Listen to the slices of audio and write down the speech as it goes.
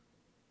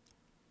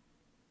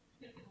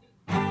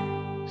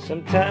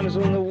Sometimes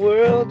when the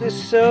world is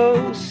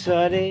so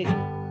sunny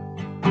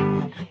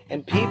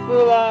and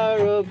people are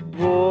a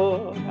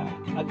bore,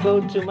 I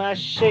go to my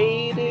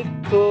shaded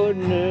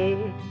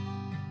corner,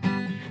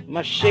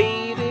 my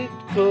shaded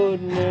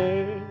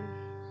corner.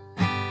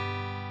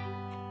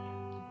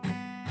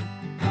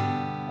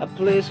 A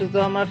place with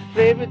all my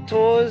favorite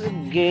toys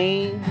and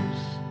games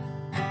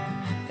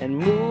and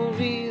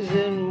movies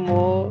and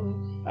more.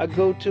 I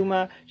go to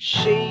my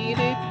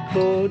shaded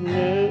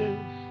corner,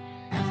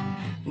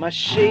 my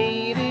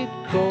shaded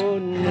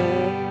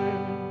corner.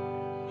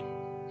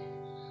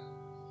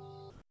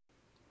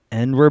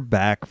 And we're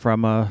back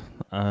from a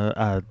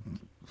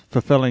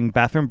fulfilling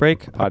bathroom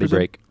break. Potty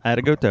break. I had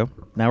to go too.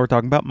 Now we're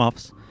talking about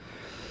muffs.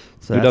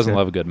 So Who that's doesn't it.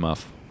 love a good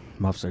muff?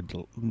 Muffs are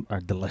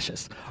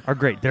delicious. Are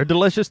great. They're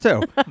delicious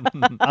too.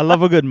 I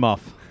love a good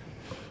muff.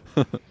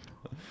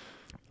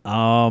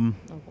 Oh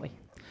boy.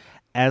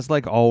 As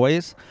like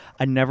always,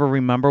 I never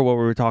remember what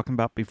we were talking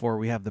about before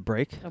we have the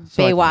break.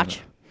 Baywatch.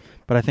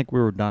 But I think we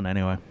were done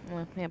anyway.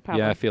 Yeah,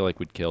 probably. Yeah, I feel like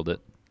we'd killed it.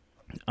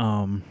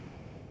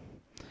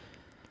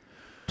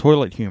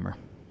 Toilet humor.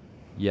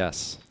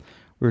 Yes.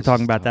 We were This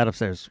talking is about tough. that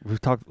upstairs. We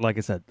talked, like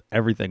I said,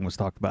 everything was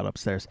talked about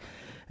upstairs.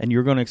 And you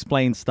were going to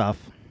explain stuff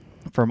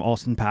from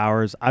Austin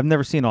Powers. I've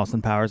never seen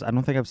Austin Powers. I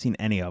don't think I've seen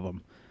any of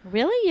them.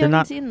 Really? You They're haven't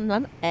not- seen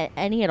none,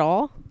 any at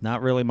all?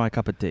 Not really my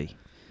cup of tea.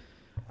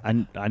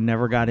 I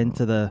never got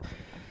into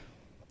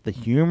the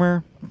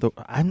humor.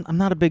 I'm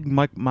not a big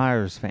Mike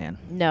Myers fan.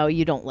 No,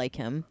 you don't like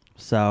him.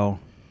 So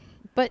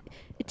But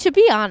to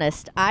be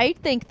honest, I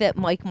think that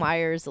Mike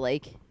Myers, I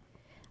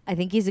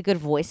think he's a good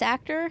voice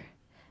actor,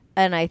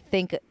 and I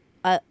think,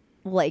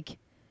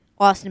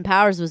 Austin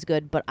Powers was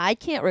good, but I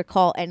can't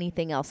recall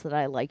anything else that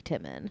I liked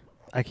him in.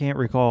 I can't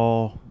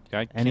recall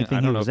I anything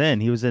he don't was know. in.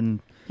 He was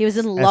in He was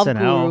in Love SNL.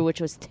 Guru, which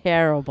was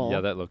terrible.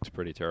 Yeah, that looked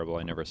pretty terrible.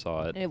 I never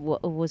saw it. It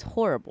was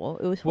horrible.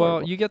 It was horrible.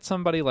 Well, you get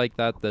somebody like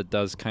that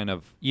does kind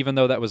of, even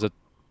though that was a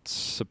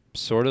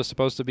sort of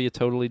supposed to be a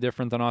totally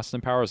different than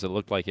Austin Powers, it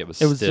looked like it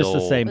was It was still just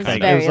the same It was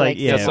thing. very, It was like like,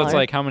 yeah, Yeah, so it's similar.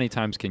 like, how many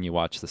times can you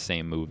watch the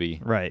same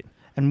movie? right.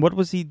 And what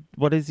has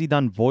he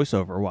done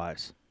voiceover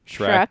wise?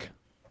 Shrek.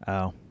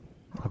 Oh,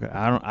 okay.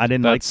 I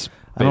didn't That's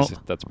I don't-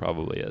 basic. That's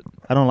probably it.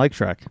 I don't like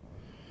Shrek.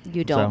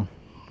 You don't. So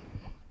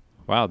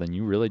Wow, then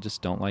you really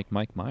just don't like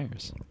Mike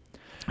Myers.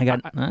 I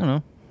don't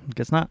know.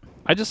 Guess not.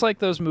 I just like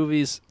those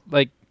movies.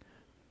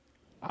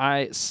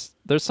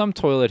 There's some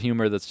toilet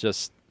humor that's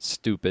just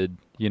stupid,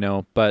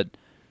 but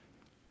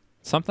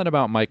something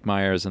about Mike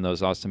Myers and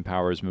those Austin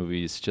Powers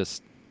movies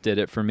just did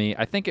it for me.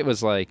 I think it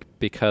was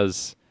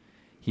because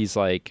he's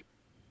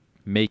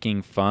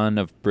making fun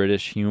of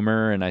British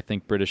humor, and I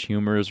think British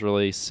humor is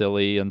really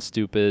silly and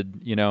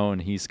stupid,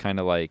 and he's kind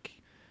of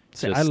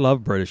See, just, I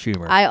love British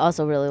humor. I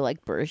also really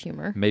like British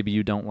humor. maybe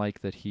you don't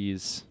like that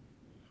he's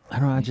I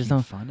don't know. I just making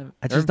don't. fun of,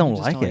 I or just don't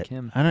you like it.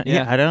 him. I don't. Yeah.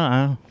 Yeah. I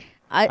don't.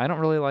 I don't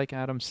really like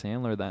Adam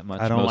Sandler that much.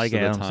 I don't most like of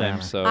the Adam time,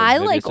 Sandler. So I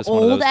maybe like it's just one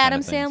of old those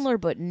Adam kinda things.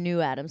 Sandler, but new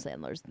Adam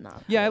Sandler's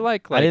not. Yeah, I good.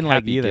 like I didn't like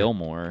Happy either.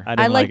 Gilmore. I I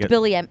didn't liked like it.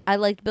 Billy. I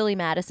liked Billy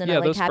Madison. Yeah, I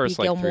liked those Happy first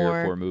 3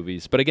 Gilmore. or 4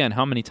 movies. But again,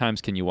 how many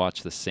times can you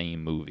watch the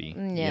same movie?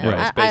 Yeah. It's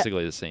Right.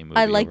 basically the same movie.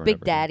 I like over and Big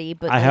over again. Daddy,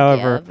 but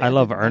However, yeah, I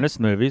love very- Ernest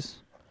movies.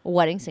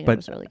 Wedding Singer But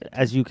was really good.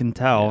 as you can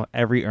tell,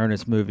 Yeah. every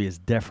Ernest movie is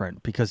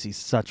different because he's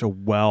such a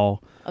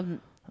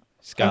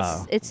He's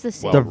got- It's the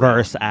same. well,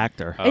 diverse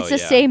actor. Oh, it's the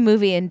yeah. same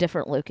movie in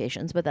different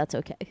locations, but that's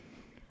okay.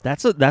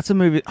 That's a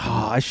movie.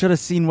 Oh, I should have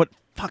seen what.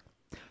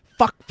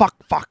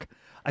 Fuck.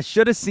 I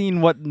should have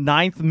seen what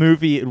 9th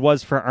movie it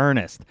was for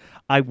Ernest.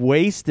 I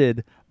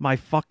wasted my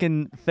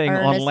fucking thing on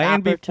Ernest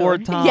Land Before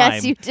Apatow. Time.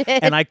 Yes, you did.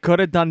 And I could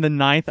have done the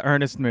 9th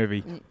Ernest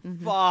movie.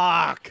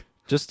 Fuck.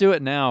 Just do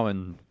it now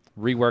and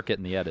rework it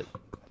in the edit.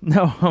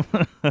 No.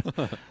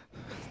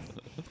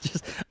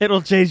 Just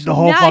it'll change the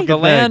whole Ninth. fucking The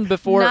thing. Land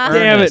Before Damn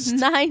it. Ernest.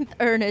 Ninth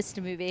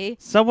Ernest movie.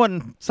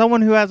 Someone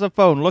who has a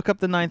phone, look up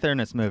the 9th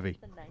Ernest movie.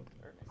 The ninth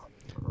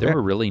Ernest. There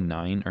were really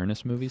 9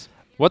 Ernest movies.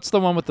 What's the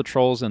one with the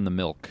trolls and the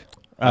milk?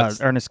 That's-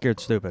 Ernest Scared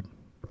Stupid.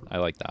 I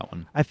like that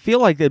one. I feel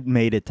like it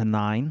made it to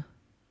 9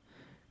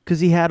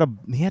 because he had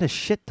a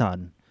shit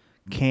ton.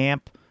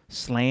 Camp,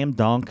 slam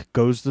dunk,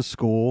 goes to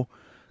school,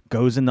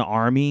 goes in the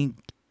army,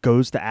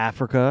 goes to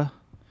Africa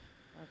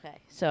Okay,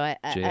 so I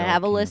JL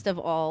have a Camp. list of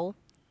all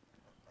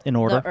in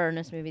order. the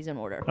Ernest movies in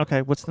order.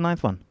 Okay, what's the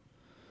 9th one?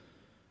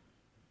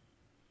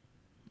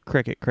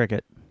 Cricket.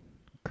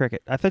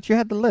 I thought you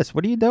had the list.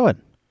 What are you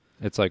doing?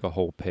 It's like a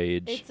whole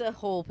page. It's a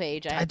whole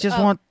page. I just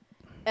want.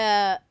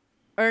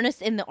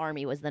 Ernest in the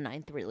Army was the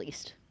ninth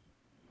released.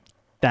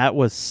 That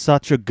was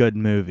such a good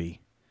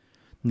movie.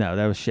 No,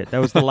 that was shit. That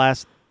was the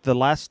last. The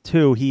last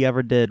 2 he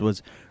ever did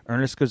was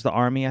Ernest Goes to the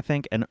Army, I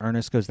think, and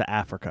Ernest Goes to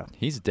Africa.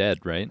 He's dead,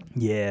 right?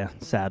 Yeah,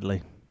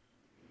 sadly.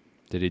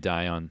 Did he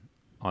die on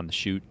the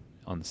shoot,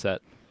 on the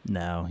set,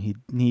 No, he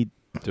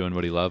doing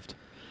what he loved?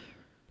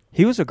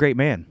 was a great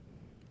man.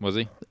 Was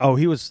he? Oh,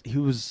 he was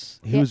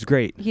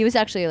great. He was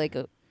actually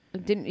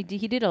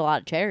he did a lot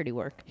of charity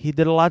work. He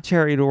did a lot of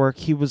charity work.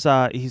 He was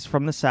he's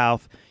from the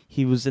South.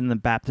 He was in the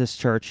Baptist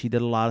church. He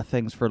did a lot of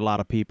things for a lot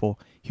of people.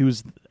 He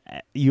was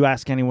you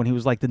ask anyone, he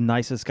was like the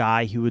nicest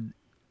guy. He would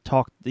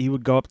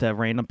go up to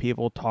random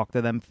people, talk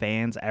to them,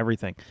 fans,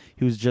 everything.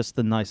 He was just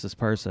the nicest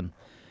person.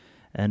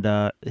 And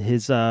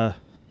his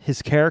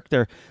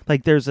character,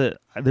 like there's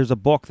a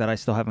book that I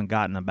still haven't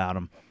gotten about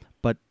him,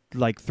 but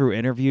like through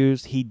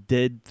interviews, he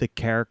did the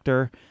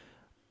character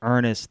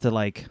Ernest to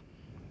like,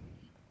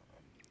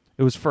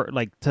 it was for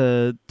like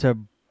to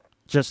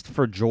just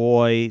for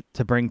joy,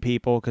 to bring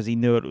people, because he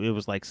knew it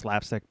was like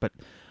slapstick, but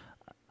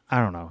I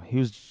don't know.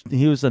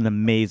 He was an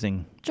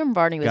amazing Jim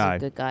Varney was guy. a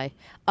good guy.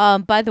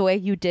 By the way,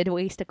 you did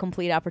waste a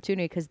complete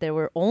opportunity because there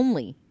were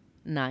only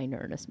 9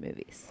 Ernest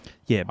movies.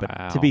 Yeah, but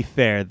Wow. to be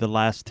fair, the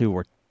last 2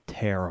 were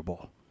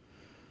terrible.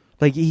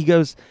 Like he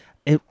goes,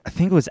 I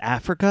think it was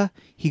Africa.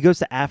 He goes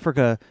to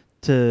Africa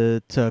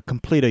to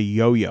complete a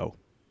yo-yo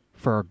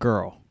for a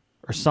girl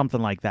or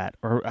something like that.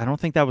 Or I don't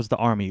think that was the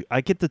army.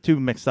 I get the 2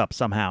 mixed up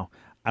somehow.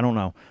 I don't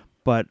know.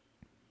 But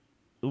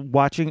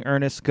watching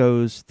Ernest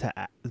joins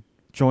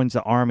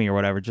the army or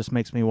whatever just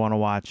makes me want to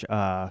watch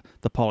the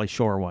Pauly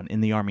Shore one,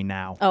 In the Army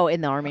Now. Oh, in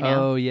the Army now.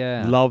 Oh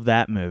yeah. Love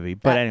that movie.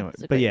 But That anyway,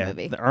 was a but great yeah,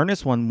 movie. the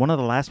Ernest one of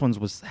the last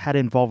ones had to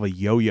involve a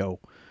yo-yo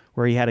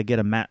where he had to get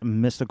a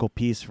mystical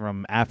piece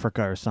from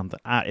Africa or something.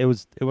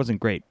 It wasn't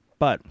great.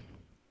 But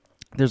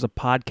there's a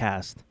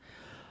podcast.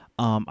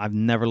 I've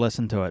never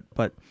listened to it,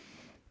 but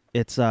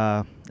it's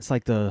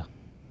like the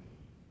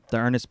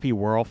Ernest P.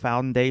 Worrell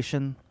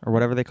Foundation or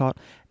whatever they call it.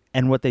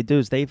 And what they do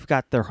is they've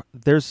got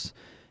there's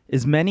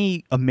as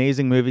many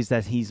amazing movies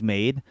that he's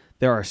made.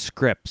 There are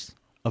scripts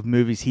of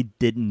movies he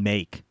didn't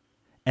make,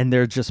 and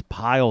there are just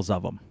piles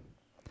of them.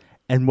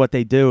 And what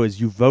they do is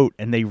you vote,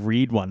 and they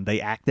read one, they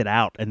act it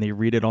out, and they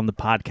read it on the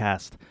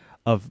podcast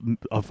of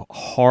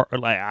horror.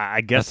 Like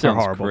I guess That they're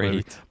sounds horrible great.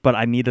 movies, but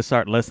I need to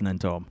start listening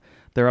to them.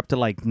 They're up to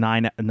like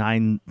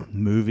nine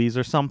movies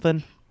or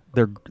something.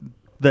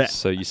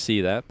 So you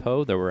see that,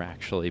 Poe? There were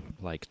actually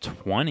like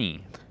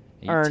 18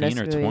 Ernest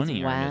or movies.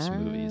 20 Wow. Ernest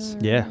movies.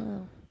 Yeah.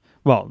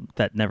 Well,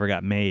 that never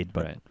got made,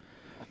 but Right.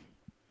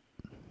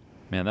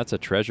 Man, that's a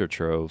treasure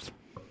trove.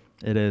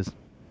 it is.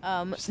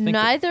 Just think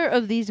Neither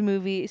of these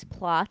movies'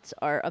 plots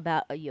are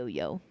about a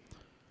yo-yo.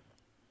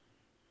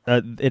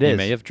 It You is.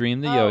 may have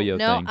dreamed the Oh, yo-yo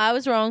no, thing. I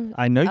was wrong.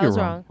 I know I you're was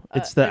wrong.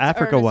 It's the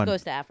Africa Ernest one.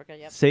 Goes to Africa.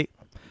 Yep. See,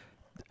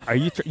 are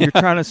you? You're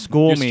trying to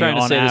school You're me just trying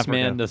to on say Africa this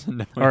man doesn't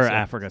know. or himself.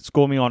 Africa?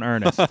 School me on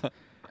Ernest.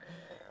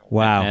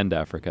 Wow. And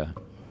Africa.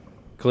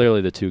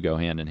 Clearly, the 2 go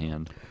hand in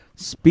hand.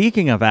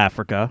 Speaking of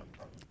Africa,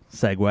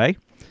 segue.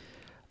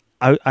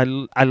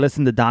 I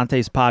listened to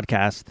Dante's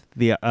podcast.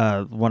 The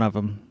one of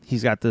them.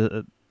 He's got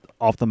the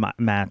off the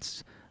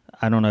mats.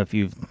 I don't know if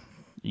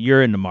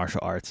you're into martial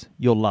arts.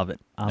 You'll love it.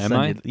 I'll Am send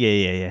I? you.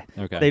 Yeah.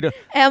 Okay. They do.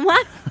 Am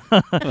I?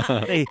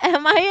 They,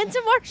 Am I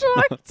into martial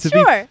arts? to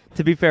Sure.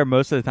 to be fair,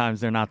 most of the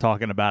times they're not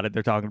talking about it.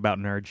 They're talking about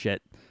nerd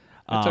shit.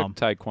 I took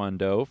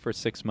Taekwondo for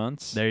 6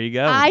 months. There you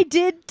go. I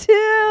did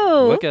too.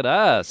 Look at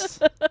us.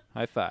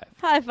 High five.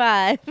 High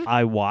five.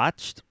 I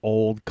watched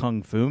old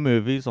kung fu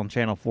movies on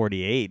Channel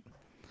 48.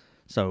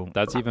 So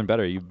That's even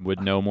better. You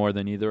would know more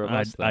than either of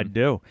us. I then.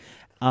 do.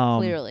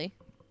 Clearly.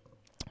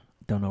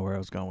 Don't know where I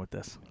was going with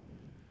this.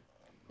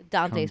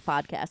 Dante's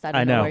podcast. I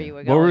don't I know. where you were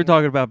What going. were we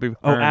talking about? Oh,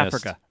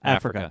 Ernest.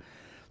 Africa.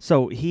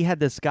 So he had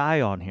this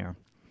guy on here,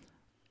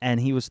 and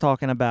he was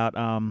talking about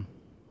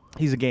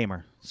he's a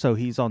gamer, so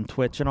he's on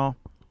Twitch and all.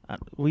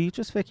 Will you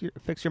just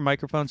fix your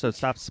microphone so it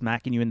stops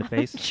smacking you in the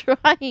face?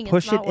 Trying.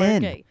 Push it's not it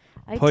in. working.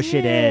 I Push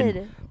it in.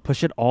 did.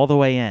 Push it all the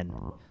way in.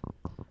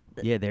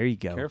 Yeah, there you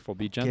go. Careful.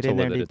 Be Get gentle in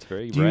there. with it. dude. It's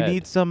very Do red. you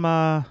need some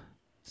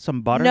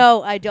butter?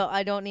 No, I don't.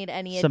 I don't need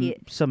any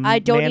Some I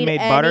don't need man-made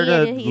any butter to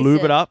lube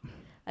adhesive. it up.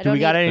 I Do we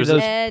don't got need any of There's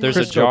those a, there's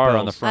a Crisco jar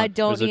on the pills? front. I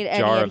don't there's need a any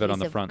jar adhesive. of it on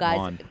the front guys,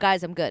 lawn.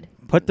 Guys, I'm good.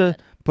 Put the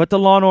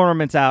lawn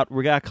ornaments out.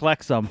 We gotta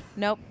collect some.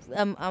 Nope.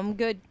 I'm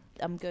good.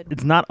 I'm good.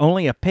 It's not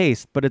only a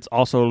paste, but it's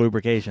also a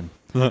lubrication.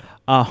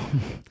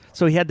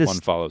 So he had this.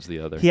 One follows the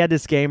other. He had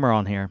this gamer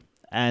on here,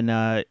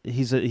 and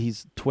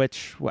he's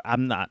Twitch.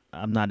 I'm not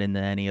into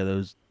any of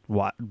those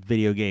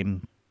video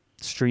game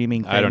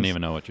streaming things. I don't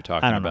even know what you're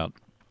talking I don't know. about.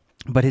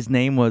 But his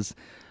name was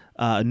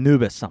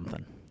Anubis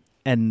something,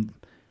 and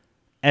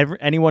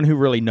anyone who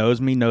really knows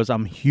me knows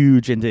I'm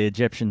huge into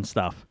Egyptian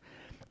stuff.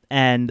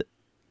 And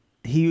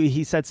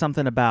he said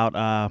something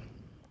about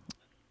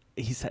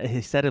he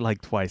said it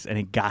like twice, and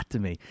it got to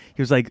me.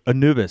 He was like,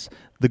 Anubis,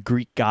 the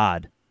Greek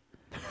god.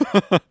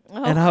 Oh,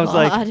 And I was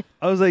God.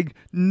 like,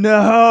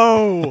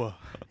 no,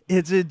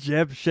 it's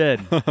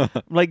Egyptian.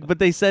 But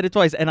they said it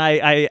twice, and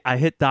I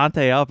hit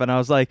Dante up, and I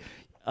was like,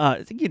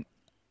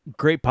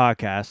 great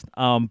podcast.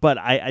 But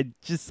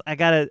I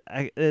gotta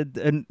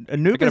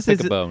Anubis pick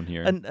is a bone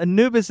here.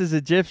 Anubis is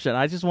Egyptian.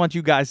 I just want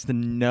you guys to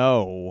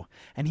know.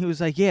 And he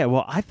was like, yeah,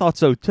 well, I thought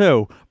so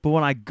too. But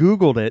when I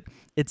Googled it,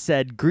 it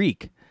said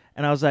Greek,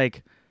 and I was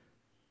like,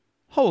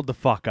 hold the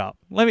fuck up.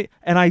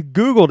 And I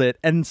Googled it,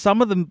 and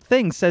some of the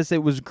things says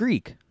it was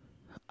Greek.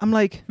 I'm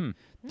like,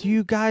 do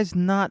you guys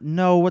not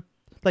know what,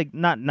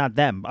 not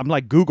them. I'm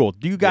like, Google.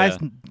 Do you guys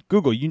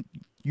Google? You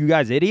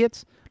guys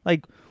idiots?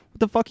 Like, what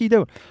the fuck are you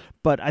doing?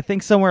 But I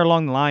think somewhere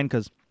along the line,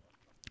 because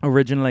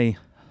originally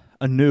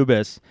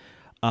Anubis,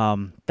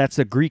 that's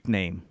a Greek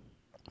name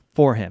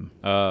for him.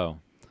 Oh,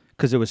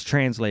 Because it was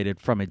translated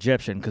from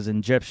Egyptian. Because in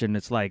Egyptian,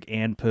 it's like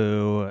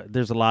Anpu.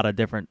 There's a lot of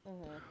different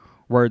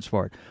words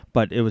for it.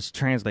 But it was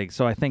translated.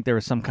 So I think there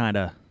was some kind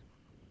of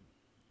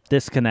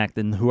disconnect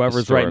in whoever's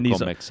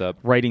historical mix-up.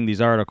 writing these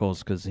articles,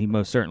 because he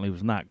most certainly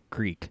was not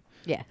Greek.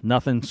 Yeah.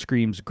 Nothing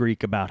screams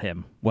Greek about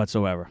him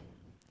whatsoever.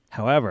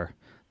 However,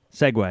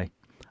 segue.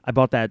 I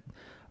bought that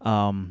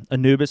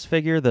Anubis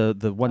figure,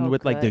 the one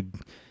with like the.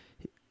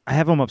 I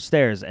have him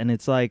upstairs, and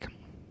it's like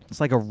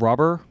a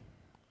rubber.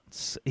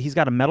 He's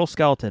got a metal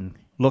skeleton,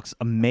 looks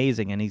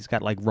amazing, and he's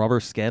got like rubber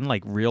skin,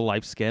 like real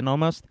life skin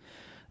almost.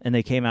 And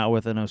they came out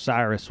with an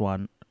Osiris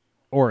one,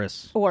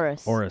 Horus.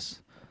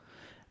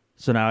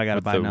 So now I got to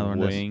With buy the another one.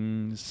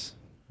 wings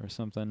or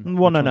something.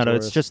 Well, Which no, one's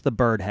it's Horus? just the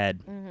bird head,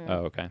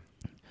 Oh, okay.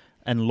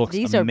 and looks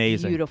These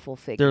amazing. are beautiful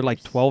figures. They're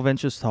like 12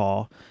 inches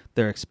tall.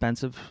 They're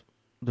expensive.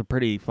 They're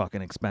pretty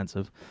fucking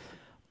expensive.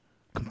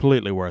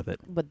 Completely worth it.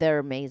 But they're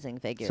amazing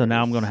figures. So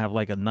now I'm going to have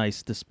like a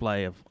nice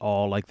display of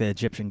all like the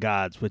Egyptian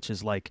gods, which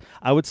is like,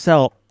 I would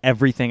sell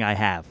everything I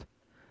have.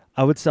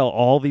 I would sell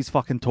all these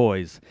fucking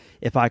toys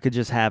if I could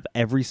just have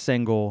every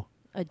single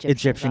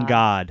Egyptian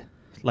god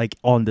like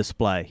on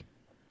display.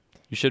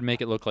 You should make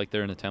it look like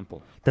they're in a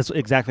temple. That's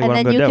exactly And what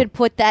I'm then going to you do. could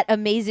put that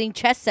amazing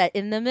chess set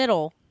in the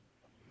middle.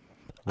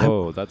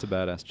 Whoa, that's a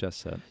badass chess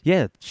set.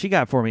 Yeah, she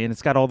got it for me, and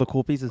it's got all the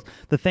cool pieces.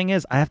 The thing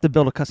is, I have to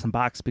build a custom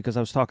box because I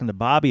was talking to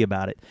Bobby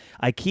about it.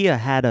 IKEA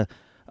had a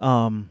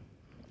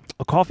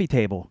coffee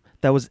table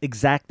that was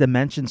exact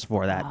dimensions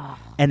for that,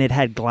 and it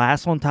had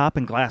glass on top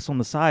and glass on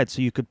the side,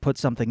 so you could put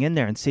something in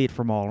there and see it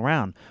from all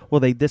around. Well,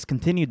 they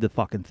discontinued the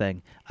fucking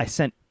thing. I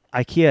sent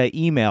IKEA an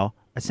email.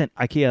 I sent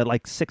IKEA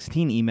like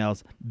 16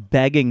 emails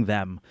begging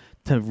them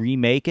to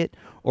remake it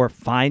or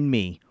find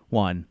me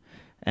one,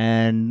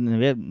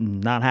 and it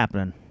not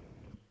happening.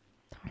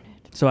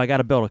 So I got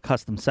to build a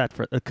custom set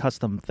for a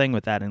custom thing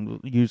with that, and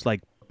use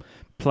like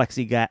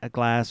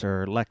plexiglass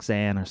or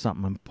Lexan or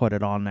something and put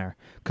it on there,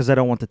 because I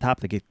don't want the top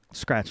to get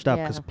scratched up,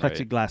 because Yeah.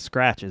 plexiglass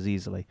scratches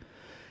easily,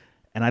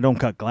 and I don't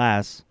cut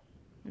glass,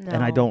 No.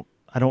 and I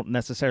don't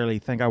necessarily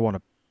think I want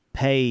to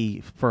pay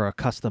for a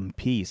custom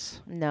piece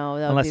No,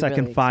 that would unless be I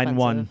can really find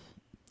one, expensive.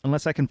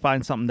 unless I can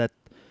find something that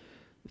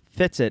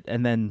fits it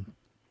and then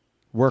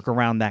work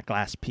around that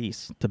glass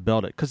piece to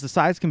build it, because the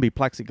sides can be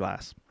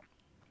plexiglass,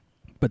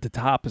 but the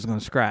top is going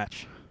to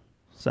scratch.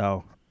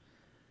 So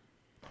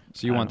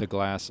So you want the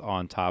glass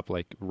on top,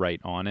 like right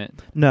on it?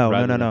 no.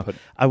 rather than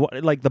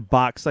put- Like the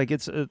box, like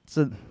it's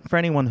for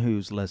anyone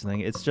who's listening,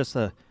 it's just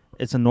a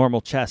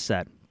normal chess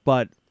set,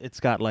 but it's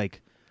got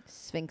like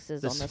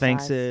Sphinxes the on the sides.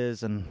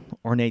 sphinxes and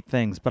ornate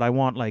things. But I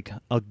want like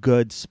a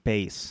good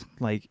space.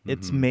 Like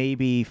it's Mhm.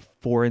 maybe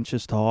 4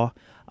 inches tall.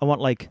 I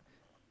want like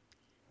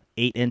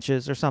 8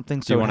 inches or something.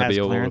 Do So you it want to has be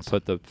able clearance. to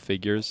put the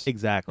figures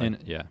Exactly. in?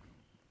 Yeah.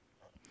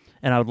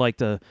 And I'd like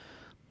to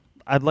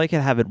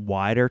have it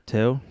wider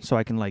too, so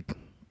I can like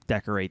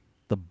decorate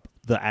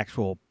the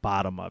actual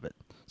bottom of it.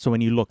 So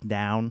when you look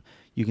down,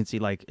 you can see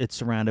like it's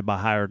surrounded by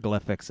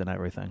hieroglyphics and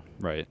everything.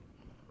 Right.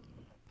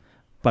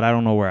 But I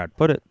don't know where I'd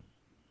put it.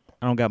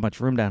 I don't got much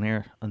room down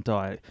here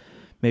until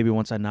maybe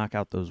once I knock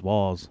out those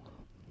walls.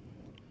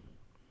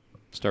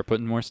 Start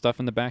putting more stuff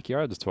in the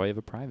backyard. That's why you have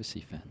a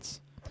privacy fence.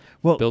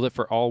 Well, Build it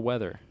for all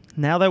weather.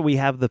 now that we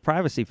have the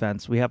privacy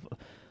fence, we have.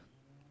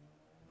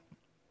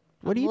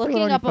 What are you looking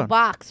doing on your up a phone?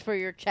 box for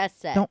your chess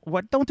set.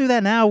 Don't do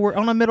that now. We're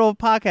on the middle of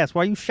a podcast.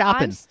 Why are you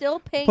shopping? I'm still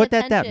paying Put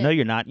attention. that down. No,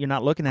 you're not. You're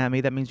not looking at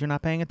me. That means you're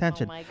not paying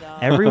attention. Oh my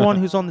god. Everyone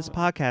who's on this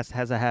podcast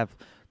has to have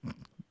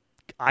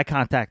eye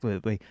contact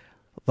with me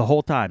the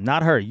whole time.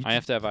 Not her. You I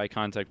have to have eye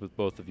contact with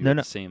both of you No, at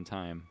no. the same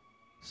time.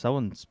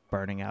 Someone's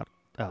burning out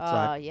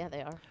outside. Yeah,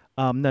 they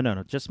are.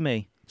 No. Just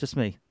me. Just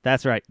me.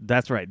 That's right.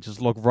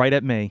 Just look right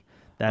at me.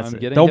 That's I'm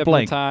it. getting Don't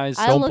blink. hypnotized.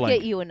 I Don't look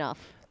blink. at you enough.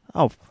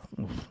 Oh,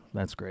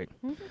 that's great.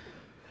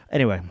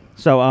 Anyway,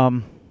 so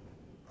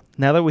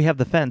now that we have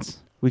the fence,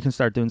 we can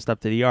start doing stuff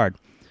to the yard.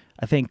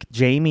 I think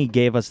Jamie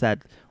gave us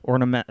that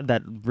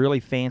that really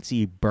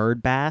fancy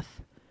bird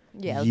bath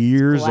Yeah.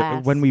 years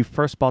glass. when we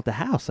first bought the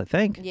house, I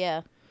think.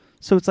 Yeah.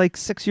 So it's like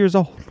 6 years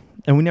old,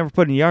 and we never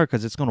put it in the yard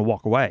because it's going to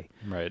walk away.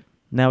 Right.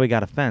 Now we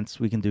got a fence.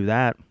 We can do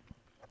that.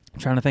 I'm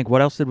trying to think,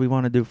 what else did we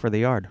want to do for the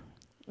yard?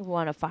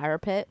 Want a fire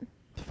pit?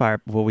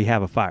 Well, we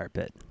have a fire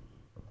pit.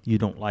 You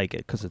don't like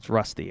it because it's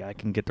rusty. I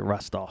can get the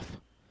rust off.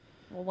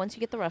 Well, once you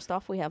get the rust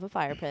off, we have a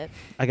fire pit.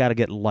 I got to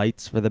get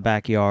lights for the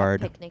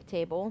backyard. Picnic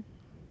table.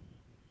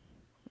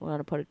 We want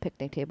to put a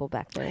picnic table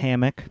back there.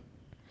 Hammock.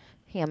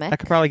 Hammock. I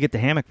could probably get the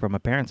hammock from my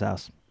parents'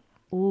 house.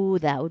 Ooh,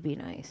 that would be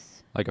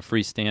nice. Like a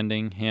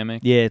freestanding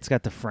hammock. Yeah, it's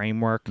got the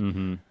framework.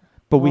 Mm-hmm.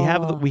 But we Oh.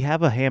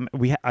 have a hammock.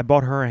 I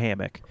bought her a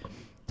hammock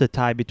to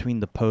tie between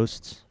the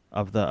posts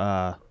of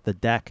the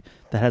deck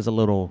that has a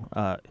little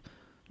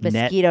net.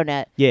 Mosquito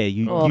net. Yeah,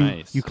 you Oh.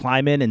 Nice. you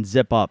climb in and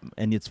zip up,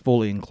 and it's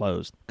fully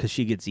enclosed because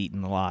she gets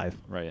eaten alive.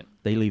 Right.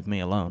 They leave me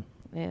alone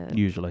Yeah.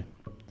 usually.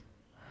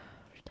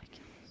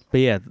 Ridiculous. But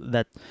yeah,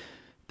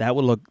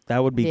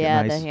 that would be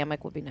Yeah, nice. the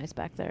hammock would be nice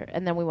back there.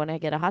 And then we want to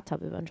get a hot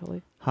tub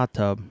eventually. Hot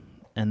tub.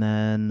 and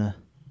then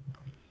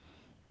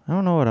I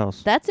don't know what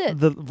else. That's it.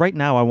 Right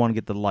now, I want to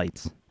get the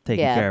lights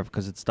taken Yeah. care of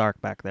because it's dark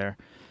back there,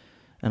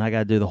 and I got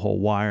to do the whole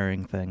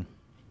wiring thing.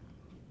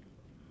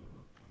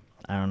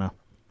 I don't know,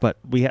 but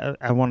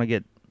I want to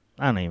get.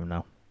 I don't even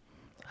know.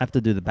 I have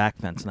to do the back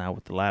fence now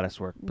with the lattice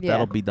work, but Yeah.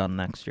 that'll be done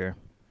next year.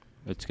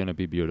 It's going to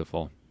be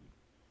beautiful.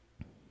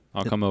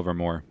 I'll come over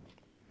more.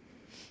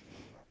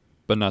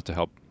 But not to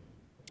help,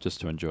 just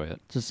to enjoy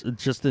it.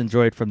 Just to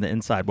enjoy it from the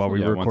inside while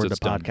we Yeah, once record the it's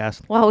done.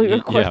 podcast. While we Y-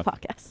 record yeah. a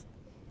podcast.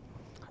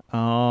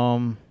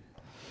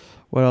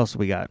 What else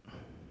we got?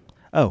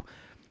 Oh,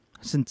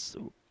 since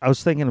I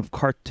was thinking of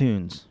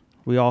cartoons,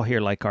 we all here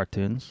like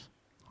cartoons.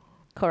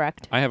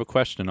 Correct. I have a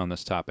question on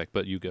this topic,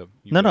 but you go.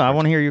 No, I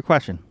want to hear your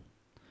question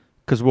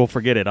because we'll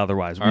forget it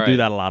otherwise. We All do right.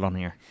 that a lot on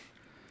here.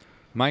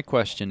 My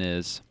question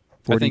is,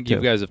 I think you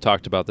 42. guys have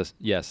talked about this.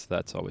 Yes,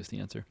 that's always the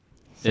answer.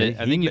 See,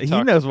 I think he you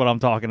talked. knows what I'm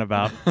talking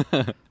about.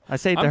 I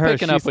say to I'm her,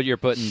 picking up she's- what you're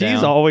putting She's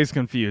down. always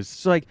confused.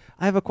 She's like,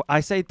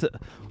 I say to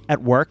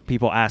at work,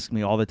 people ask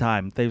me all the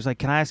time. They was like,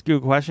 "Can I ask you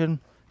a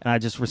question?" And I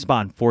just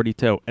respond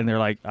 42, and they're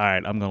like, "All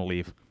right, I'm gonna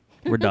leave.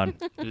 We're done."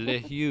 Le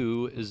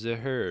Hugh is the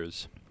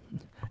hers.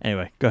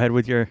 Anyway, go ahead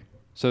with your.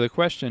 So the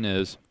question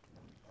is,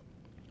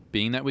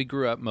 being that we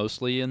grew up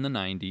mostly in the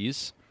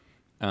 90s,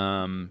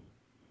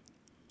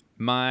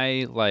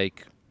 my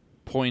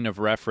point of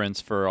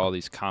reference for all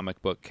these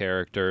comic book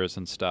characters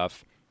and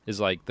stuff is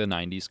like the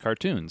 90s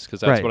cartoons because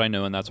that's Right. what I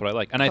know and that's what I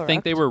like. And I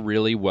think they Correct. were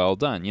really well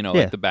done. You know,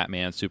 Yeah. like the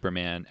Batman,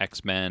 Superman,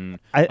 X-Men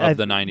I- of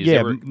the 90s.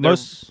 Yeah, They're-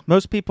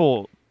 most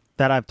people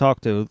that I've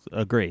talked to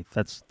agree.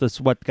 That's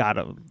what got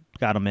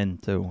them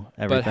into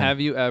everything. But have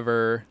you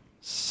ever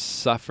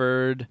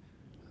suffered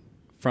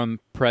from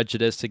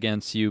prejudice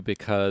against you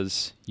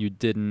because you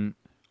didn't,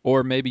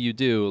 or maybe you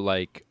do,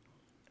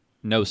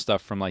 know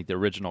stuff from like the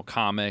original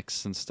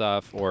comics and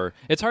stuff? Or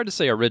it's hard to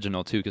say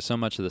original too because so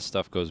much of this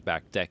stuff goes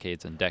back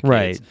decades and decades.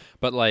 Right.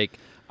 But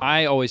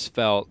I always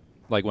felt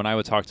like when I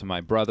would talk to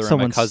my brother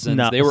Someone and my cousins,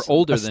 snob- they were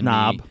older a than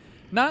snob. me.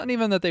 Not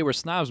even that they were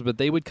snobs, but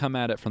they would come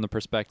at it from the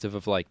perspective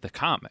of the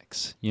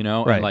comics,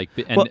 Right.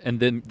 and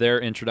then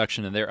their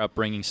introduction and their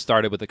upbringing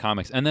started with the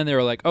comics, and then they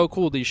were like, "Oh,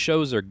 cool, these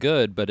shows are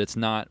good," but it's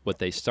not what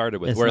they started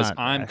with. It's Whereas not,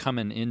 I'm right.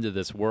 coming into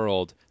this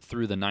world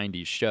through the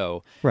 '90s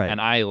show, Right. and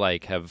I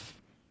have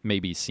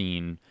maybe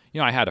seen,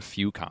 I had a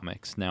few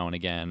comics now and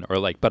again, or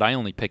but I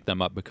only picked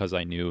them up because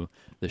I knew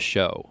the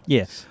show.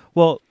 Yeah.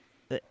 Well,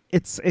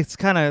 it's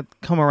kind of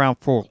come around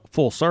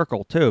full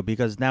circle too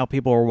because now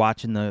people are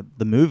watching the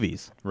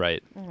movies.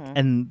 Right.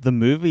 And the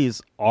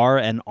movies are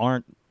and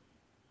aren't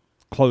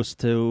close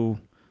to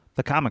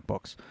the comic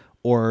books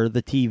or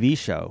the TV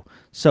show.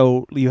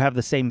 So you have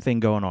the same thing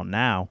going on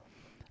now.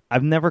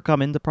 I've never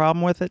come into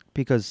problem with it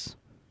because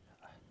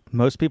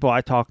most people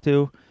I talk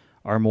to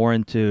are more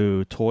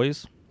into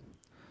toys.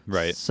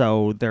 Right.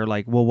 So they're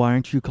like, well, why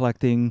aren't you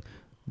collecting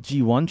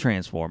G1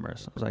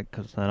 Transformers? I was like,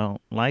 because I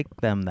don't like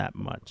them that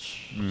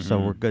much. So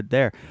Mhm. we're good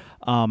there.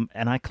 And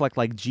I collect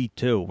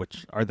G2,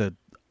 which are the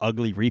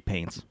ugly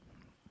repaints.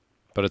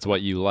 But it's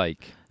what you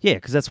like. Yeah,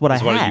 because that's what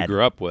It's I what had. you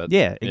grew up with.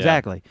 Yeah,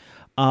 exactly.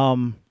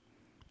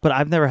 But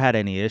I've never had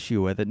any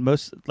issue with it.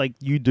 Most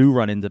you do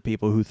run into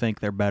people who think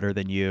they're better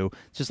than you.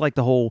 It's just like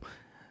the whole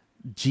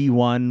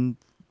G1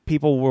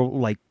 people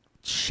will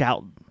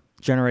shout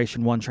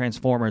Generation 1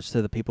 Transformers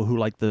to the people who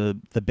like the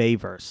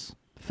Bayverse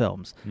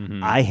films.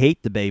 Mhm. I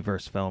hate the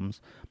Bayverse films,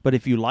 but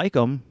if you like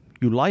them,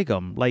 you like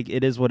them.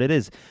 It is what it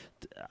is.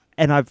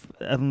 And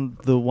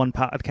the one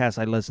podcast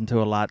I listen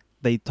to a lot,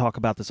 they talk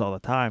about this all the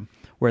time,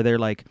 where they're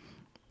like,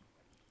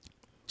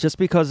 just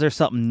because there's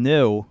something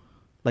new,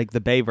 like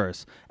the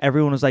Bayverse,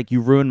 everyone was like, you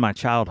ruined my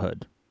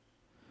childhood.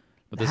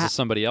 But this is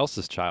somebody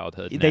else's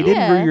childhood. They now. didn't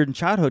Yeah. ruin your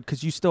childhood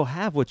because you still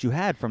have what you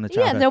had from the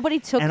childhood. Yeah, nobody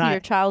took And your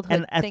childhood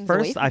And at things away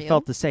first, from I you.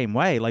 felt the same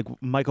way. Like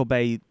Michael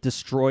Bay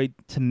destroyed,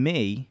 to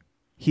me,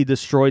 he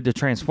destroyed the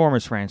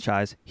Transformers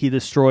franchise. He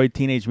destroyed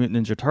Teenage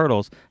Mutant Ninja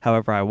Turtles.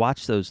 However, I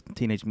watched those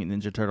Teenage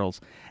Mutant Ninja Turtles,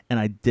 and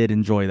I did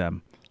enjoy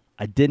them.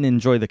 I didn't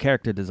enjoy the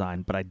character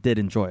design, but I did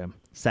enjoy them,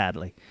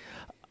 sadly,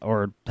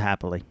 or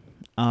happily.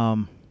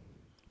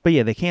 But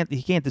yeah, he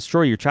can't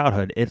destroy your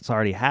childhood. It's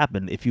already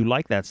happened. If you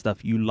like that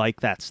stuff, you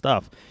like that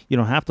stuff. You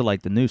don't have to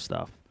like the new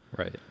stuff.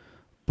 Right.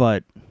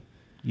 But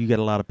you get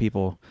a lot of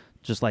people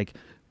just like,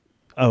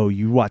 oh,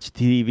 you watch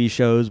TV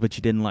shows, but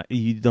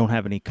you don't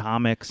have any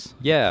comics.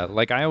 Yeah,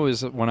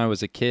 when I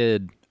was a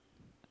kid,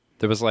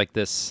 there was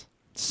this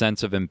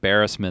sense of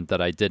embarrassment that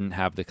I didn't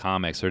have the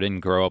comics or didn't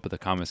grow up with the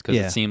comics because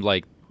Yeah. it seemed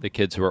like the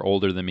kids who were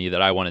older than me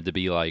that I wanted to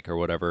be like or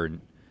whatever,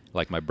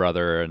 like my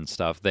brother and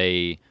stuff,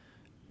 they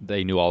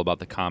knew all about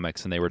the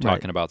comics and they were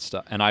talking about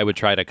stuff. And I would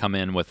try to come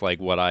in with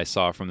what I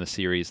saw from the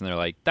series and they're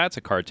like, that's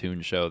a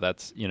cartoon show.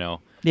 That's,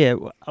 Yeah,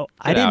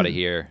 get out of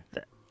here.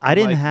 I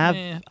didn't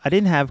like, I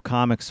didn't have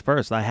comics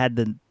first. I had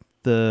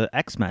the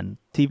X-Men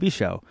TV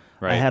show.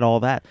 Right. I had all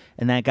that,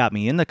 and that got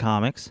me into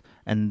comics.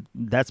 And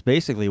that's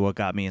basically what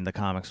got me into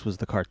comics was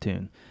the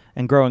cartoon.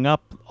 And growing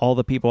up, all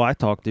the people I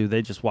talked to,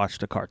 they just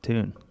watched a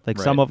cartoon.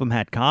 Some Right. of them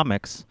had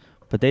comics,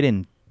 but they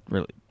didn't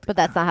really But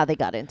that's not how they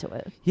got into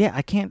it. Yeah,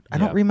 I can't. I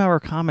Yeah. don't remember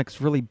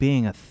comics really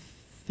being a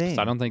thing.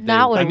 I don't think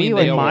Not they. when I we mean,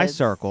 were they in my kids.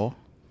 circle.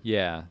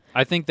 Yeah,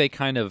 I think they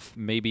kind of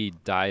maybe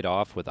died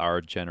off with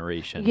our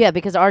generation. Yeah,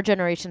 because our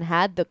generation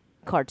had the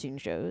cartoon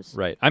shows.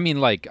 Right. I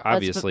mean, like but-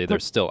 obviously they're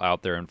still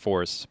out there in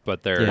force,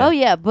 but they're Yeah. Oh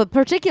yeah, but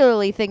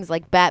particularly things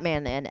like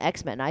Batman and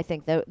X-Men. I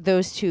think that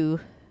those two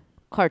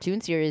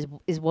cartoon series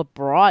is what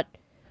brought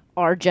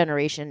our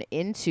generation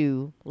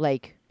into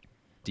like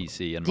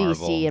DC and DC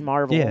Marvel. and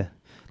Marvel. Yeah,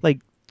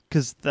 like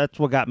because that's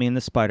what got me into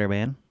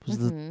Spider-Man was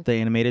Mhm. the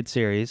animated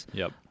series.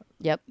 Yep.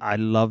 Yep. I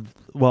loved.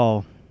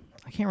 Well,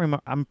 I can't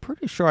remember. I'm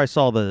pretty sure I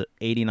saw the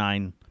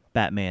 '89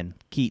 Batman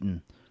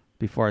Keaton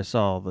before I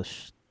saw the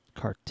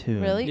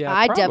cartoon. Really? Yeah,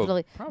 I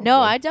probably. No,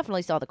 I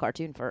definitely saw the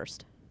cartoon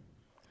first.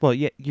 Well,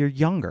 yeah, you're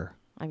younger.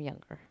 I'm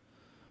younger.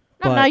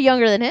 But- I'm not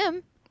younger than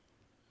him.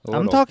 A I'm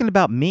little. talking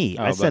about me.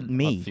 Oh, I said but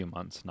me. A few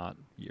months, not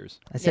years.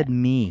 I said Yeah.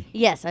 me.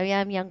 Yes, I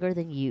am younger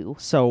than you.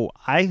 So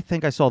I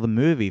think I saw the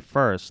movie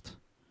first,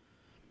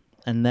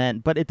 and then,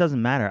 but it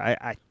doesn't matter.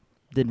 I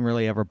didn't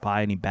really ever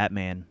buy any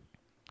Batman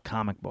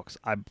comic books.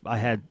 I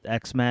had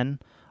X-Men,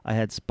 I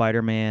had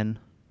Spider-Man.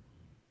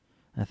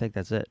 I think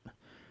that's it.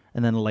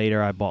 And then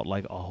later I bought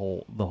like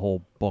the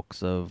whole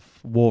books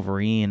of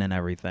Wolverine and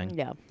everything.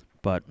 Yeah.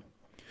 But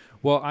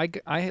Well,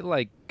 I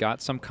like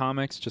got some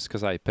comics just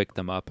because I picked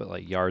them up at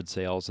like yard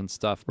sales and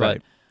stuff, but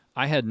Right.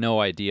 I had no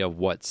idea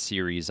what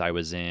series I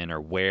was in or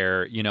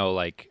where. You know,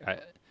 like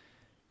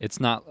it's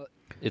not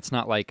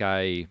like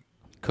I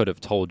could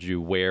have told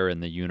you where in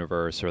the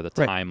universe or the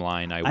Right.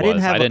 timeline I I didn't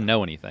was. have I a- didn't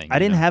know anything. I you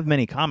didn't know? have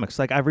many comics.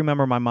 Like I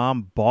remember my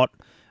mom bought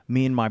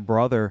me and my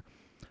brother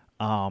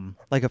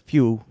like a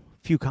few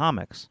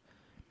comics.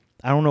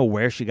 I don't know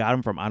where she got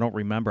them from. I don't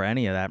remember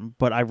any of that,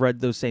 but I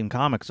read those same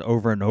comics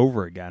over and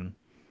over again.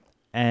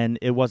 And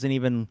it wasn't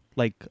even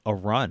like a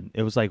run.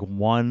 It was like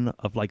one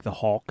of like the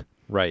Hulk.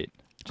 Right.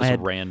 Just I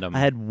had, random. I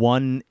had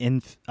one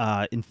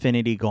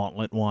Infinity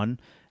Gauntlet one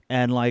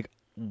and like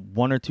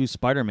one or two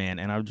Spider-Man,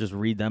 and I would just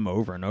read them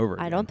over and over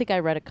again. I don't think I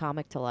read a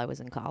comic till I was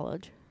in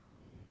college.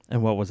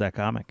 And what was that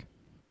comic?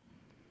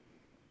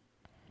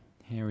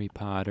 Harry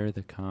Potter,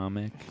 the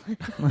comic.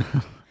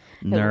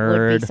 It would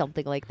Nerd. be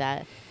something like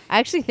that. I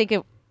actually think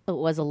it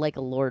was like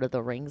a Lord of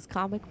the Rings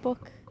comic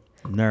book.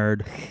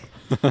 Nerd.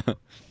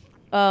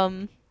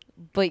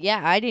 But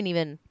yeah, I didn't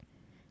even.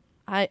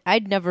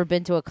 I'd never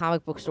been to a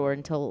comic book store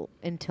until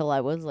I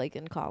was like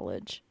in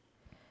college.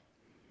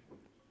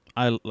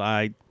 I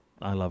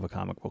love a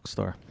comic book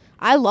store.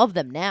 I love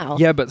them now.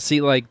 Yeah, but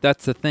see, like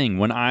that's the thing.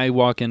 When I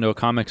walk into a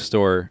comic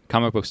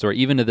book store,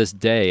 even to this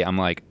day, I'm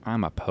like,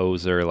 I'm a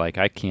poser. Like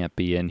I can't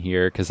be in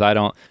here because I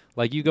don't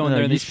like you go in No,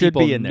 there and you these should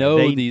people be in there. know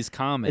They- these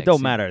comics. It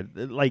don't matter.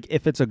 Like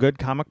if it's a good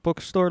comic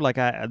book store, like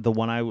the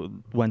one I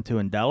went to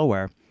in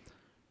Delaware,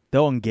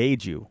 they'll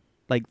engage you.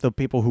 Like the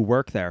people who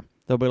work there,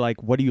 they'll be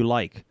like, "What do you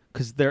like?"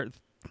 Because they're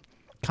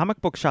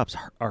comic book shops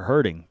are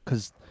hurting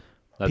because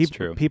That's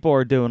true. people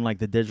are doing like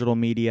the digital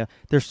media.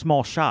 They're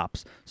small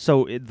shops,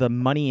 so the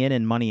money in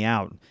and money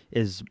out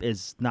is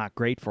not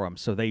great for them.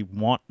 So they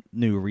want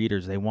new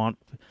readers.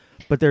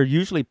 But they're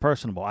usually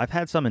personable. I've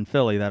had some in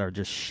Philly that are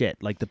just shit.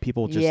 Like the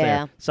people just Yeah.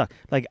 there suck.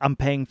 Like I'm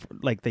paying for,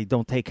 like they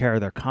don't take care of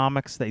their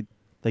comics. They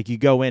like you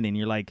go in and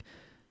you're like,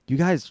 you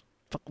guys,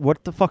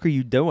 what the fuck are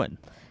you doing?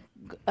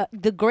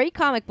 The great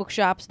comic book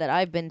shops that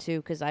I've been to,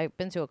 because I've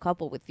been to a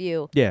couple with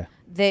you, Yeah,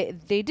 they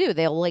do.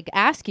 They'll like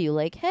ask you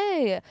like,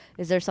 "Hey,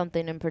 is there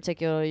something in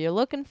particular you're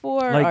looking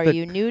for? Like Are the-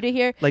 you new to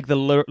here?" like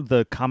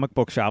the comic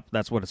book shop.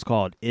 That's what it's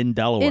called in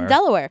Delaware. In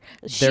Delaware,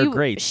 They're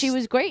great. She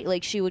was great.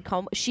 Like she would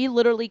come. She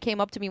literally came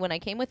up to me when I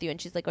came with you,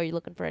 and she's like, "Are you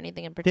looking for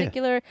anything in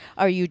particular?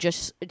 Are you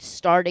just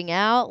starting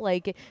out?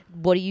 Like,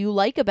 what do you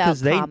like about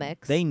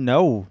comics?" they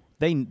know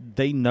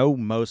they know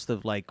most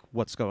of like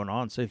what's going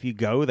on. So if you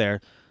go there,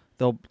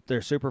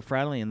 they're super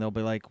friendly and they'll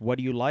be like, "What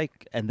do you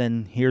like?" And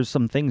then here's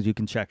some things you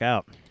can check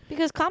out.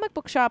 Because comic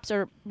book shops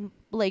are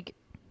like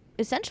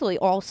essentially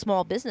all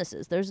small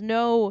businesses. There's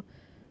no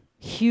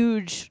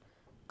huge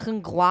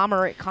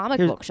conglomerate comic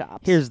book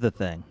shops. Here's the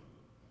thing: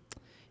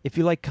 if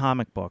you like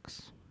comic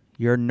books,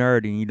 you're a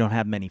nerd and you don't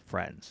have many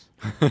friends.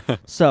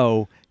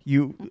 So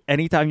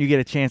anytime you get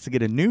a chance to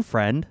get a new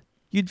friend,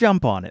 you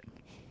jump on it.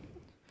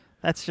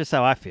 That's just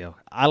how I feel.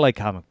 I like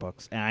comic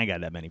books, and I ain't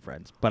got that many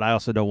friends, but I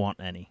also don't want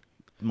any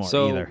more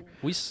So either.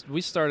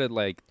 we started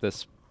like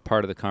this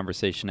part of the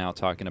conversation out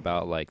talking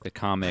about like the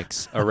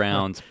comics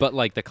around, but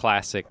like the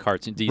classic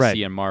cartoon DC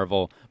Right. and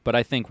Marvel. But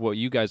I think what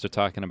you guys are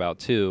talking about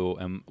too,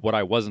 and what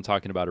I wasn't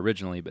talking about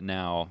originally, but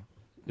now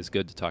is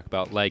good to talk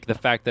about, like the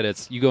fact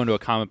that you go into a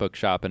comic book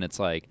shop and it's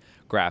like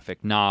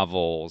graphic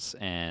novels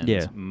and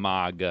Yeah.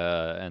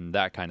 manga and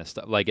that kind of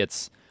stuff.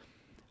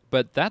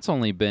 But that's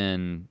only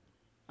been.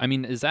 I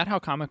mean, is that how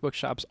comic book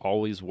shops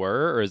always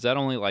were, or is that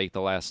only like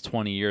the last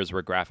 20 years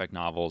where graphic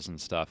novels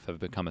and stuff have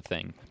become a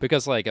thing?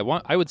 Because like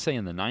I would say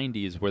in the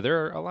 90s, were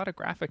there a lot of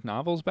graphic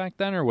novels back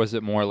then, or was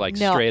it more like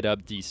No. straight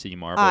up DC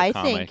Marvel I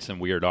comics think-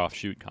 and weird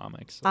offshoot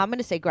comics? I'm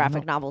gonna say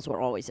graphic novels were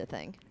always a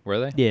thing. Were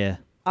they? Yeah.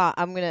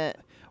 I'm gonna.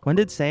 When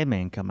did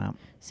Sandman come out?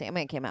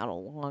 Sandman came out a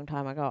long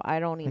time ago. I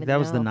don't even That know.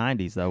 was the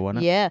 90s, though,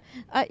 wasn't it? Yeah.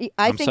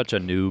 I'm think such a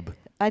noob.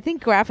 I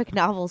think graphic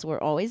novels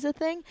were always a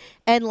thing.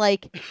 And,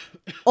 like,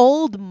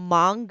 old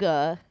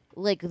manga,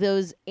 like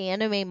those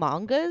anime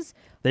mangas.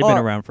 They've been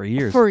around for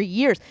years. For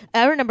years.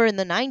 I remember in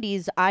the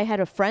 90s, I had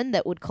a friend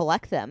that would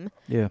collect them.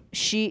 Yeah.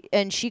 She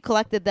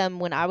collected them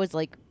when I was,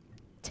 like,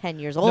 10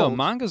 years old. No,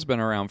 manga's been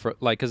around for,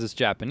 like, because it's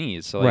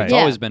Japanese. So, like, Right. it's Yeah.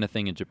 always been a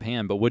thing in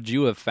Japan. But would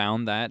you have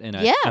found that in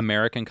an Yeah.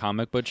 American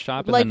comic book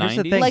shop in Like, the here's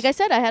the 90s? thing. Like I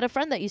said, I had a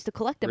friend that used to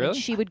collect them. And Really?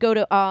 she would go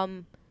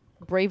to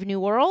Brave New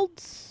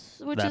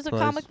Worlds, which That is a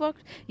place. comic book.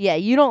 Yeah,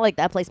 you don't like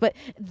that place. But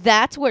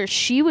that's where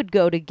she would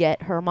go to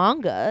get her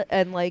manga.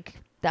 And,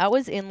 like, that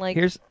was in, like,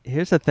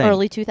 Here's the thing.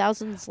 early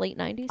 2000s, late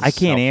 90s. I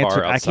can't How far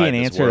answer. I outside can't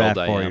this answer that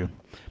world I for am. you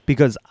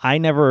because I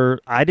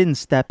didn't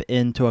step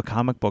into a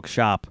comic book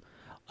shop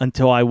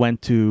until I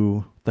went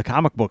to the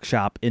comic book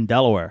shop in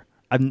Delaware.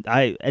 And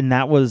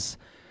that was,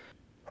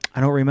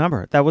 I don't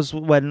remember. That was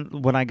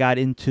when I got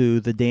into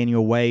the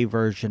Daniel Way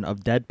version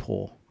of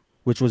Deadpool,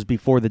 which was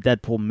before the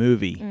Deadpool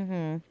movie.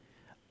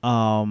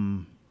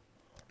 Mm-hmm.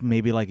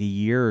 Maybe like a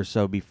year or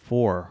so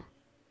before.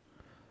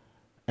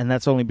 And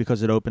that's only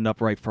because it opened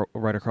up right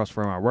across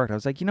from where I worked. I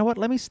was like, you know what?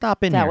 Let me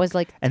stop in here. That was,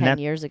 like, And 10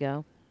 years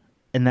ago.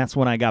 And that's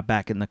when I got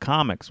back into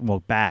comics.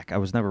 Well, I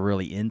was never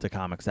really into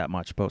comics that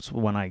much, but it's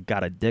when I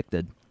got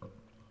addicted.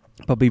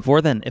 But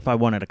before then, if I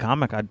wanted a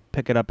comic, I'd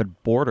pick it up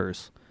at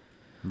Borders.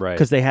 Right.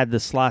 Because they had the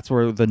slots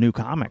where the new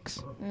comics.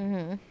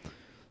 Mm-hmm.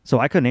 So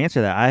I couldn't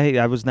answer that.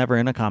 I was never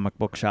in a comic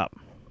book shop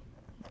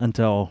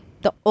until...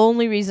 The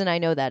only reason I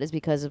know that is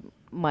because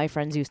my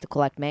friends used to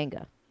collect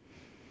manga.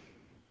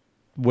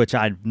 Which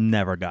I've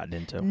never gotten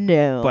into.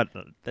 No. But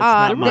that's There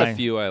not were my... a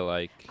few I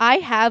like. I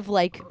have,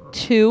 like,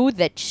 2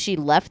 that she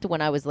left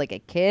when I was, like, a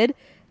kid,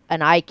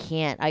 and I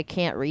can't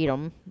read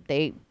them.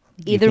 They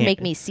either can't-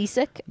 make me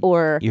seasick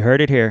or You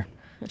heard it here.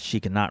 She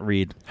cannot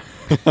read.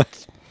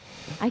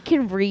 I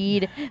can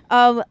read.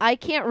 I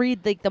can't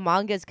read, like, the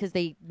mangas because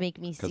they make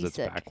me Because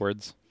seasick. it's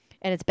backwards.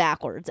 And it's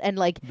backwards. And,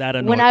 like,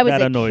 That when I was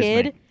a annoys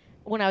kid... me.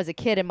 When I was a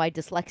kid and my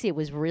dyslexia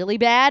was really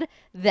bad,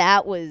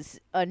 that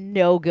was a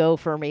no-go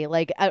for me.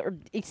 Like,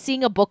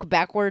 seeing a book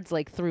backwards,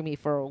 like, threw me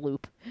for a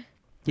loop.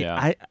 Yeah.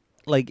 I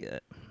like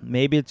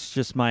maybe it's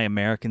just my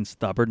American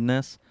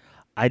stubbornness.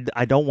 I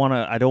don't want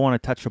to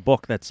touch a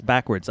book that's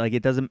backwards. Like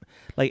it doesn't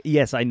like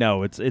yes, I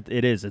know it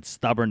is it's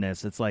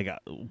stubbornness. It's like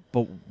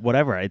but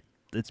whatever.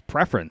 It's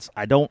preference.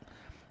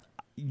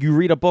 You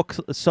read a book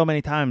so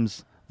many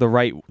times the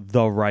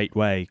right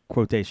way,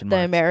 quotation The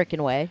marks.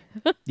 American way.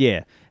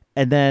 Yeah.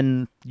 And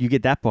then you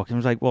get that book and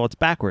it's like, well, it's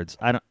backwards.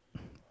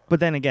 But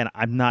then again,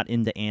 I'm not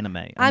into anime.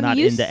 I'm not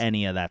used- into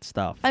any of that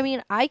stuff. I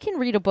mean, I can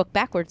read a book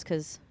backwards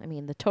because, I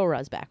mean, the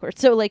Torah's backwards.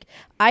 So, like,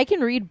 I can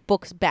read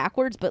books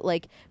backwards, but,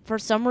 like, for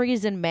some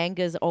reason,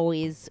 mangas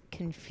always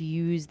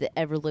confuse the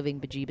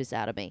ever-living bejeebus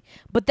out of me.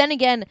 But then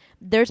again,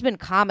 there's been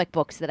comic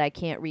books that I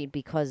can't read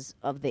because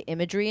of the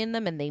imagery in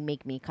them, and they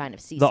make me kind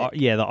of seasick.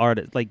 the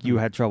art, like you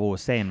had trouble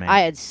with Sandman. I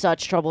had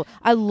such trouble.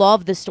 I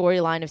love the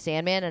storyline of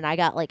Sandman, and I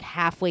got, like,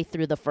 halfway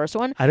through the first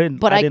one. I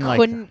didn't like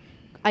couldn't.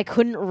 I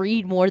couldn't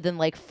read more than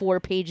like 4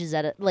 pages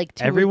at a 2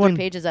 or 3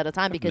 pages at a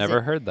time because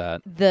Never heard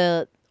that.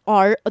 the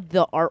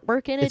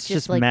artwork in it It's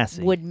just like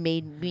messy. would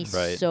made me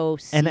Right. so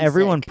seasick. And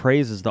everyone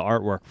praises the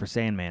artwork for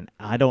Sandman.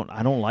 I don't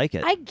like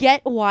it. I get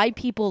why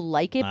people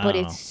like it, I but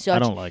don't it's know. I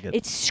such don't like it.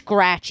 It's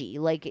scratchy.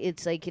 Like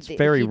it's like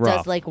very he rough.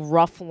 does like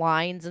rough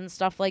lines and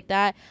stuff like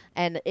that,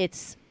 and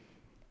it's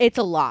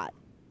a lot.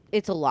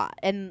 It's a lot,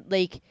 and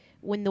like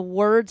when the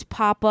words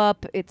pop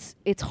up, it's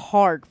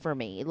hard for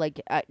me.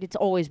 Like it's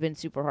always been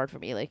super hard for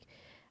me. Like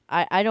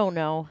I don't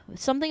know,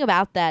 something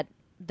about that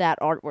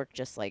artwork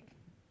just like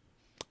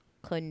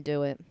couldn't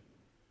do it.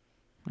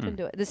 Couldn't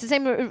do it. This is the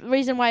same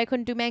reason why I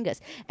couldn't do mangas.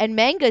 And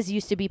mangas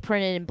used to be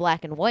printed in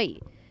black and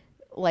white.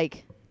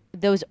 Like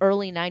those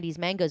early 90s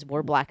mangas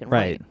were black and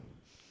right. white.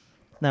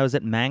 Now, is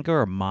it manga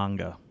or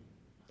manga?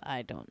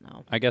 I don't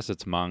know. I guess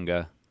it's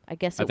manga. I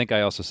guess I think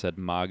I also said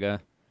maga,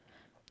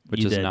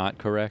 which You is did. not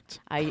correct.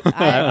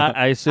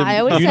 I assume I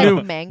always you said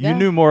knew manga. you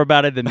knew more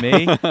about it than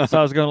me, so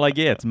I was going like,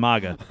 yeah, it's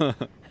manga. I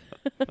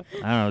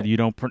don't know. You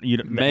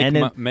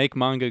don't. Make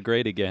manga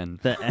great again.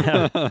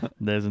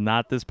 There's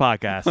not this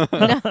podcast.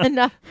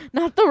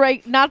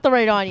 not the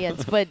right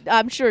audience, but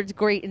I'm sure it's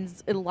great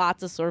in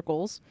lots of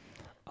circles.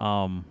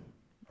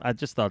 I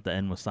just thought the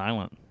end was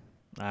silent.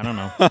 I don't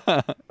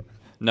know.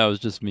 No, it's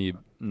just me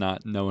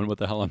not knowing what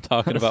the hell I'm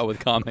talking about with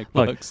comic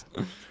Look, books.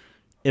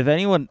 If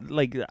anyone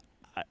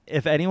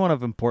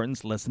of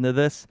importance listened to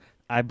this,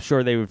 I'm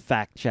sure they would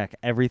fact check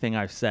everything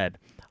I've said.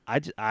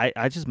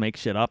 I just make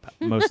shit up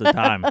most of the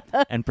time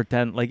and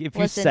pretend like if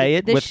you Listen, say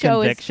it this with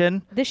show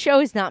conviction. This show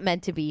is not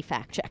meant to be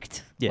fact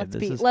checked. Yeah,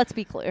 let's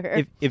be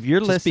clear. If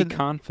you're Just listening, be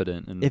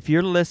confident in if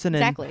you're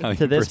listening Exactly. how to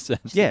you this,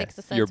 present yeah, Makes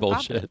a sense your of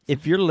bullshit. confidence.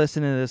 if you're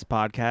listening to this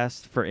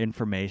podcast for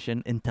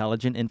information,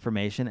 intelligent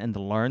information, and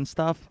to learn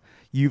stuff,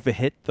 you've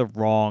hit the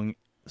wrong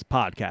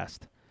podcast.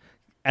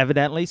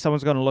 evidently,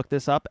 someone's going to look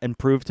this up and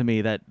prove to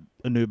me that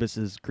Anubis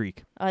is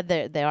Greek.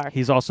 They are.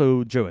 He's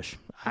also Jewish.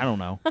 I don't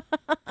know.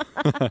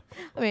 I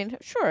mean,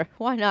 sure,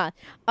 why not?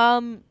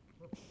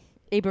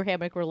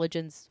 Abrahamic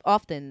religions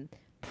often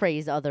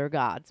praise other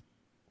gods.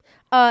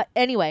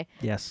 Anyway,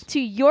 Yes. to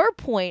your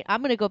point,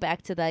 I'm gonna go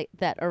back to that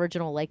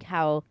original, like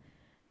how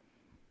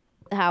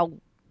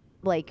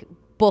like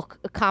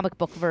comic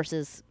book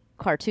versus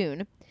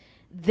cartoon.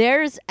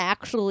 There's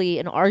actually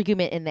an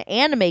argument in the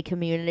anime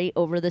community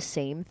over the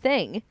same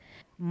thing.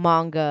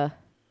 Manga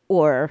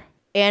or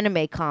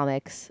anime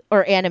comics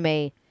or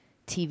anime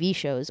TV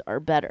shows are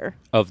better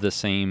Of the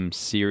same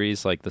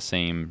series, like the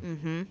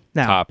same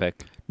Now,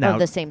 topic. now of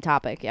the same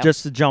topic. Yeah.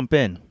 just to jump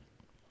in,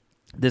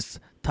 this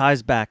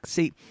ties back.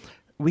 See,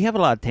 we have a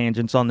lot of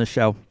tangents on the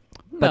show,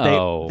 but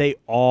No. they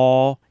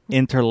all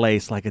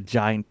interlace like a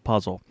giant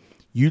puzzle.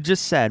 You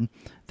just said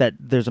that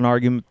there's an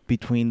argument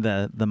between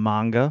the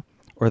manga,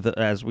 or the,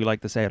 as we like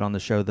to say it on the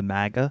show, the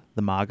maga,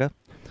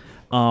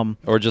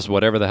 Or just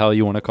whatever the hell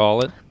you want to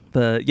call it.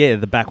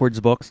 the backwards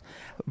books,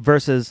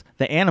 versus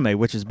the anime,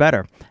 which is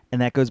better.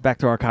 And that goes back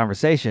to our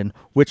conversation: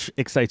 which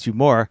excites you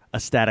more, a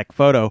static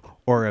photo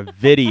or a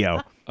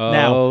video?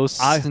 Now, Oh,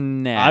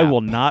 snap. I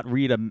will not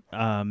read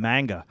a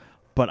manga,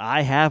 but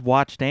I have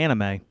watched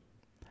anime,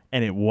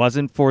 and it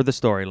wasn't for the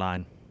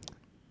storyline.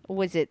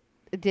 Was it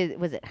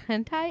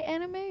hentai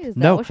anime? Is that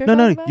No, what you're no,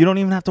 talking about? you don't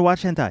even have to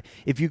watch hentai.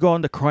 If you go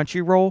on the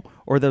Crunchyroll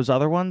or those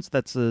other ones,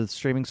 that's a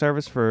streaming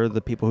service for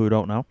the people who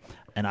don't know,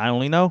 and I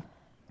only know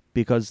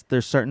because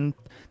there's certain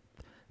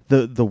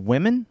the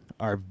women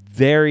are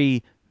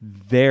very,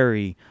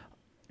 very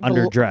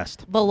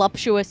underdressed.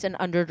 Voluptuous and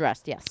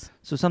underdressed. Yes.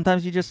 So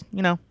sometimes you just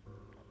want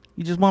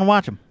to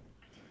watch them.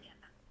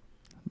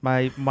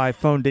 My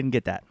phone didn't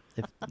get that.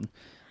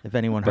 If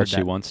anyone heard But she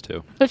that, wants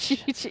to.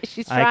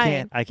 She's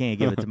trying. I can't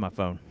give it to my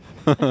phone.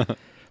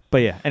 But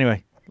yeah,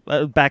 anyway,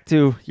 back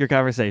to your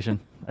conversation.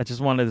 I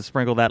just wanted to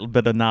sprinkle that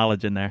bit of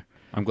knowledge in there.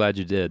 I'm glad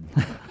you did.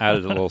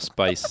 Added a little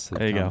spice to There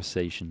the you go.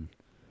 conversation.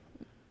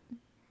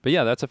 But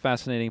yeah, that's a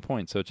fascinating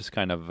point. So it just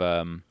kind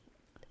of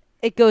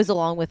It goes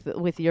along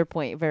with your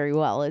point very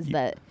well. Is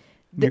that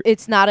you're-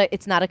 it's not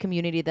a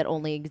community that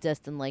only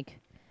exists in like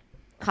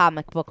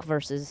comic book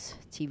versus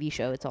TV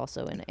show. It's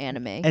also in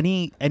anime.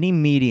 Any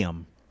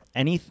medium,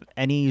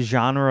 any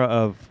genre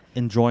of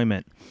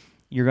enjoyment,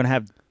 you're gonna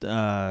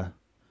have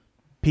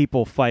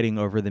people fighting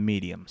over the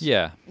mediums.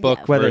 yeah, book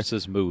Yeah. Whether-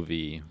 versus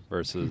movie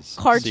versus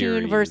Cartoon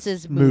series.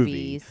 versus Movie.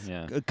 movies.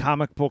 Yeah. A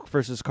comic book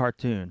versus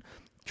cartoon.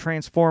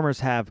 Transformers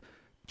have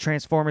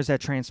Transformers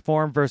that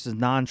transform versus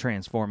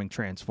non-transforming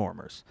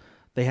Transformers.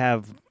 They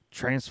have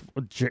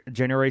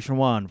Generation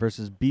 1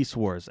 versus Beast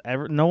Wars.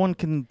 No one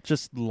can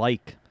just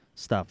like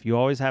stuff. You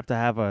always have to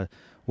have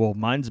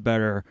mine's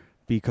better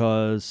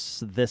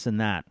because this and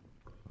that.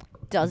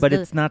 But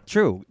it's not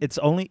true. It's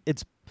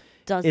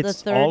the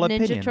it's third all Ninja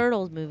opinion.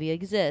 Turtles movie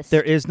exist?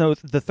 There is no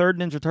the third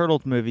Ninja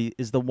Turtles movie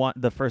is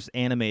the first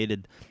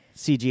animated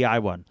CGI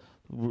one.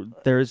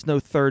 There is no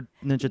third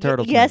Ninja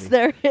Turtles Yes, movie.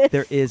 there is.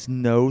 There is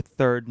no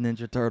third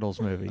Ninja Turtles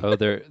movie. Oh,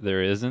 there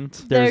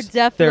isn't. There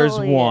definitely there's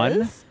one.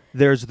 is.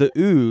 There's the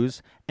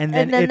ooze, and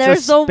then it's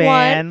there's a the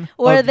span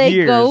one where of they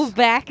years. go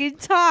back in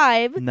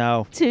time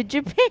No, to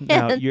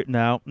Japan.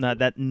 no,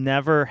 that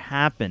never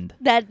happened.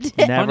 that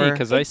Never Funny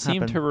because I seem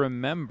happened. to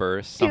remember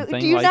do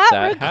something you like not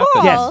that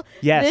recall happened.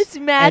 Yes, this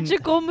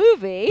magical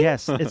movie?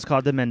 Yes, it's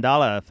called the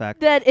Mandela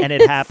effect, That and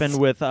it is- happened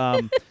with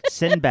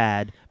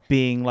Sinbad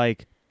being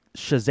like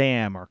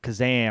Shazam or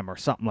Kazam or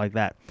something like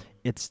that.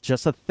 It's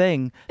just a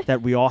thing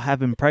that we all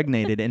have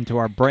impregnated into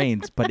our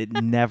brains, but it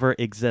never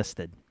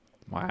existed.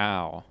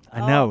 Wow.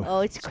 I know.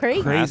 Oh, it's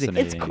crazy. Crazy.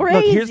 It's Fascinating. crazy.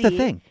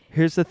 Look,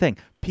 here's the thing.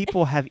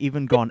 People have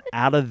even gone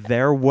out of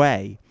their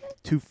way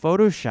to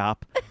Photoshop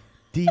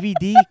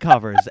DVD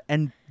covers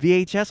and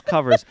VHS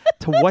covers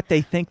to what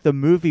they think the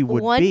movie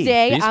would One be.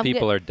 day, These I'm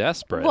people go- are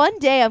desperate. One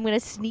day, I'm gonna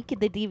sneak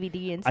the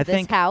DVD into I this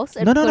think house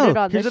and no. put it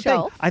on Here's the the thing.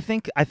 shelf.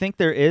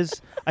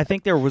 I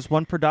think there was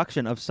one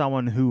production of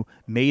someone who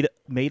made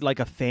like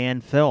a fan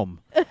film,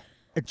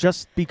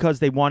 just because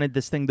they wanted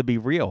this thing to be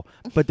real.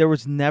 But there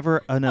was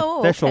never an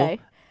official okay.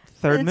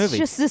 third It's movie.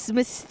 just this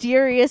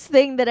mysterious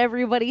thing that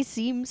everybody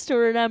seems to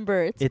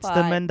remember. It's the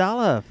fine.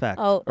 Mandela effect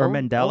or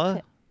Mandela.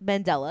 okay.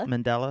 Mandela.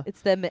 Mandela.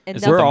 It's the Is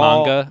Mandela. it We're the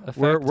all manga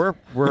we're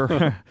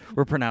effect?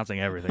 we're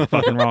pronouncing everything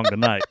fucking wrong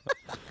tonight.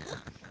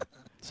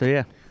 So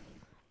yeah,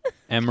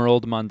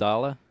 Emerald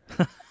Mandala.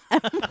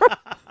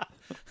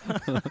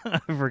 I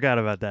forgot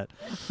about that.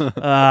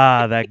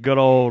 That good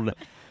old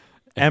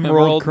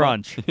Emerald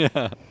Crunch.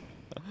 Yeah.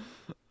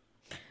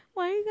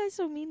 Why are you guys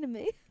so mean to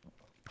me?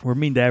 We're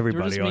mean to We're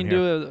everybody just on mean here.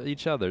 to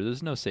each other.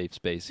 There's no safe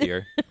space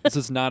here. This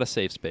is not a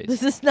safe space.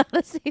 This is not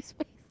a safe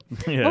space.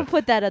 Yeah. We'll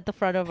put that at the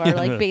front of our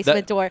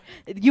basement door.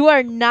 You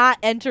are not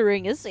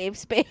entering a safe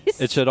space.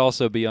 It should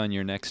also be on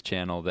your next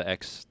channel, the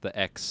X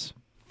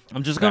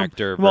I'm just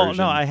Factor gonna. Well, version.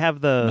 no, I have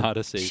the not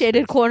a safe Shaded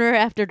space. corner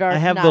after dark. I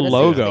have not the a safe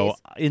logo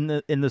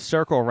space. in the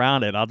circle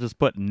around it. I'll just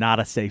put not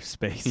a safe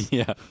space.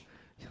 Yeah.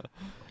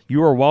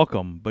 You are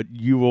welcome, but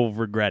you will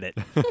regret it.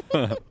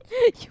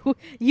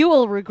 You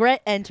will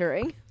regret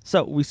entering.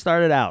 So we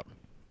started out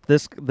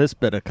this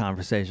bit of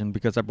conversation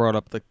because I brought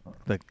up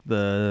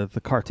the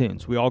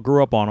cartoons. We all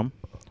grew up on them.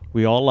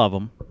 We all love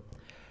them.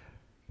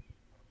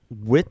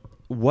 What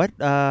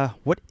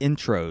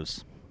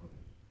intros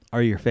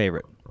are your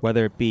favorite?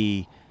 Whether it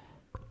be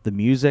the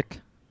music,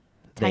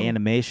 the Tiny-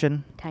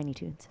 animation. Tiny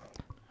Toons.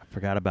 I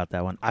forgot about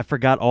that one. I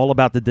forgot all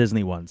about the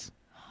Disney ones.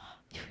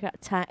 You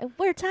forgot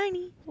we're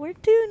tiny. We're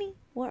toony.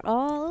 We're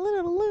all a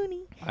little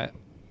loony.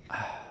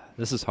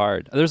 This is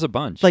hard. There's a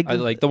bunch. Like-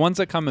 Like the ones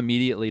that come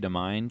immediately to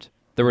mind.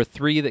 There were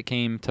 3 that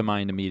came to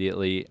mind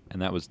immediately, and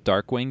that was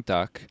Darkwing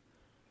Duck.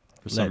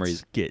 For some Let's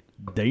reason, get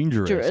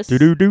dangerous. Dangerous.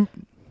 Do-do-do.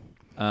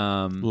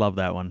 um, Love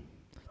that one.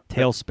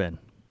 Tailspin.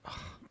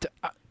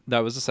 that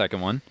was the second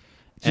one.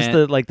 Just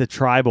And- the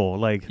tribal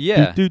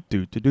Yeah. do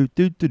do do do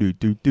do do do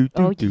do do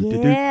Oh do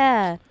do.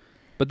 yeah.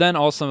 But then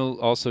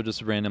also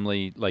just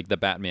randomly like the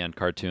Batman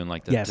cartoon,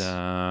 like the Yes.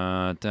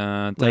 dun,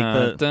 dun, Like dun,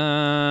 the-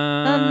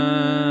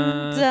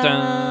 dun,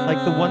 dun.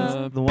 Like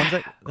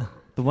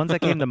the ones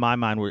that came to my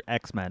mind were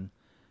X-Men,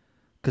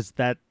 because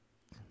that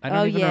I don't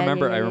Oh, even yeah,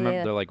 remember. yeah, I yeah, remember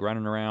yeah. they're like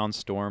running around,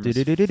 storms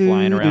Do-do-do-do-do,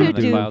 flying around in the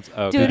do-do-do. clouds.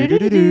 Oh, Do okay. do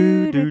do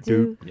do do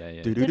do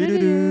Yeah. do do do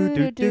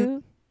do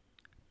do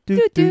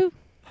do do.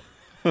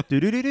 do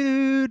do do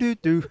do do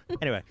do.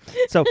 Anyway,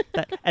 so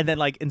that, and then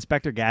like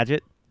Inspector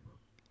Gadget.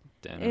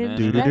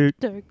 Do-do-do.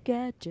 Inspector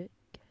Gadget.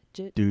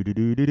 Do do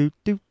do do do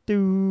do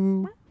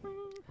do.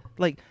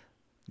 Like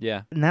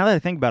Yeah. now that I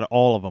think about it,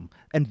 all of them.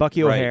 And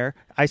Bucky Right. O'Hare,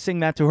 I sing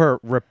that to her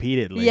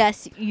repeatedly.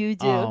 Yes, you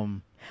do.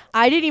 Um,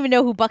 I didn't even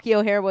know who Bucky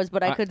O'Hare was,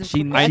 but I I- could.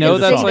 she- I I know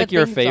could that's sing like the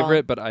your theme song.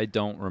 favorite, but I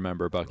don't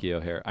remember Bucky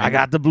O'Hare. I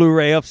got the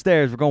Blu-ray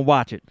upstairs. We're gonna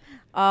watch it.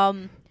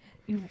 The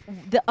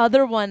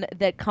other one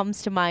that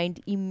comes to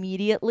mind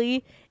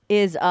immediately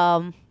is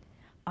Well,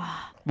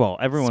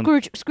 everyone.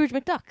 Scrooge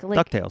McDuck.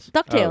 Like DuckTales.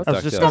 DuckTales. I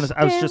was just DuckTales.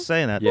 I was just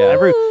saying that. Yeah.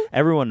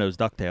 Everyone knows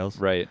DuckTales.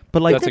 right.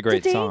 But like That's a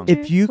great song.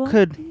 If you Dangerous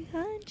could- one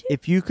behind you.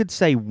 if you could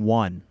say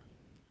one,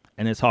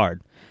 and it's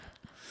hard,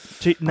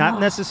 to, not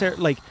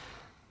necessarily like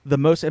the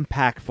most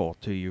impactful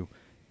to you,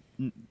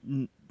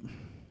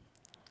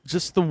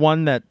 just the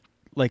one that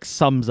like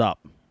sums up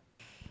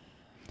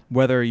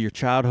whether your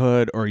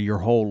childhood or your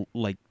whole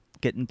like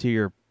getting to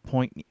your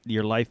point,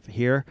 your life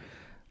here.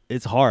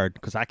 It's hard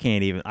because I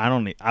can't even. I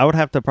don't. I would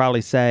have to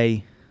probably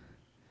say.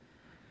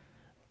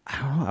 I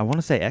don't know. I want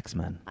to say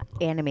X-Men.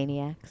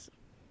 Animaniacs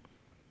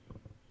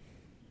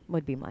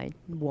would be my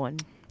one.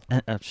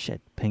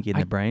 Shit, Pinky in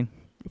the Brain.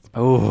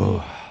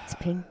 Oh, It's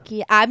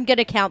Pinky. I'm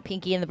gonna count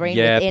Pinky and the Brain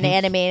Yeah, in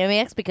Pinky-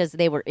 Animaniacs because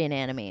they were in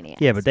Animaniacs.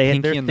 Yeah, but they had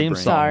Pinky their and the theme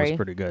Brain. song was Sorry.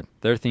 pretty good.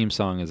 their theme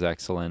song is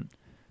excellent.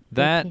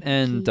 That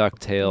and Pinky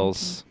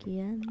DuckTales. Pinky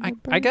and I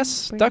the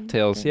guess Brain,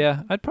 DuckTales. Brain.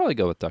 Yeah, I'd probably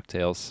go with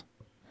DuckTales.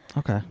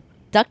 Okay.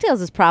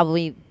 DuckTales is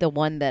probably the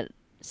one that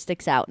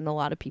sticks out in a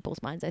lot of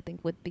people's minds. I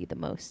think would be the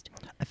most.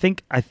 I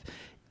think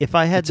if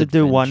I had It's to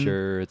do one,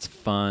 adventure, it's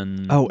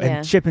fun. oh, Yeah.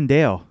 and Chip and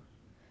Dale.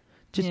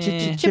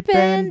 Yeah. Chip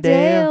and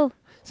Dale.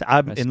 So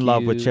I'm in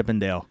love with Rescue. Chip and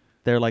Dale.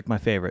 They're like my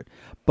favorite.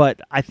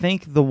 But I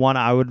think the one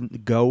I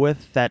would go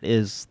with that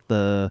is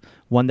the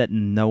one that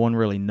no one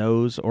really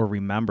knows or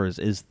remembers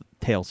is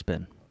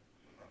Tailspin.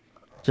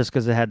 Just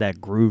because it had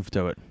that groove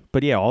to it.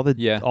 But yeah, all the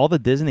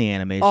Disney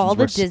animations All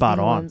the were Disney spot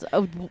on. ones,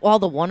 all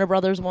the Warner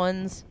Brothers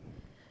ones,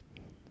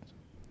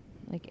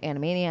 like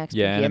Animaniacs,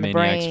 Yeah, Pinky and the Animaniacs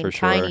Brain, for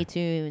sure. Tiny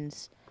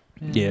Toons,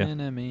 Yeah.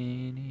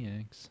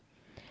 Animaniacs.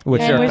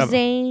 Which and are we're com-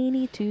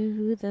 zany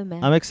to the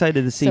max. I'm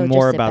excited to see So just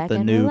more sit about back the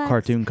and new relax.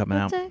 cartoon coming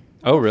out.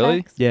 Oh,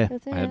 really? Yeah.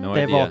 I had no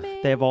They have idea.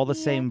 all they have all the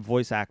same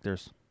voice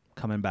actors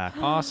coming back.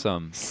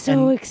 Awesome.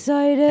 So And-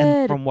 excited!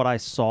 And from what I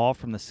saw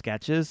from the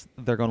sketches,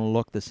 they're going to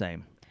look the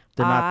same.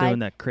 They're not I doing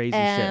that crazy shit.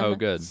 am Oh,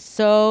 good.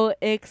 So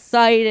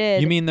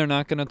excited. You mean they're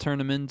not going to turn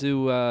them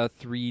into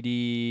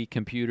 3D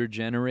computer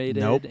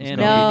generated Nope, it's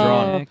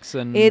animatronics?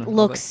 And it all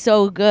looks that?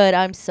 so good.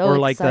 I'm so Or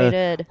like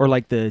excited. Or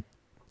like the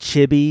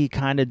chibi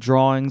kind of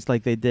drawings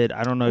like they did.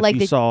 I don't know if Like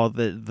you the- saw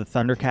the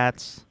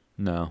Thundercats.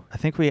 No. I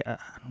think I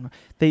don't know.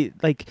 They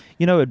like,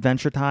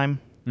 Adventure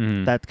Time,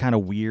 Mhm. that kind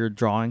of weird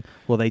drawing.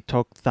 Well, they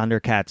took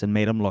Thundercats and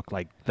made them look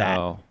like that.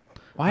 Oh.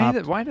 Why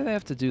do they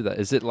have to do that?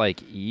 Is it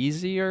like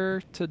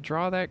easier to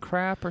draw that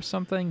crap or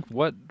something?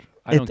 What?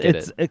 I don't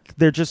get it.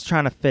 They're just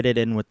trying to fit it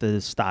in with the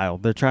style.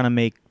 They're trying to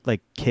make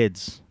like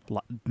kids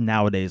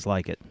nowadays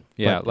like it.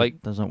 Yeah, but like-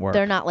 it doesn't work.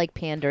 They're not like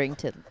pandering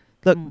to.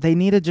 Look, they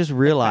need to just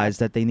realize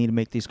that they need to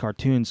make these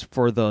cartoons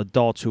for the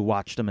adults who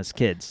watched them as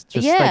kids.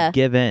 Just Yeah. like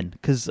give in,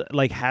 because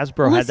like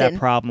Hasbro had that Listen.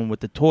 problem with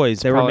the toys.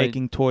 They were probably-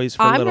 making toys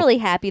for I'm little. really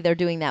happy they're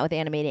doing that with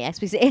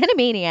Animaniacs because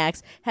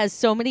Animaniacs has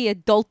so many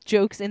adult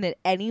jokes in it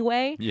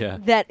anyway. Yeah.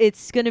 That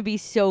it's gonna be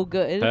so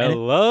good.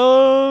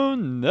 Hello,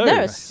 nurse.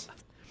 Nurse.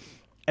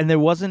 And there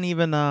wasn't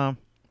even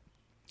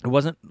it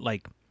wasn't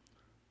like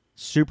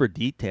super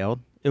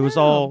detailed. It was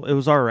No. it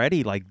was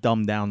already like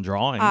dumbed down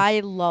drawings. I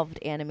loved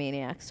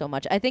Animaniacs so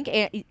much. I think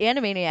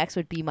Animaniacs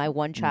would be my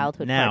one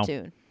childhood Now-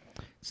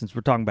 Since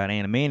we're talking about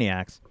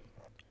Animaniacs,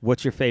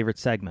 what's your favorite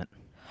segment?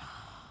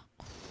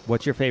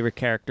 What's your favorite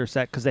character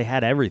set? Because they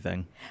had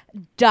everything.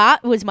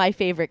 Dot was my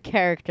favorite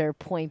character,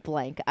 point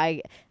blank.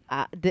 In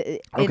the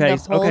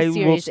whole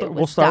series,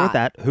 we'll start with Dot.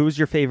 that. Who's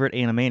your favorite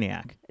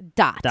Animaniac?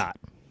 Dot. Dot.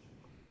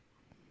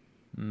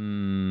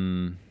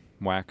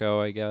 Wacko,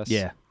 I guess.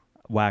 Yeah,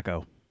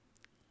 Wacko,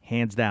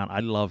 hands down. I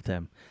loved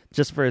him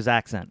just for his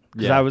accent.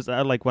 Because Yeah. I was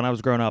like when I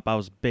was growing up, I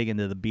was big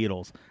into the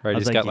Beatles. Right, I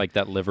was he's got like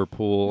that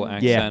Liverpool Yeah.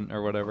 accent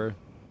or whatever.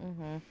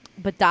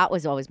 But Dot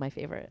was always my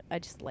favorite. I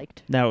just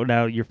liked.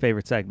 Now your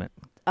favorite segment?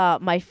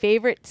 My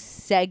favorite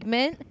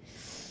segment.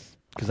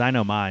 Because I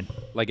know mine.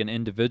 Like an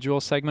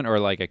individual segment or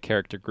like a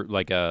character group,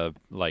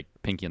 like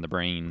Pinky and the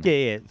Brain.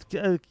 Yeah.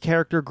 A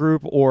character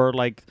group or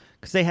like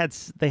because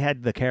they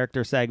had the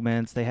character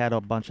segments. They had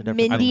a bunch of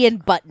different Mindy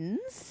and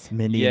Buttons.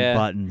 Mindy Yeah. and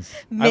Buttons.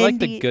 I like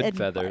the Mindy Good and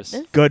Feathers.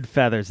 Buttons. Good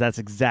Feathers. That's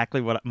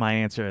exactly what my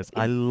answer is.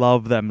 I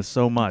love them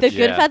so much. The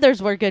Good Yeah.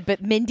 Feathers were good,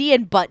 but Mindy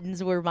and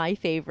Buttons were my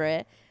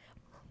favorite.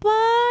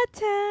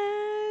 Buttons.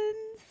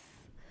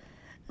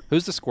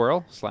 Who's the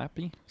squirrel?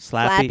 Slappy?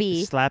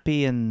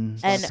 Slappy and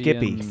And-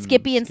 Skippy.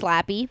 Skippy and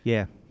Slappy.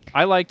 Yeah.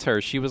 I liked her.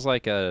 She was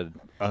like a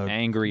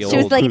angry old. She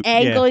was like yeah.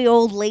 angry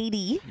old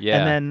lady. yeah.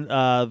 And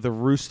then the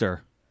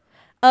rooster.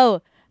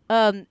 Oh,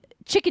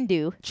 Chicken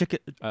Doo. Chicken.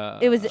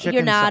 It was Chicken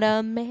you're not so-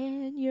 a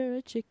man, you're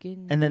a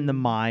chicken. And then the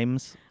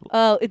mimes.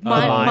 oh, it's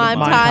mime Mime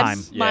time. Time.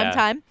 Mime Yeah.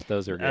 time.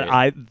 Those are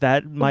great.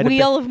 That might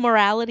Wheel of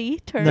Morality.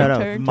 Turn, have been,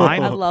 turn.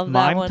 Mime, I love that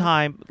Mime one.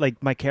 Time. Like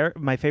my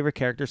favorite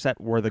character set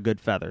were the Good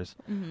Feathers,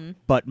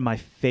 but my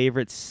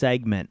favorite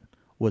segment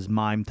was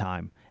Mime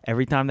Time.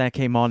 Every time that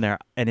came on there,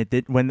 and it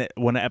did when the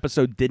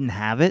episode didn't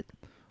have it,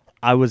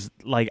 I was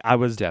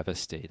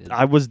Devastated.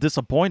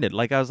 disappointed.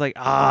 Like I was like,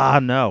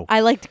 no. I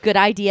liked Good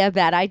Idea,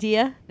 Bad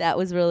Idea. That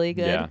was really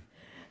good. Yeah.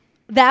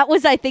 That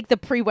was, I think, the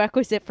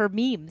prerequisite for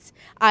memes.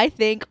 I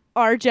think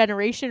our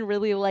generation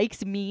really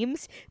likes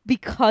memes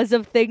because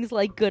of things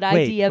like Good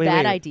Wait, Idea, wait,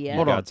 Bad wait. Idea.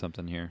 Hold I on. got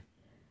something here.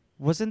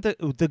 Wasn't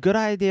the Good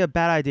Idea,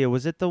 Bad Idea?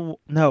 Was it the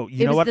no?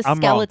 You It know was what? the I'm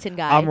skeleton wrong.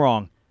 guy. I'm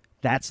wrong.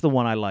 That's the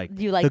one I like.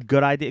 You like- the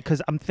Good Idea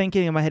because I'm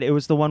thinking in my head it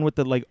was the one with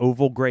the like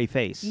oval gray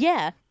face.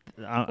 Yeah,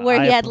 I-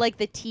 where he I- had like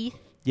the teeth.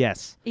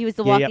 Yes. He was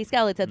the Yeah, walking yep.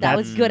 skeleton. That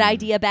was Good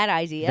Idea, Bad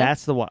Idea.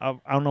 That's the one.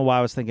 I don't know why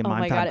I was thinking Oh Mime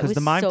my Time God, it because was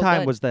the Mime so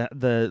Time good. was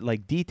the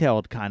like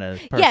detailed kind of.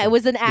 Yeah, it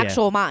was an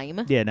actual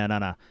mime. Yeah,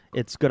 no.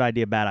 It's Good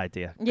Idea, Bad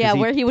Idea. 'Cause Yeah,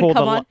 where he would pulled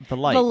come the, on the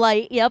light. the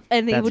light. Yep,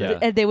 and they That's would it.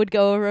 and they would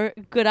go over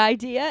Good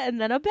Idea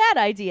and then a Bad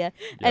Idea,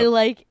 and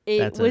like it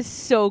That's was it.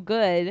 so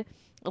good.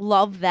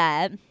 Love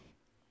that.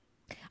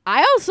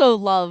 I also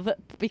love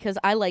because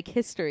I like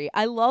history.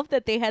 I love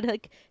that they had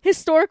like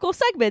historical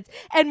segments,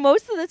 and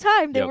most of the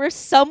time they Yep. were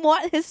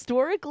somewhat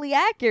historically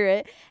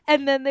accurate.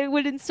 And then they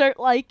would insert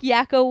like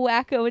Yakko,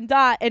 Wacko, and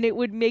Dot, and it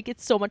would make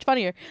it so much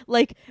funnier.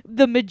 Like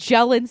the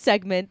Magellan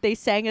segment, they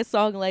sang a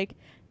song like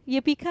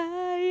 "Yippee ki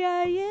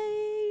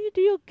yay,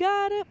 you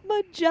got it,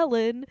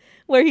 Magellan,"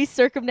 where he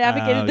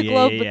circumnavigated Oh, the yeah,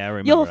 globe. yeah, but yeah, I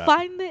remember you'll that.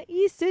 find the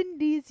East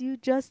Indies, you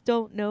just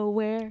don't know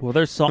where. Well,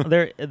 their song,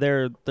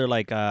 they're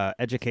like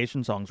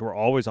education songs were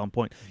always on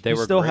point. They you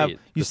were still great. have you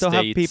The still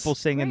have states. people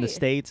singing the Right.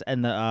 states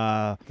and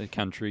The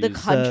countries. The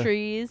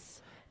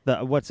countries, the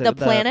what's it the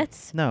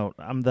planets, No,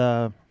 I'm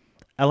the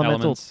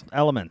elemental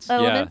elements.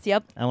 elements.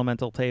 Yep.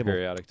 Elemental table.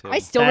 periodic table. I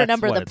still That's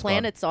remember what the it's called.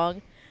 planet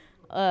song.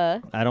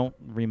 I don't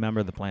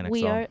remember the planet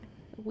song.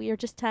 We are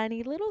just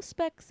tiny little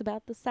specks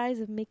about the size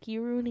of Mickey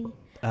Rooney.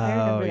 Oh, I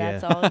remember yeah.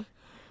 that song.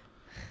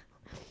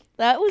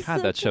 That was God,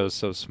 so that show's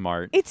so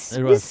smart. It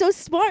It was was. so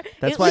smart.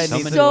 That's it why was it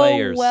needs- so So many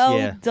layers. well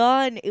Yeah.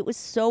 done. It was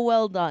so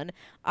well done.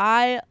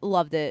 I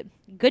loved it.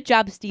 Good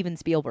job, Steven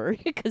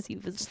Spielberg, because he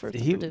was the first to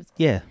produce.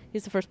 Yeah,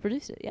 He's the first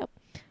producer. Yep.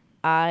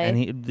 and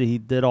he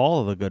did all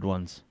of the good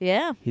ones.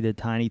 Yeah. He did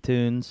Tiny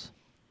Toons.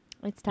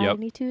 It's Yep.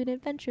 Tiny Toon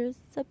Adventures.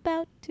 It's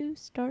about to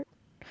start.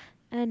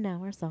 And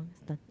now our song is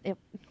done. Yep.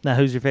 Now,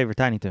 who's your favorite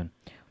Tiny Toon?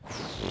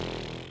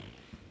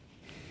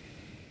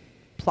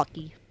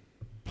 Plucky.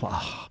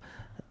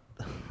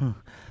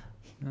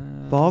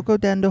 Ball go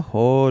down the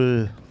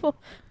hole.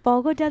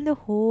 Ball go down the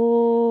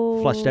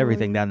hole. Flushed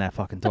everything down that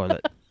fucking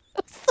toilet.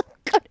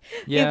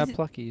 Yeah, It's-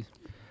 Plucky.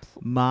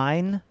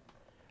 Mine,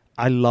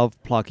 I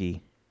love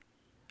Plucky,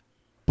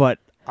 but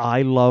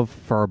I love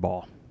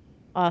Furball.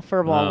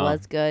 Furball Oh.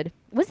 was good.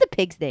 What's the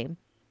pig's name?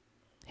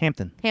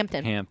 Hampton.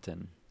 Hampton.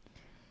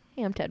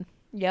 Hampton.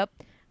 Yep.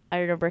 I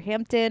remember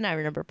Hampton. I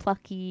remember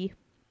Plucky.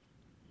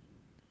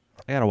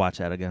 I gotta watch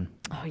that again.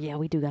 Oh yeah,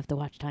 we do have to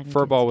watch Tiny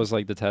Furball Toons. was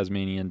like the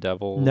Tasmanian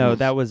devil. No,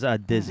 that was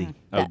Dizzy.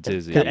 Oh, That-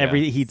 Dizzy. 'Cause Yeah.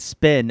 he'd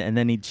spin and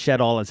then he'd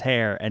shed all his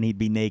hair and he'd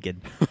be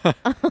naked.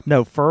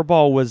 No,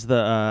 Furball was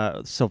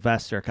the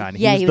Sylvester kind.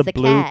 Yeah, he was the the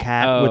blue cat.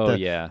 cat Oh, with the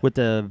yeah. with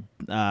the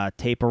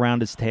tape around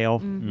his tail.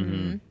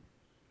 Mm-hmm.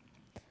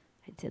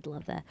 I did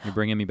love that. You're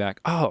bringing me back.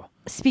 Oh,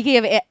 Speaking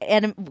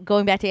of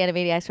going back to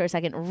Animaniacs for a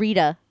second,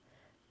 Rita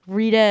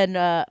and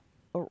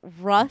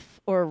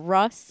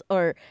Russ,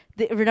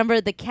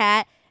 remember the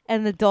cat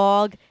and the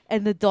dog,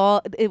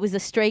 it was a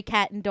stray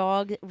cat and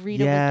dog.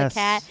 Rita was Yes. the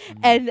cat,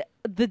 and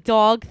the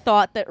dog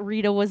thought that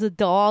Rita was a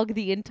dog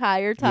the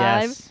entire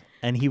time. Yes.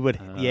 and he would,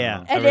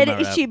 yeah. I And then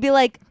remember that. she'd be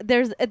like,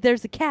 "There's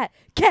a cat,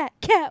 cat,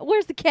 cat.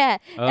 Where's the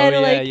cat?" Oh, and yeah,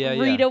 like yeah,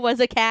 yeah. Rita was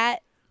a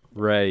cat.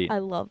 Right. I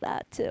love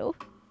that too.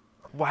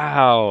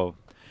 Wow.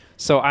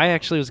 So I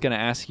actually was going to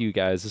ask you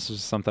guys. This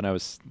was something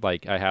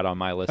I had on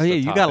my list. Oh yeah,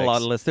 of you got a lot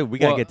topics. of lists too. We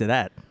gotta Well, get to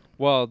that.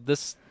 Well,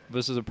 this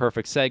is a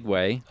perfect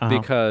segue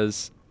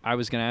because I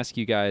was going to ask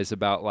you guys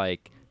about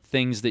like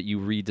things that you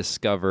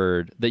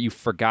rediscovered that you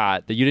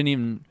forgot that you didn't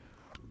even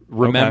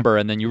remember,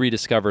 and then you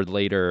rediscovered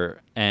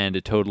later, and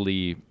it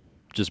totally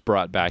just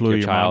brought back Blew your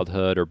your mind.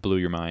 childhood or blew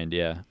your mind.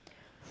 Yeah.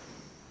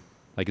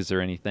 Like, is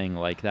there anything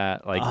like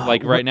that? Like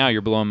what- right now,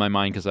 you're blowing my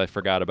mind because I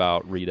forgot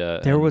about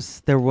Rita. There and-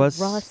 was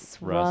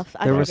Ruff.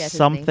 I there was forget his name.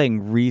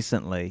 something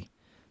recently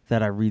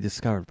that I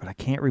rediscovered, but I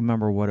can't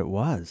remember what it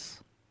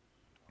was.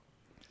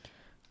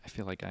 I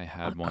feel like I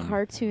had A one.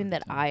 cartoon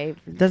that I.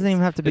 It doesn't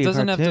even have to be It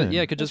doesn't a have cartoon. to.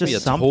 Yeah, it could It's just be a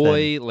something.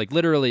 toy. Like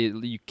literally,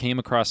 you came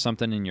across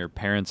something in your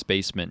parents'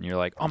 basement, and you're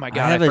like, "Oh my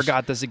god, have I a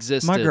forgot this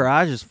existed." My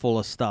garage is full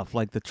of stuff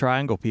like the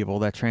triangle people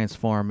that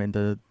transform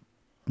into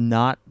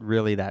not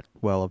really that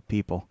well of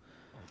people.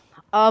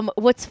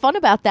 What's fun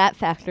about that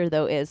factor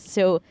though is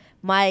so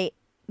my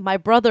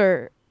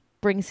brother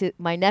brings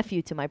my nephew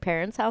to my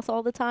parents' house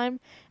all the time,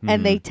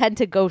 and they tend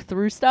to go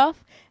through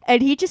stuff,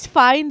 and he just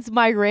finds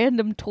my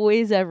random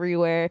toys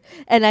everywhere,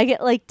 and I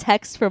get like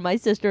texts from my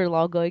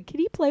sister-in-law going, "Can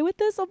he play with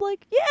this?" I'm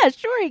like, "Yeah,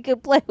 sure, he can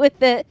play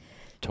with it."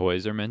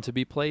 Toys are meant to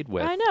be played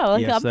with. I know,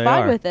 like Yes, I'm they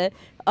fine are. with it.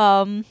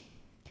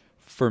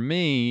 For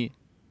me,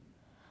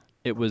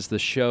 it was the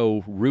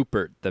show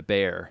Rupert the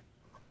Bear.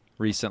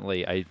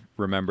 Recently, I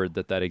remembered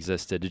that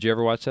existed. Did you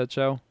ever watch that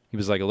show? He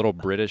was like a little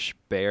British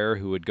bear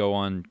who would go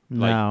on.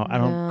 Like, No, I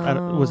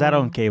don't. Was that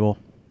on cable?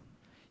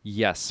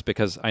 Yes,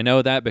 because I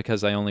know that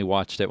because I only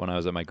watched it when I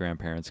was at my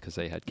grandparents because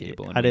they had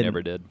cable and I we didn't-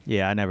 never did.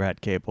 Yeah, I never had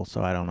cable,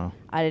 so I don't know.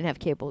 I didn't have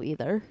cable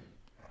either.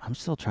 I'm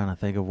still trying to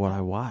think of what I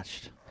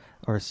watched,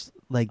 or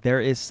like there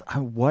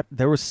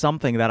was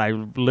something that I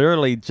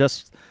literally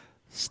just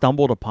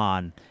stumbled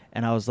upon,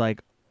 and I was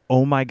like,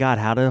 "Oh my god,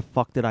 how the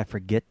fuck did I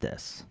forget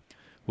this?"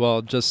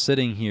 Well, just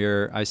sitting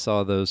here, I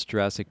saw that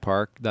Jurassic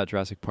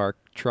Park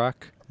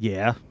truck,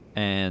 Yeah,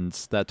 and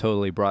that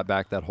totally brought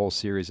back that whole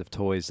series of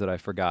toys that I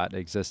forgot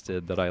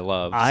existed that I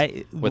loved.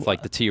 With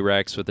like the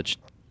T-Rex with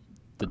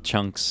the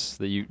chunks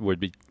that you would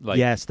be like.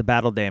 yes, the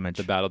battle damage.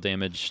 The battle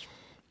damage.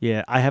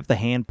 Yeah, I have the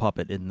hand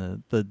puppet in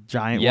the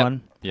giant Yep.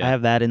 one. Yeah. I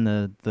have that in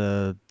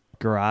the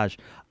garage.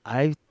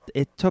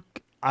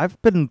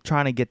 I've been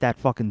trying to get that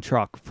fucking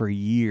truck for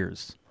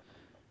years.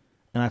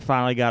 And I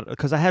finally got,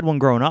 because I had one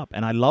growing up,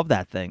 and I love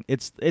that thing.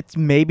 It's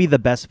maybe the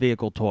best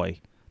vehicle toy.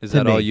 Is to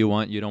that all me. you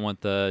want? You don't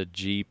want the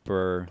Jeep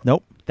or?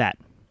 Nope, that.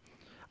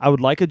 I would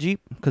like a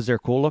Jeep because they're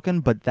cool looking,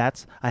 but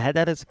I had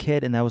that as a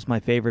kid, and that was my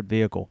favorite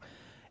vehicle.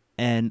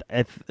 And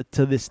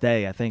to this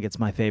day, I think it's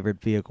my favorite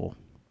vehicle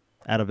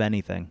out of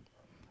anything.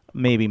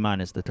 Maybe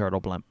minus the turtle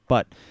blimp,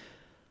 but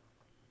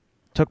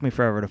took me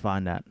forever to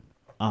find that.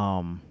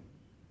 But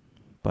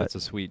That's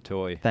a sweet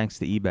toy. thanks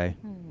to eBay,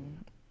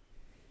 Hmm.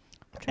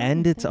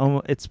 and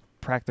it's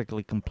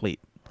practically complete.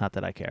 Not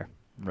that I care.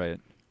 Right.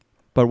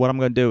 But what I'm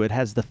going to do, it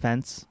has the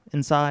fence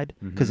inside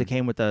because Mhm. it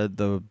came with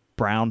the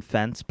brown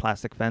fence,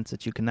 plastic fence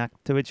that you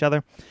connect to each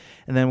other.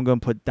 And then we're going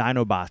to put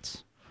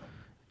Dinobots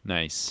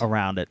Nice.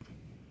 around it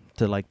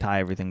to like tie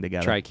everything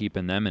together. Try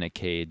keeping them in a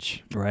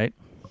cage. Right?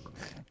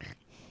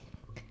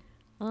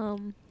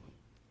 Um,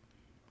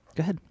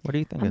 Go ahead. What are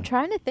you thinking? I'm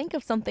trying to think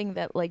of something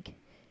that like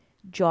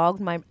jogged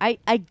my.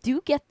 I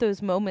do get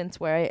those moments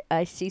where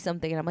I see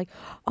something and I'm like,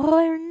 oh,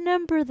 I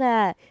remember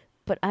that,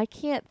 but I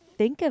can't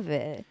think of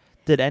it.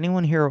 Did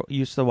anyone here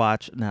used to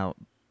watch? Now,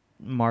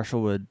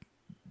 Marshall would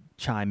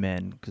chime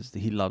in because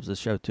he loves the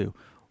show too.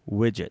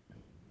 Widget.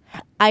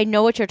 I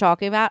know what you're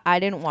talking about. I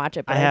didn't watch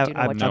it, but I, do know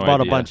I what no you're bought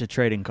a idea. bunch of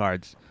trading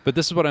cards. But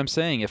this is what I'm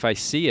saying. If I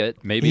see it,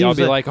 maybe He I'll was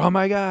be a- like, "Oh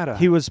my god!"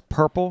 He was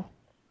purple.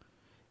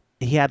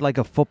 He had like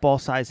a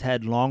football-sized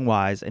head,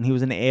 long-wise, and he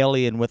was an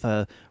alien with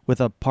a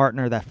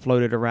partner that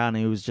floated around.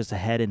 And he was just a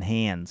head and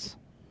hands.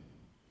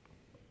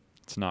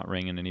 It's not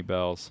ringing any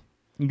bells.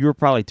 You were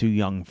probably too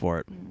young for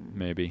it.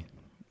 Maybe.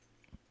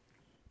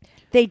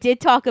 They did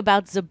talk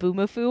about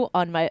Zaboomafoo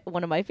on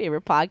one of my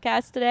favorite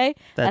podcasts today,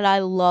 and I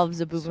love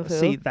Zaboomafoo.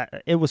 See,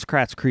 that it was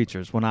Kratz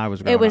Creatures when I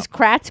was growing It was up.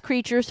 Kratz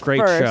Creatures Great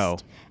first, show.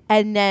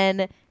 and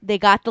then they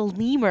got the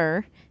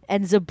lemur,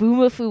 and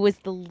Zaboomafoo was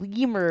the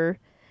lemur.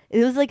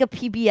 It was like a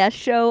PBS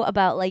show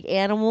about like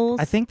animals.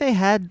 I think they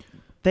had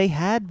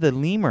the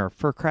lemur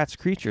for Kratz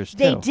Creatures too.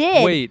 they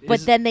did, Wait, but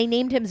is- then they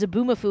named him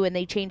Zaboomafoo, and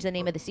they changed the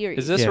name of the series.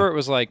 Is this Yeah. where it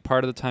was like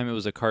part of the time it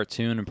was a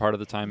cartoon and part of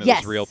the time it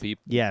Yes. was real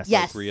people? Yes.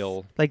 Yes. Like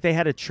real. Like they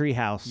had a tree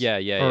house. Yeah,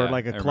 yeah, Or yeah.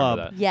 like I a remember club.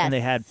 that. Yes. And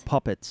they had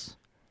puppets.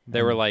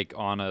 They were like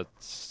on a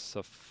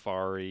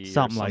safari. or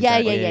Something like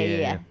yeah, that.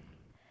 yeah.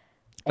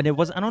 And it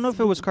was, I don't know if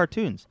it was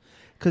cartoons.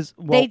 Because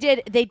They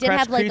did Kratz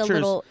have like Creatures- a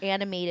little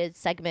animated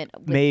segment.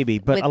 With, maybe,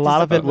 but with a the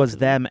lot of it was Zaboomafoo.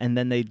 them, and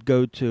then they'd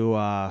go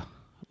to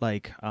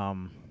like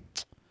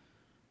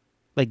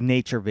like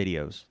nature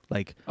videos.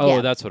 Like Oh,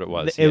 Yeah. that's what it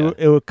was. it, yeah.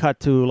 it would cut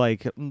to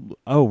like,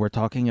 oh, we're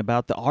talking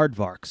about the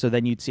aardvark. So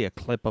then you'd see a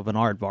clip of an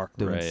aardvark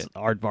doing Right.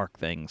 aardvark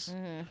things,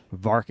 Mm-hmm.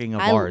 varking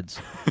of I- ards.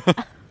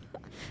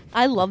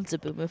 I loved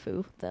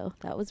Zaboomafoo though.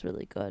 That was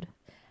really good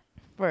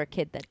for a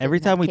kid that. Every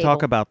didn't have time we talk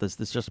cable. about this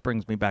just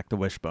brings me back to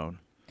Wishbone.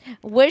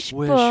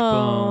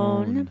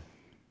 Wishbone.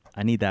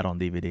 I need that on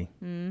DVD.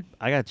 Mm.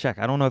 I gotta check.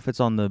 I don't know if it's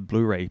on the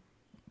Blu-ray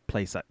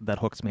place that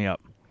hooks me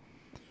up.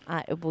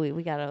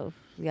 We gotta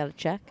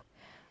check.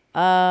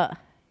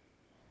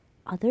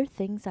 Other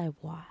things I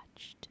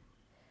watched.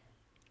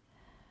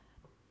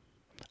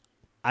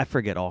 I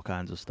forget all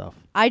kinds of stuff.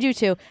 I do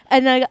too,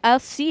 and I'll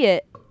see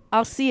it.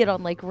 I'll see it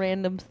on like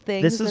random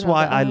things. This is and I'm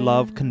why like, I "Oh."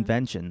 love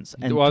conventions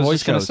and Well, I was toy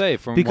just gonna shows, say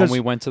from because when we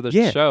went to the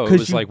yeah, show, it 'cause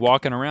was you- like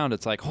walking around.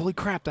 It's like, holy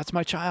crap, that's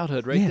my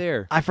childhood right Yeah,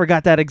 there. I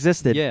forgot that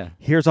existed. Yeah.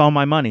 Here's all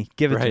my money.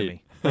 Give it to Right.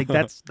 me. Like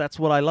that's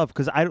what I love,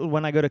 because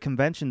when I go to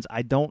conventions,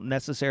 I don't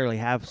necessarily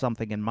have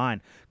something in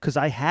mind, because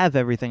I have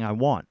everything I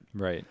want.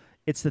 Right.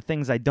 It's the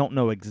things I don't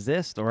know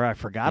exist or I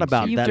forgot Things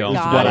about you that is don't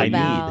what know I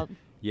you need.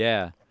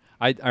 Yeah.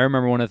 I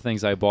remember one of the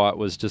things I bought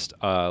was just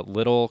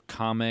little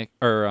comic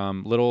or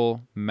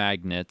little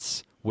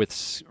magnets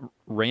with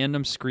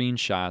random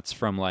screenshots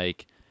from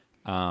like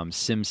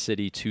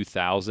SimCity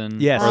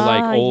 2000 Yes. or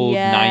like Ah, old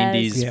yes.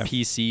 90s Yeah.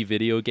 PC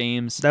video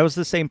games. That was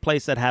the same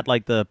place that had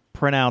like the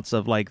printouts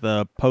of like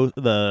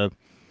the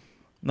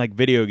like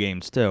video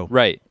games too.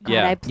 Right. God,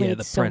 yeah. I played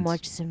the so prints.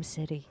 much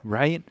SimCity.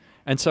 Right.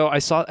 And so I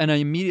saw, and I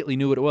immediately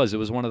knew what it was. It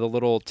was one of the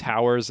little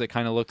towers that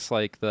kind of looks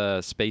like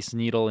the Space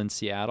Needle in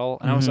Seattle.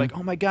 And I was Mhm. like,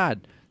 oh my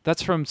God,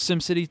 that's from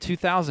SimCity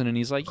 2000. And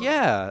he's like,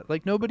 yeah,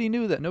 like nobody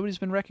knew that. Nobody's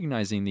been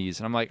recognizing these.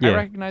 And I'm like, I Yeah.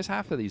 recognize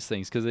half of these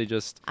things because they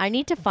just, I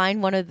need to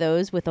find one of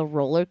those with a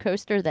roller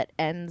coaster that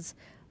ends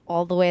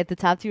all the way at the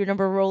top. Do you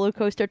remember Roller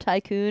Coaster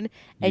Tycoon?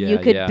 And you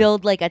Yeah, could yeah.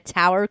 build like a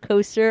tower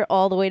coaster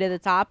all the way to the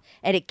top,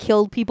 and it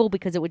killed people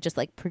because it would just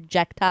like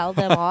projectile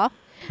them off.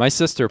 my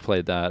sister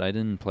played that. I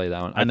didn't play that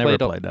one. I never played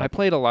played that. I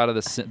played a lot of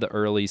the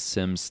early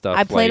Sim stuff.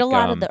 I played like, a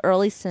lot of the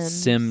early Sims.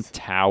 Sim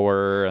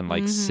Tower and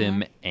like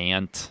Sim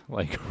Ant,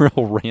 like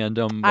real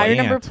random. I like-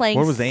 remember Ant. playing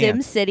What was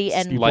Ant? SimCity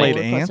and You Roller played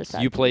Coaster Ants?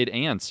 Tycoon. You played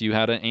ants. You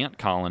had an ant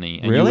colony,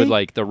 and you Really? would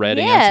like the red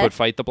Yeah. ants would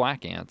fight the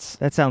black ants.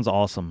 That sounds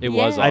awesome. It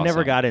Yeah. was. I never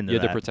awesome. got into You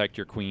had that. to protect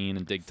your queen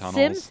and dig tunnels.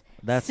 Sims.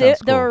 That sounds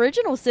The cool.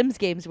 original Sims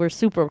games were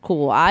super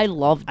cool. I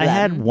loved them. I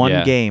had one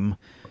Yeah. game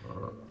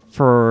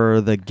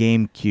for the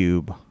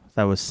GameCube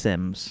that was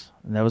Sims.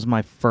 And that was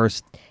my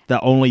the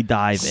only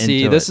dive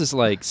See, into this it. is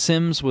like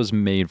Sims was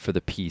made for the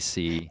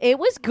PC. It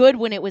was good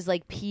when it was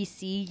like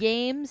PC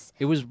games.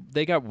 It was.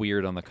 They got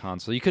weird on the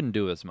console. You couldn't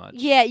do as much.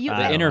 Yeah, you.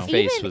 I The don't know.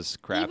 interface even, was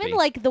crappy. Even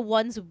like the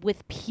ones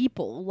with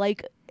people,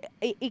 like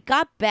it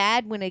got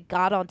bad when it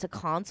got onto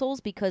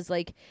consoles because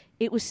like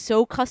it was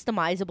so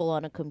customizable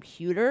on a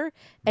computer,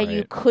 and you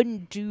Right.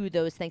 couldn't do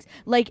those things.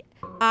 Like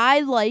I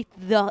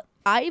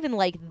even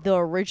liked the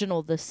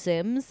original The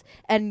Sims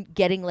and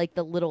getting like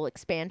the little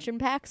expansion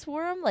packs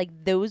for them. Like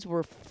those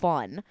were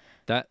fun.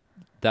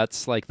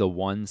 That's like the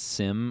one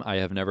Sim I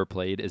have never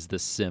played is The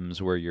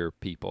Sims where you're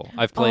people.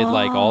 I've played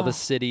like all the Oh.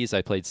 cities.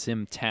 I played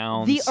Sim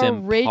Town, The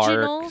Sim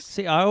original- Parks.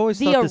 See, I always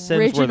The thought the Sims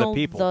were original the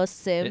people. The It-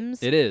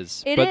 Sims. it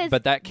is. It but is.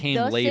 but that came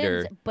The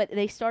later. Sims, but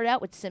they started out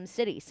with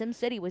SimCity.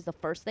 SimCity was the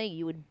first thing.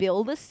 You would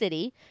build a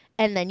city,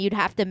 and then you'd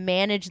have to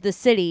manage the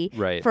city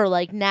Right. for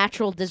like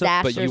natural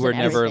disasters. But you were and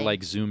never everything.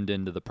 like zoomed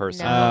into the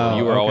person. No.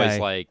 You were always okay.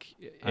 like,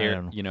 I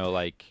don't know.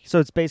 like So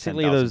it's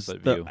basically 10,000 those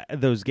foot view.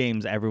 those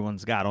games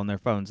everyone's got on their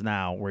phones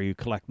now, where you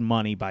collect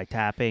money by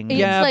tapping. It's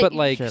yeah, like- but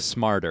like Shit.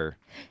 smarter.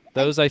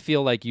 Those I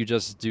feel like you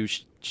just do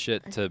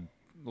shit to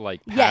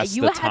like Yeah, pass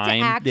you the had time.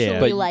 to actually Yeah.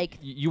 but like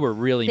you were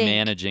really think.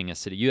 managing a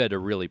city. You had to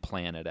really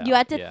plan it out. you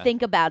had to yeah.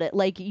 think about it.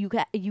 Like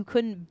you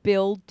couldn't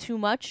build too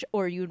much,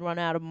 or you'd run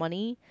out of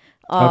money.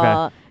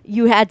 Okay.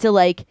 You had to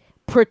like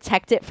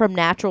protect it from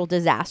natural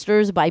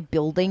disasters by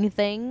building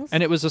things.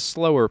 And it was a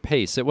slower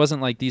pace. It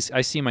wasn't like these.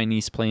 I see my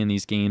niece playing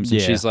these games, and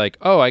Yeah. she's like,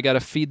 "Oh, I got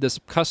to feed this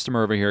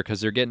customer over here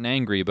because they're getting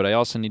angry, but I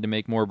also need to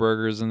make more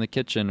burgers in the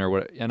kitchen, or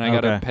what? And I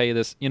got to Okay. pay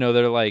this." You know,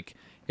 they're like,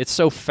 it's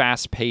so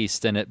fast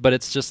paced, but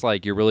it's just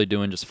like you're really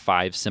doing just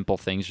 5 simple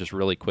things just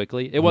really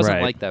quickly. It wasn't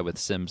Right. like that with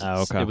Sims.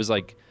 Oh, okay. It was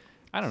like,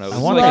 I don't know. It I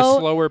was want like a Slow-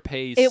 slower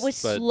pace. it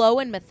was but slow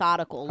and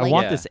methodical. I Like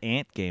want Yeah. this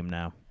Ant game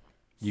now.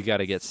 You got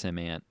to get Sim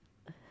Ant.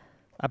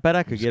 I bet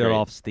I could It's get great. it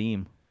off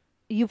Steam.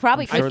 you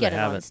probably I'm could sure get they it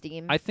have on it.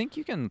 Steam. I think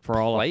you can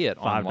For all of play it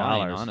 $5.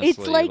 online. Honestly, It's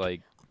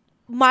like-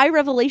 My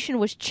revelation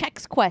was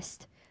Chex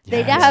Quest.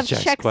 They now have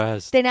Yes, Chex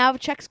Quest. They now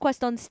have Chex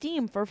Quest on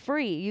Steam for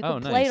free. You can Oh,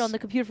 play it nice. on the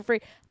computer for free.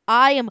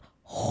 I am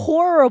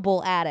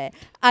horrible at it.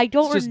 I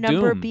don't It's just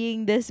remember Doom.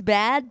 being this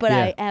bad, but Yeah,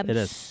 I am it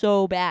is.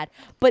 so bad.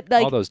 But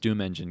like all those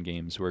Doom Engine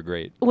games were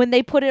great. when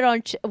they put it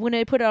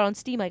on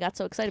Steam, I got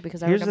so excited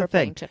because I Here's the remember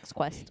thing. playing Chex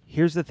Quest.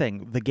 Here's the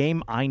thing: the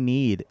game I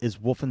need is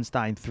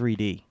Wolfenstein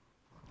 3D.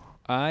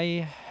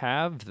 I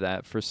have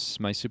that for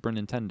my Super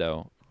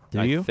Nintendo. Do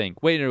I you?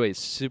 think. Wait.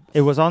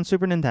 It was on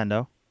Super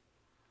Nintendo.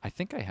 I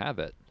think I have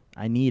it.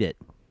 I need it,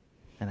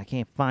 and I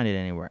can't find it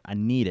anywhere. I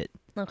need it.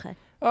 Okay.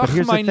 Ach,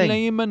 here's the mein thing.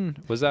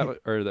 Leben. Was that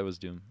or that was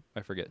Doom?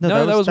 I forget. No,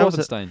 No, that was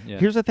Wolfenstein. Yeah.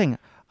 Here's the thing.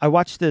 I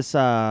watched this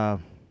High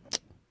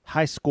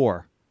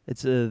Score.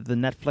 It's the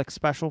Netflix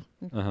special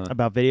Uh-huh.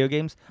 about video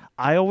games.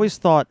 I always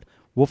thought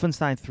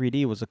Wolfenstein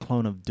 3D was a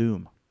clone of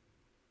Doom.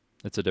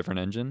 It's a different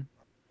engine.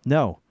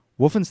 No,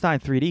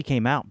 Wolfenstein 3D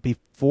came out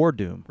before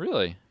Doom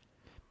Really?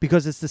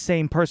 because it's the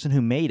same person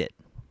who made it.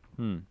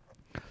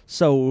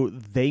 So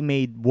they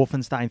made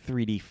Wolfenstein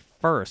 3D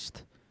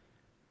first,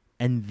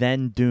 and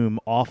then Doom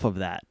off of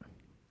that,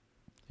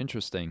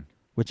 Interesting.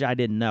 which I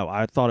didn't know.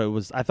 I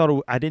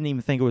didn't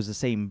even think it was the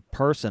same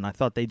person. I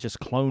thought they just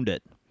cloned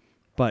it,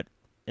 but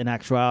in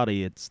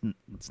actuality, it's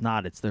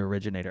not. It's the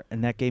originator,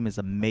 and that game is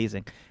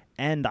amazing.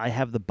 And I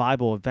have the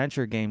Bible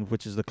Adventure game,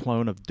 which is the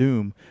clone of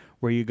Doom,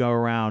 where you go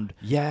around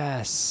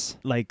Yes.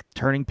 like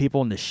turning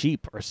people into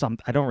sheep or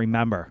something. I don't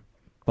remember,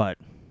 but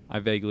I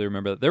vaguely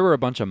remember that. There were a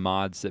bunch of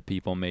mods that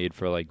people made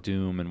for like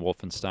Doom and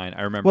Wolfenstein.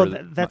 I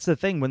remember that's the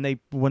thing. When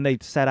they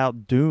set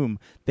out Doom,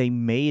 they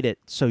made it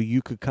so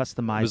you could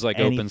customize. It was like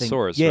anything. open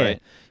source, yeah.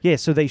 right? Yeah,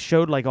 so they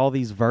showed like all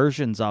these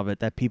versions of it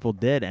that people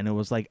did, and it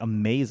was like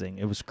amazing.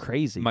 It was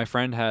crazy. my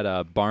friend had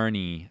a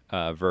Barney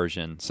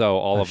version, so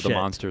all Oh, of the shit.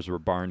 monsters were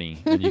Barney,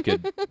 and you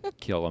could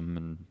kill them,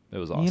 and it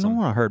was awesome. You don't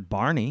want to hurt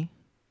Barney.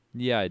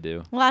 Yeah, I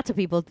do. Lots of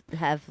people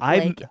have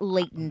I'm- like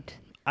latent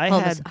I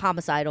had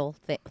homicidal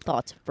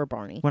thoughts for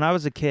Barney. when I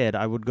was a kid,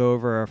 I would go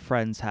over a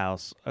friend's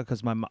house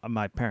because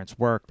my parents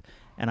worked,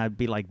 and I'd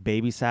be like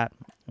babysat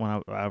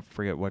when I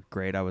forget what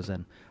grade I was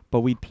in, but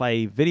we'd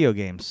play video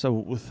games. So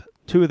with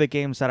two of the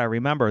games that I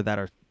remember that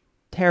are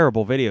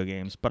terrible video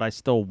games, but I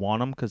still want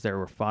them because they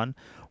were fun,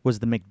 was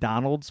the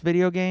McDonald's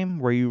video game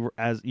where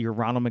you're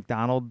Ronald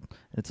McDonald.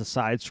 It's a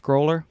side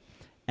scroller,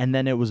 and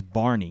then it was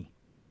Barney.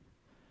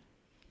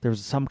 There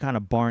was some kind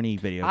of Barney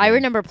video I game.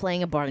 remember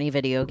playing a Barney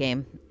video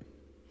game.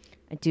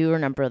 I do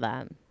remember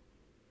that.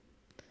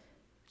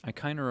 I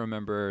kind of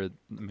remember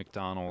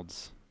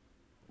McDonald's,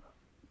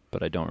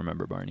 but I don't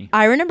remember Barney.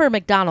 I remember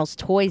McDonald's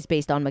toys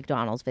based on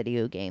McDonald's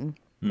video game.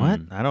 What?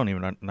 Mm. I don't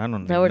even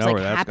know There was like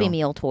where that's Happy going.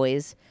 Meal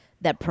toys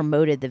that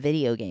promoted the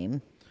video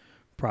game.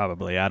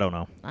 Probably. I don't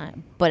know.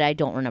 But I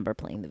don't remember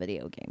playing the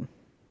video game.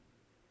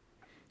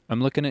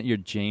 I'm looking at your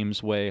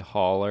James Way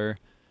hauler.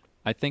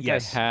 I think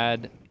Yes. I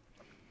had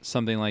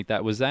something like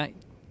that. Was that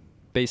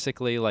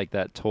basically like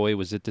that toy?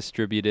 Was it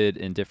distributed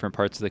in different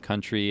parts of the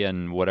country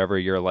and whatever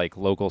your like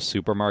local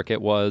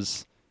supermarket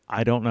was?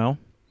 I don't know.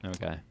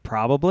 Okay.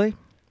 Probably,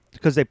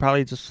 because they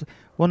probably just.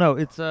 Well, no,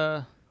 it's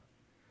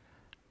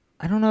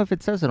I don't know if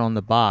it says it on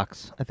the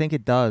box. I think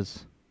it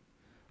does,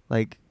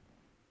 like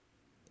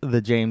the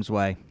James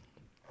Way,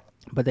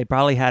 but they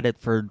probably had it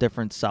for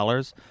different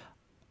sellers.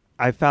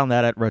 I found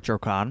that at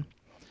RetroCon,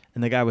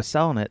 and the guy was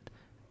selling it,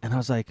 and I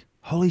was like,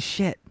 "Holy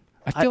shit!"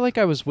 I feel like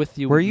I was with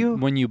you. Were you?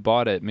 when you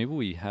bought it? Maybe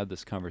we had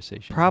this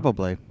conversation.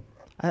 Probably.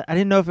 I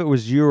didn't know if it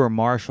was you or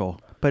Marshall,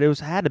 but it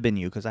had to been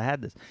you because I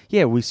had this.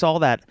 Yeah, we saw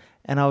that,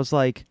 and I was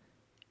like,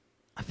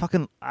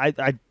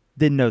 I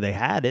didn't know they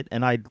had it,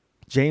 and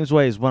James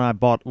Way is where I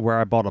bought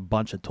a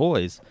bunch of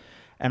toys,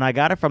 and I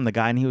got it from the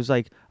guy, and he was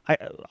like,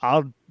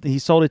 he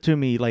sold it to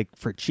me like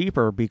for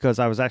cheaper because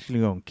I was actually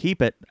going to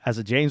keep it as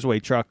a James Way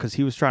truck because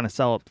he was trying to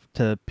sell it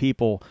to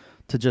people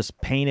to just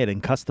paint it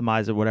and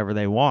customize it whatever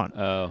they want.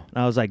 Oh. And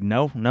I was like,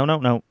 no,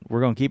 we're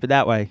going to keep it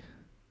that way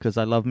because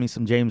I love me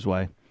some James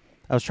Way.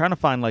 I was trying to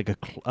find like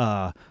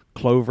a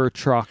Clover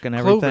truck and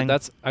everything.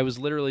 Clover, I was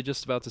literally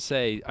just about to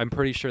say, I'm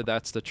pretty sure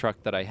that's the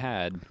truck that I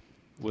had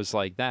was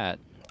like that.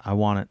 I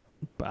want it.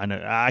 But I know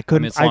I I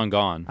couldn't. mean, it's long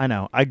gone. I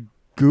know. I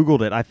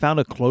Googled it. I found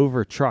a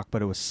Clover truck,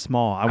 but it was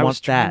small. I was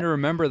want trying that. to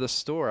remember the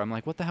store. I'm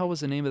like, what the hell was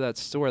the name of that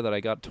store that I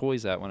got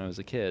toys at when I was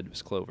a kid? It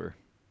was Clover.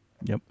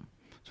 Yep.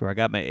 That's where I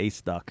got my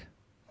Ace Duck.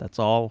 That's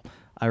all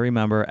I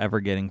remember ever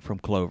getting from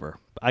Clover.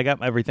 I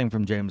got everything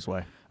from James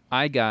Way.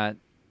 I got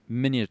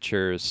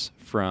miniatures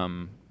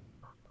from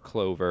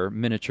Clover,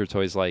 miniature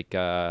toys like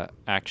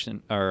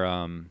action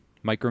or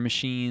Micro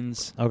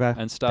Machines Okay.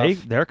 and stuff.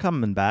 They're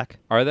coming back.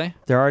 Are they?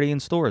 They're already in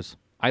stores.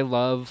 I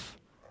love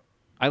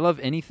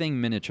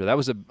anything miniature. That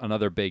was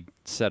another big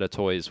set of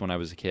toys when I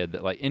was a kid.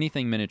 That like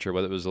anything miniature,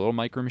 whether it was the little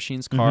Micro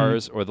Machines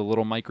cars or the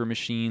little Micro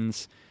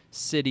Machines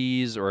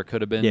cities, or it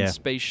could have been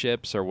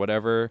spaceships or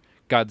whatever.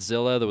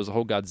 Godzilla. There was a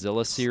whole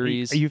Godzilla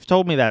series. You've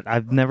told me that.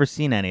 I've never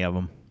seen any of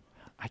them.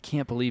 I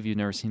can't believe you've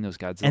never seen those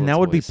Godzilla. And that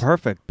would be toys.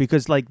 perfect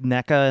because like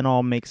NECA and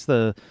all makes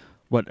the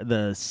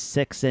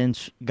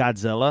 6-inch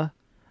Godzilla.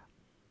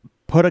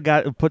 Put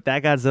that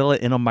Godzilla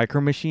in a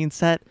Micro Machine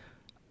set.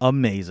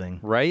 Amazing.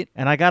 right?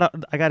 And I got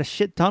a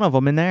shit ton of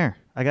them in there.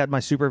 I got my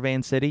Super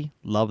Van City.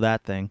 Love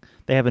that thing.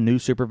 They have a new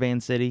Super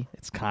Van City.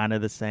 It's kind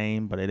of the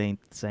same, but it ain't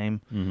the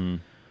same. Mm-hmm.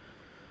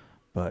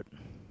 But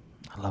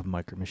I love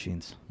Micro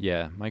Machines.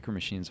 Yeah, Micro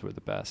Machines were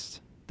the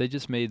best. They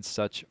just made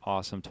such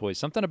awesome toys.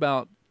 Something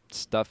about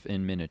stuff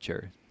in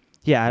miniature.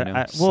 Yeah, You know,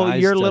 well, size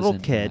you're a little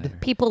doesn't kid, matter.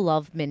 People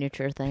love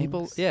miniature things.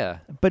 People, yeah.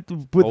 but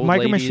with Old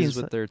Micro ladies Machines,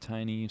 with their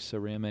tiny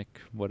ceramic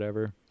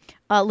whatever.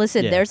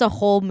 Listen, Yeah. there's a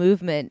whole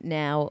movement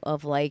now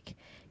of like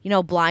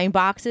blind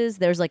boxes.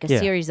 There's like a Yeah.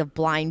 series of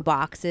blind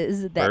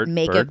boxes that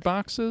make bird it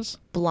boxes.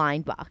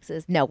 blind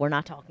boxes. No, we're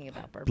not talking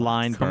about bird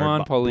Blind box. Come bird on,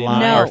 bo- Paulina.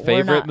 blind- No, Our we're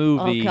favorite not.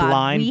 movie. Oh, God.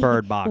 Blind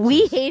bird boxes.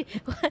 We hate.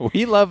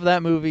 We love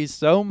that movie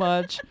so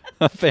much.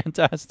 A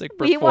fantastic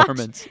We watched.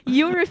 performance.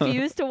 You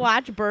refuse to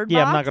watch Bird Box.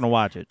 Yeah, I'm not gonna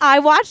watch it. I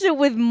watched it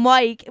with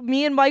Mike.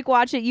 Me and Mike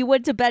watched it. You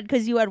went to bed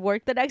because you had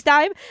work the next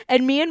time,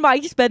 and me and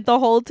Mike spent the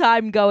whole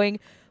time going,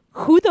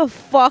 "Who the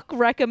fuck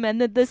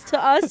recommended this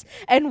to us?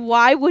 And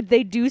why would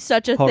they do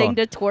such a Hold thing on.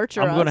 to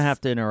torture us?" I'm gonna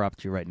have to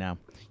interrupt you right now.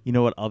 You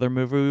know what other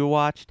movie we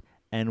watched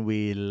and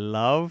we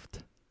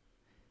loved?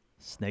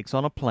 Snakes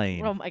on a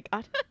Plane. Oh my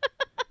god.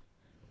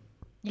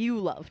 You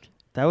loved.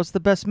 That was the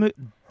best movie.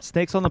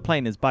 Snakes on the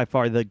Plane is by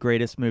far the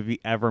greatest movie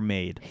ever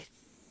made.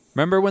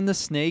 Remember when the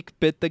snake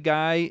bit the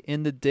guy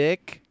in the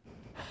dick?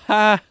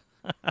 Ha!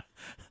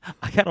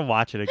 I gotta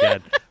watch it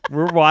again.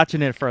 We're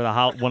watching it for the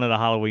one of the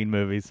Halloween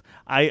movies.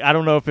 I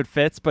don't know if it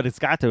fits, but it's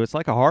got to. It's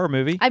like a horror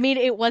movie. I mean,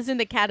 it was in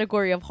the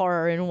category of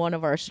horror in one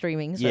of our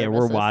streaming services. Yeah,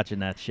 we're watching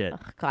that shit. Oh,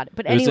 God.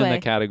 But It was anyway. in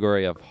the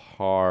category of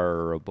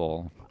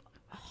horrible.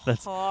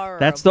 That's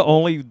horrible. the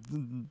only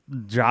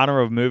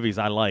genre of movies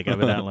I like.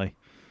 Evidently,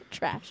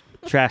 trash.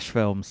 trash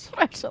films.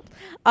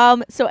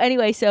 So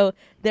anyway, so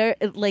they're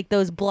like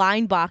those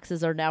blind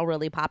boxes are now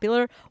really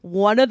popular.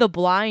 One of the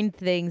blind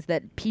things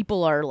that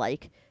people are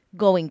like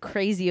going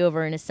crazy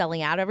over and is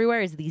selling out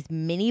everywhere is these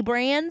mini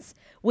brands,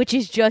 which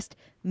is just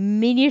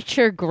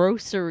miniature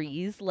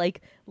groceries,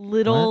 like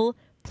little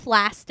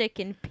plastic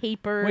and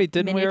paper. Wait,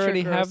 didn't we miniature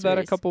already have that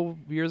a groceries. couple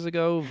years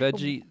ago?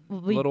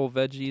 Little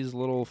veggies,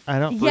 little. I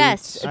don't-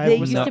 Yes, fruits? I they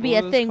was used not- to be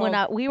what a was thing called?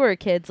 when we were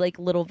kids, like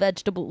little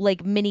vegetable,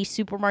 like mini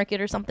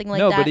supermarket or something like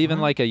no, that. but even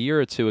like a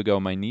year or two ago,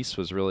 my niece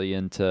was really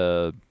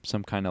into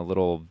some kind of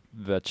little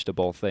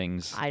vegetable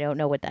things. I don't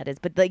know what that is,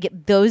 but like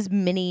those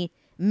mini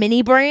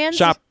brands.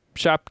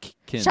 Shopkins.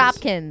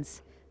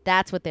 Shopkins.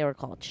 That's what they were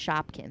called,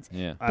 Shopkins.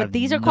 Yeah. I But have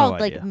these are no called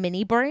idea. like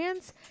mini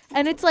brands,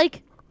 and it's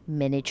like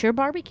miniature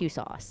barbecue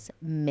sauce,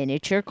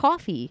 miniature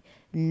coffee,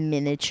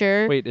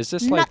 miniature. Wait, is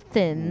this like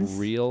nothings.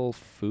 real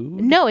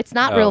food? No, it's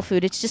not Oh. real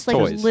food. It's just like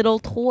Toys. little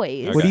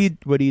toys. Okay.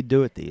 What do you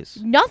do with these?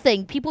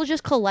 Nothing. People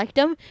just collect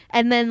them,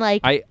 and then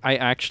like I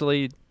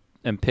actually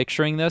am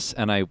picturing this,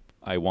 and I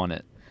want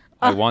it.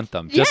 I want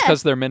them just yeah.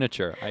 because they're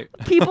miniature.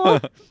 people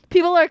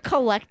are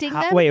collecting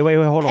them. Wait,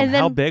 hold on. and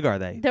How then big are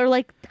they? They're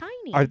like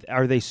tiny.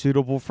 Are they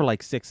suitable for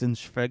like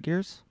 6-inch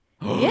figures?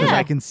 Because yeah.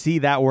 I can see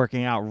that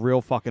working out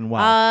real fucking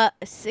well.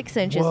 6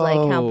 inches, like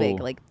how big?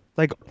 Whoa.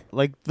 Like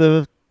like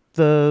the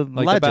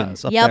Like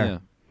legends up Yep. there. Yeah.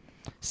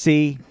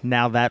 See,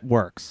 now that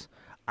works.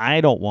 I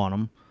don't want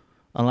them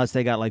unless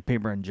they got like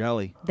paper and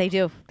jelly. they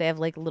do. They have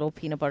like little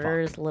peanut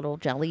butters, little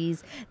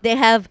jellies. They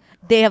have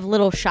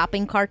little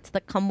shopping carts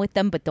that come with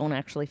them, but don't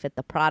actually fit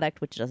the product,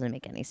 which doesn't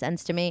make any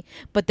sense to me.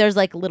 But there's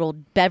like little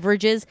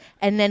beverages,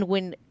 and then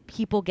when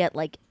people get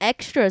like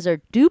extras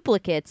or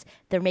duplicates,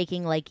 they're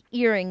making like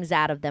earrings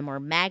out of them or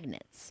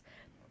magnets.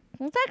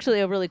 It's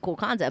actually a really cool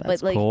concept.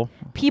 That's but like cool.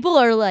 people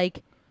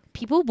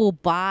will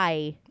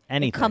buy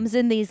Anything. It comes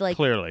in these like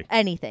Clearly.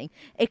 anything.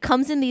 It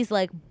comes in these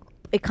like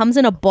it comes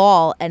in a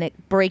ball and it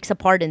breaks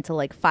apart into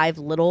like 5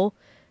 little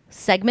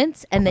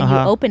segments, and then you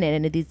open it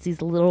and it's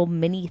these little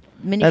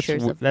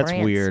miniatures of That's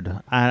brands. weird.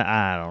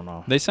 I don't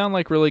know. They sound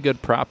like really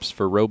good props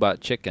for Robot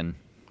Chicken.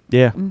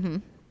 Yeah. Mm-hmm.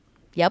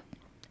 Yep.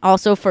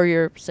 Also for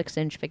your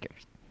 6-inch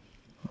figures.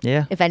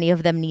 Yeah. If any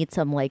of them need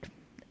some like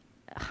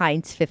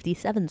Heinz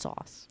 57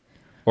 sauce.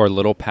 Or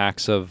little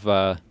packs of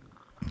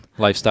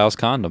Lifestyles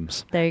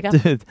condoms. There you go.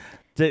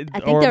 I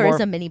think there is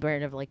a mini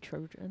brand of like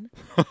Trojan.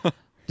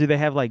 Do they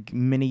have like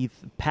mini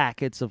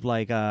packets of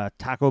like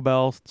Taco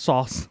Bell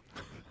sauce?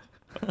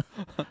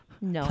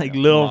 No. Like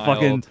little Mild,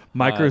 fucking mild.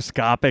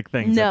 microscopic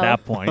things No. at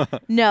that point.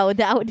 No,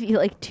 that would be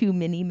like too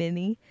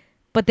mini.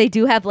 But they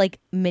do have like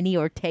mini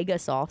Ortega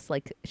sauce,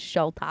 like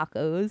shell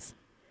tacos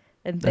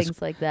and That's-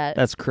 things like that.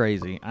 That's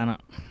crazy. I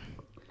don't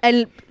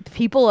And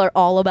people are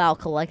all about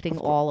collecting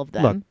all of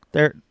them.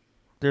 look.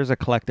 There's a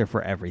collector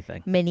for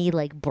everything. Mini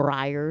like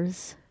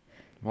Briars.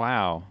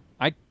 Wow.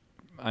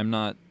 I'm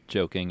not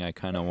joking. I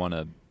kind of want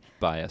to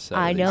buy a set.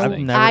 I of these know. I've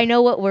things. never- I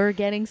know what we're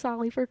getting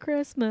Solly for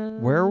Christmas.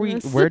 Where are we?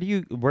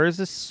 Where is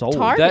this sold?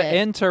 Target. The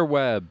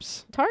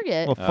interwebs.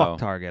 Target Well, fuck Oh.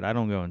 Target. I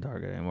don't go in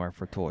Target anymore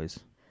for toys.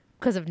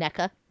 because of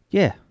NECA.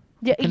 Yeah.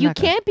 Yeah, Fucking you NECA.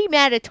 can't be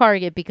mad at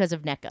Target because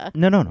of NECA.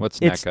 No. What's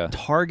it's NECA?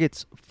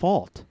 Target's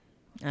fault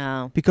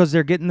Oh. because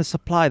they're getting the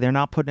supply. They're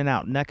not putting it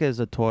out. NECA is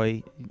a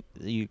toy.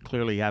 You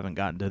clearly haven't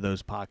gotten to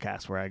those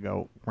podcasts where I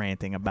go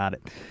ranting about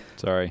it.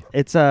 Sorry.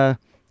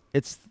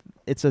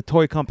 It's a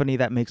toy company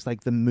that makes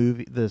like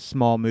the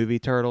small movie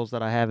turtles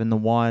that I have in the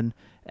one,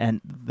 and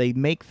they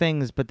make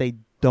things, but they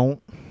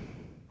don't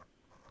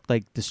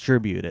like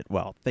distribute it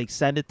well. They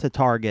send it to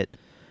Target,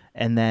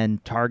 and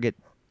then Target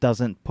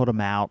doesn't put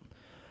them out,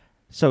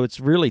 so it's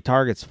really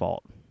Target's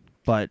fault.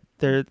 But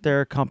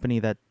they're a company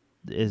that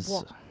is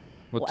Well,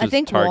 What I does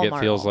think Target Walmart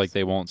feels also. like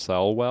they won't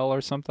sell well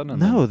or something? And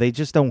no, they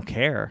just don't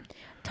care.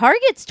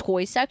 Target's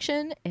toy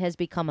section has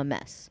become a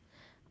mess.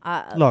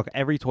 Look,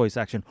 every toy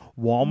section,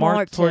 Walmart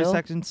Walmart toy too.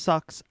 section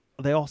sucks.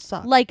 They all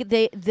suck. Like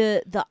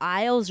the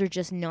aisles are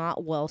just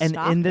not well and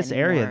stocked in this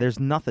area, anymore. there's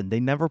nothing. They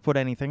never put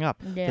anything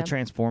up. Yeah. The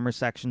Transformers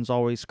section's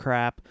always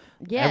crap.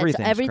 Yeah,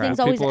 everything's crap.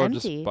 always People are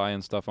empty. just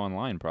buying stuff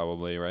online,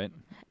 probably, right?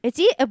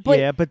 But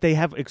yeah, but they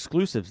have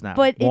exclusives now.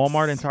 but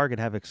Walmart it's- and Target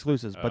have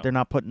exclusives, Oh. but they're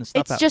not putting the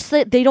stuff it's out. just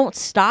that they don't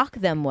stock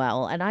them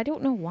well, and I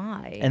don't know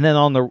why. And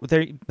then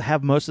they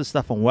have most of the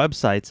stuff on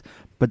websites,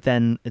 but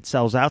then it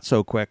sells out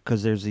so quick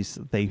because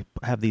they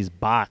have these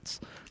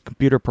bots,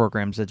 computer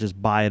programs that just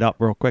buy it up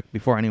real quick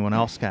before anyone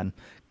else can.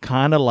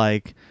 Kind of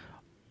like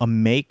a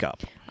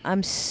makeup.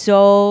 I'm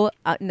so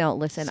no.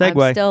 Listen,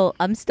 Segue.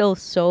 I'm still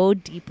so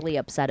deeply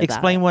upset about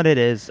Explain it. what it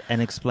is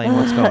and explain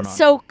what's going on.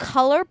 So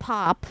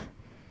ColourPop,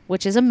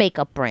 which is a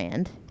makeup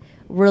brand,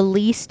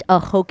 released a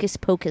Hocus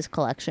Pocus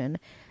collection,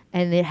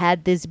 and it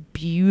had this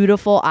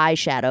beautiful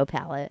eyeshadow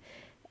palette.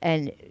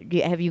 And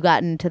have you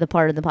gotten to the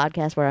part of the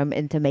podcast where I'm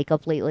into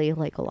makeup lately,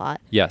 like a lot?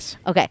 Yes.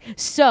 Okay,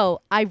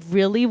 so I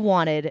really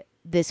wanted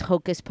this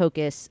Hocus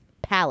Pocus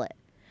palette,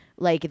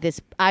 like this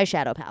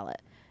eyeshadow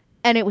palette.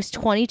 And it was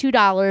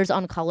 $22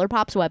 on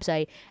ColourPop's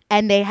website,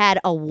 and they had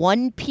a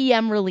 1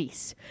 p.m.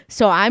 release.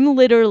 So I'm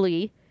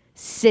literally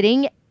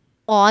sitting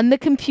on the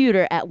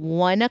computer at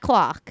 1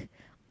 o'clock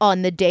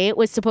on the day it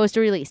was supposed to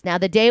release. Now,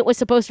 the day it was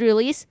supposed to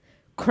release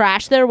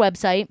crashed their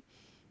website,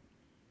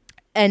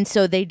 and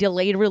so they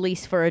delayed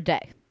release for a day.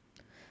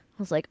 I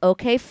was like,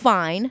 okay,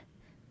 fine.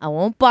 I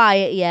won't buy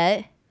it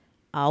yet.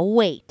 I'll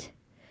wait.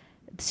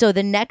 So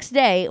the next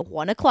day,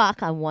 1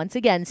 o'clock, I'm once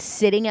again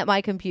sitting at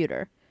my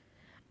computer.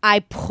 I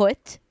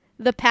put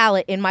the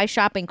palette in my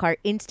shopping cart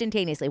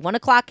instantaneously. 1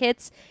 o'clock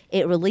hits,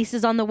 it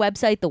releases on the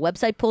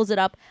website pulls it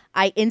up.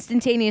 I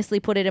instantaneously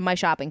put it in my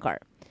shopping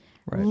cart.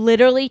 Right.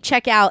 Literally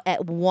check out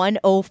at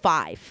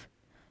 1:05.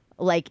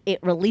 Like, it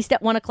released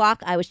at 1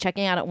 o'clock. I was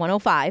checking out at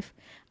 1:05.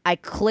 I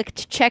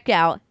clicked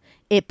checkout.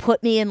 It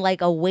put me in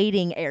like a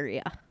waiting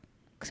area.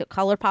 So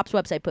ColourPop's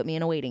website put me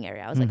in a waiting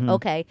area. I was like,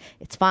 okay,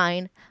 it's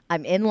fine.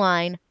 I'm in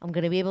line. I'm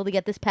going to be able to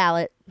get this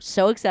palette.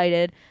 So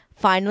excited.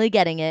 Finally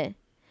getting it.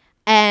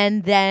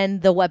 And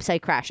then the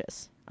website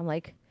crashes. I'm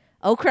like,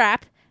 oh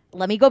crap.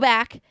 Let me go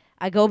back.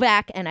 I go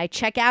back and I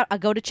check out. I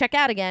go to check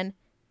out again,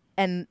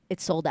 and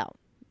it's sold out.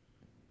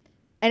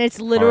 And it's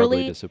Horribly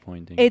literally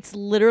disappointing. it's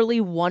literally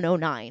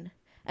 109.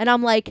 And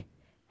I'm like,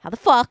 how the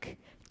fuck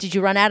did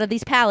you run out of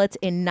these palettes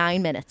in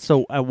 9 minutes?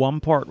 So at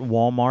one part,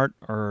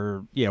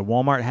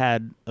 Walmart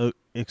had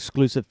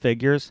exclusive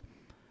figures,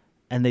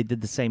 and they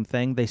did the same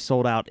thing. They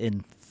sold out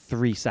in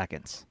 3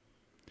 seconds.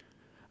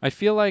 I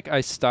feel like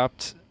I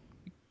stopped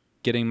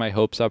getting my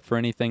hopes up for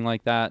anything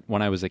like that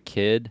when I was a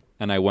kid,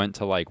 and I went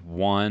to like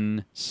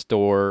one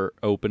store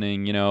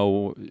opening,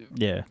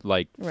 Yeah.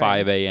 like Right.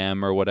 5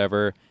 a.m. or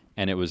whatever,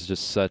 and it was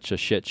just such a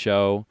shit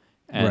show.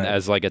 And Right.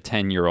 as like a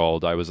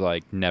 10-year-old, I was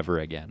like, never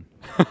again.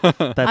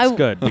 That's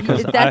good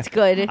because That's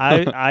good.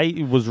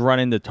 I was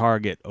running to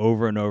Target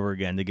over and over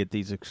again to get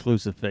these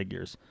exclusive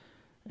figures,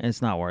 and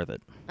it's not worth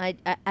it.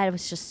 I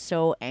was just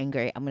so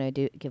angry. I'm gonna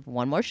give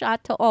one more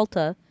shot to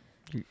Ulta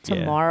Yeah,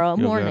 tomorrow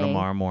you'll morning. Go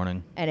tomorrow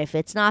morning. And if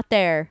it's not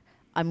there,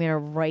 I'm gonna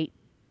write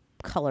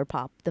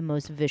ColourPop the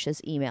most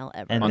vicious email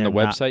ever. And On the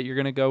they're not- website, you're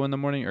going to go in the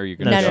morning, or you're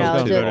No, going to she's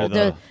go gonna to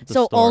go Ulta? to the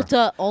so store.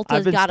 Ulta's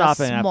I've been got a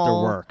stopping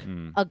small after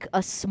work.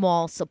 a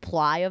small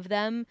supply of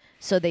them.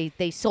 So they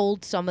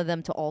sold some of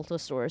them to Ulta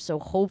stores. So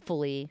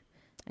hopefully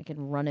I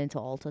can run into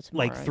Ulta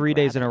tomorrow. Like and 3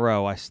 days in grab a it.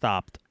 row, I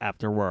stopped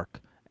after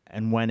work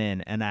and went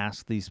in and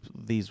asked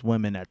these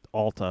women at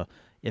Ulta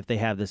if they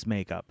have this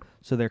makeup.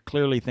 So they're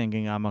clearly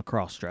thinking I'm a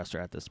cross-dresser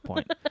at this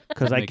point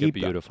because I Make a keep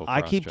beautiful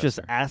I keep just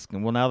cross-dresser.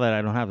 asking. Well, now that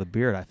I don't have the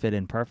beard, I fit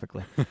in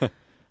perfectly.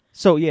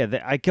 So yeah,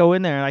 I go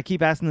in there and I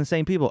keep asking the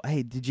same people.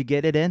 Hey, did you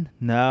get it in?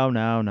 No.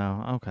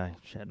 Okay,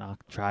 shit. I'll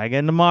try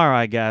again tomorrow,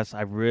 I guess.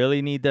 I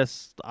really need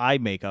this eye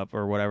makeup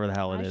or whatever the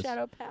hell it is.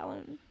 Eyeshadow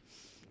palette.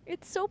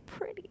 It's so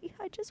pretty.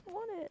 I just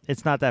want it.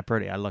 It's not that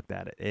pretty. I looked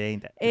at it. It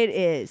ain't that. It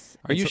is.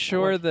 Are you It's-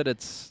 sure that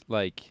it's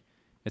like,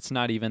 it's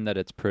not even that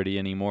it's pretty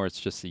anymore? It's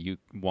just that you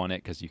want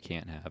it because you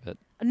can't have it.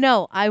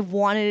 No, I've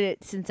wanted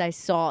it since I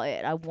saw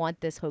it. I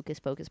want this Hocus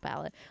Pocus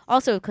palette.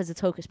 Also, because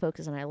it's Hocus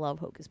Pocus and I love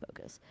Hocus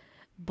Pocus.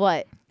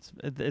 But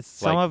It's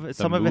some Like of it. the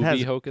Some of it has.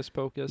 movie Hocus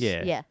Pocus?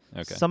 Yeah. yeah,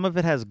 Okay. Some of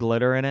it has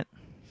glitter in it.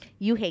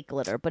 you hate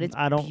glitter, but it's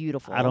I don't.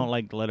 beautiful. I don't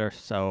like glitter,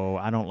 so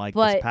I don't like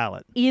But- this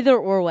palette. Either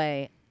or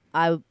way,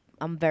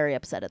 I'm very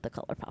upset at the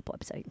ColourPop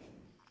website.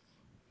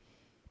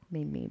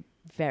 Made me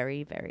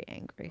very, very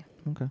angry.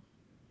 Okay.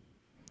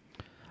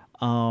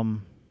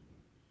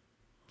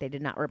 They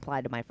did not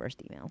reply to my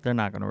first email. They're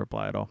not going to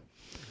reply at all.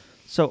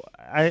 So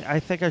I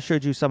think I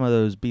showed you some of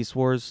those Beast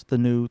Wars, the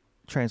new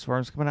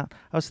Transformers coming out.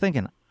 I was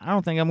thinking, I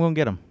don't think I'm going to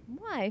get them.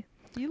 Why?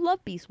 You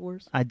love Beast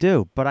Wars. I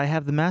do, but I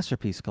have the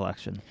Masterpiece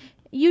collection.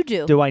 You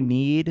do. Do I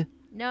need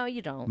No,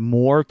 you don't.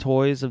 more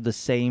toys of the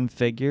same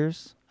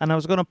figures? And I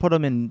was going to put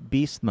them in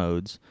Beast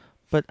modes,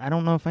 but I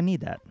don't know if I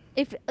need that.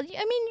 If I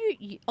mean,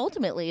 you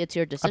ultimately it's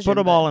your decision. I put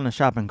them but all in a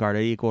shopping cart.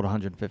 It equaled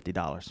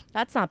 $150.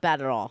 That's not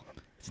bad at all.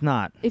 It's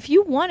not. If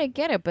you want to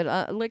get it,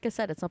 but like I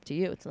said, it's up to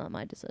you. It's not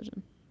my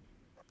decision.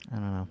 I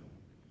don't know.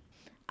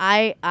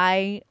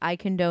 I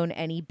condone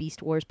any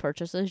Beast Wars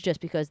purchases just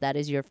because that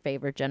is your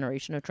favorite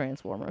generation of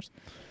Transformers.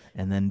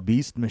 And then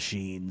Beast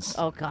Machines.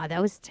 Oh God,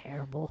 that was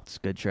terrible. It's a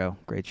good show.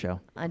 Great show.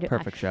 I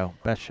Perfect show.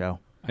 Best show.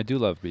 I do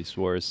love Beast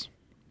Wars.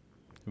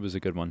 It was a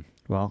good one.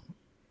 Well,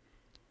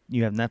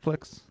 you have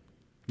Netflix?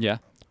 Yeah.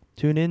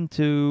 Tune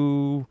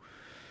into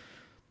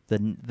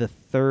the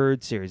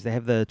third series. They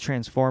have the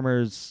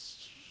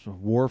Transformers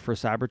War for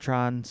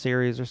Cybertron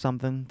series or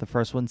something. The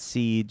first one's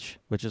Siege,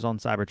 which is on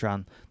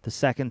Cybertron. The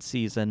second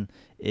season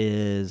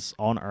is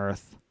on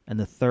Earth. And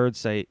the third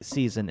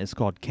season is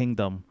called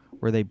Kingdom,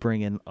 where they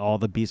bring in all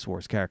the Beast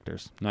Wars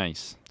characters.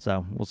 Nice.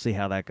 So we'll see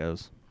how that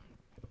goes.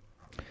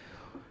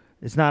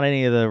 It's not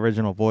any of the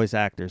original voice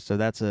actors, so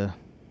that's a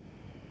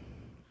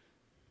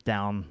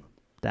down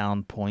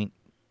point,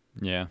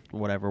 Yeah.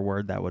 whatever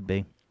word that would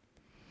be.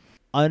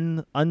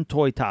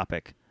 Untoy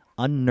topic,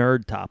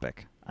 unnerd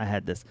topic. I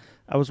had this.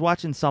 I was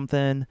watching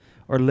something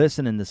or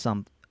listening to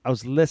some. I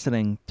was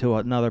listening to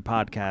another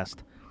podcast.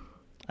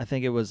 I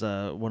think it was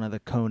one of the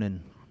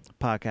Conan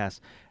podcasts,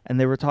 and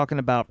they were talking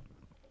about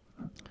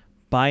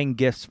buying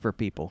gifts for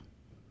people.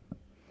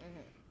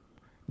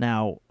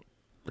 Now,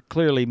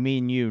 clearly, me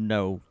and you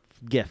know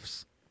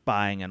gifts,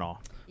 buying and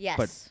all. Yes.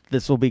 But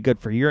this will be good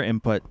for your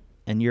input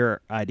and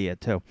your idea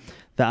too.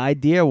 The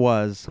idea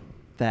was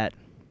that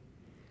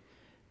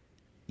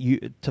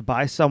to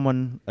buy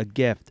someone a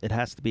gift, it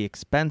has to be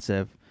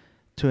expensive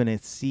to an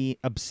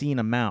obscene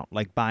amount,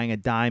 like buying a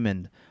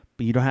diamond,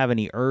 but you don't have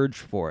any urge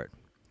for it.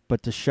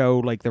 But to show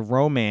like the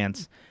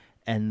romance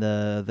and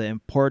the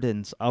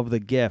importance of the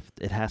gift,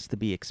 it has to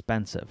be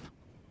expensive.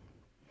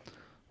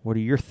 What are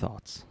your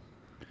thoughts?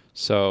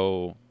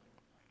 So,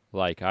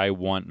 like, I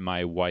want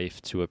my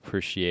wife to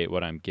appreciate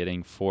what I'm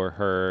getting for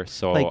her,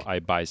 so Like- I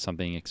buy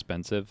something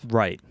expensive.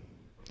 Right.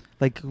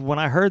 Like when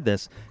I heard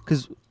this,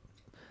 because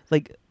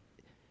like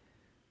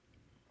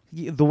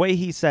the way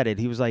he said it,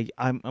 he was like,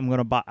 "I'm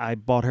gonna buy." I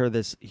bought her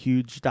this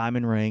huge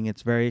diamond ring.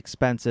 It's very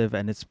expensive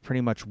and it's pretty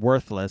much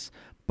worthless,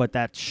 but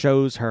that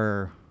shows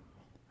her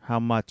how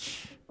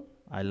much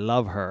I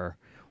love her,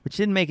 which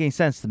didn't make any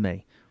sense to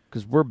me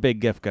because we're big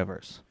gift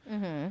givers.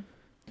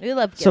 We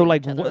love So giving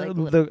like, each other,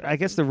 little I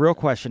guess the real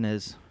question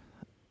is,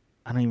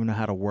 I don't even know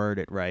how to word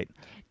it right.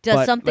 Does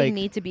but, something like-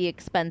 need to be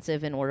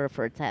expensive in order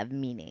for it to have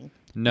meaning?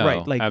 No,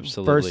 right, like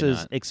absolutely versus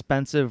not.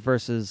 expensive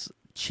versus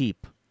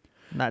cheap.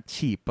 Not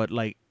cheap, but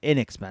like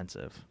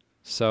inexpensive.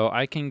 So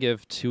I can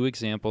give 2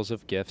 examples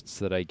of gifts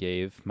that I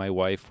gave my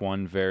wife.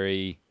 One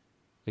very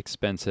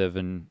expensive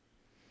and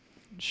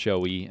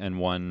showy, and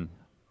one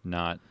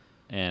not.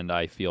 And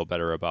I feel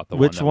better about the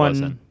Which one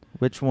that one? wasn't.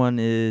 Which one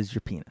is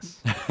your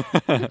penis?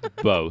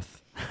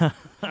 Both.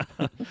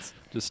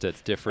 Just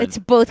at different. It's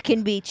both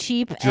can be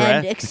cheap and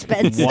Dress-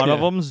 expensive. One of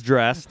them's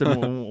dressed,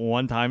 and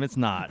one time it's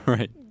not.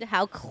 right.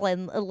 How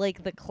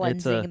like the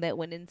cleansing that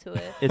went into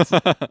it.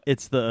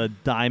 It's the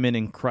diamond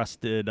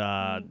encrusted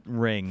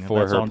ring For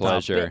that's her on top.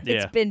 pleasure.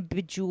 Yeah. It's been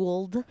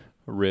bejeweled.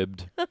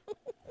 Ribbed.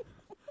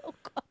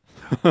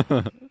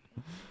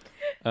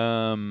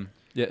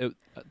 Yeah,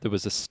 there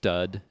was a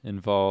stud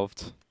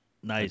involved.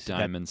 Nice. A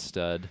diamond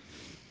stud.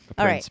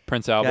 All right.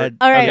 Prince Albert.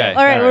 All right, Okay,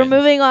 all right. all We're right.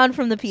 moving on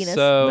from the penis.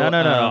 So,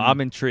 No. I'm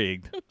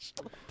intrigued.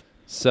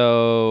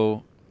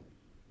 So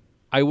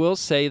I will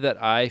say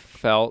that I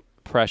felt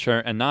pressure,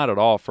 and not at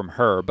all from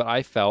her, but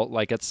I felt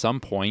like at some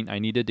point I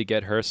needed to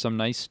get her some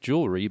nice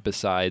jewelry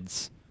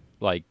besides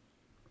like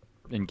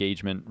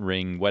engagement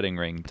ring, wedding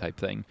ring type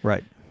thing.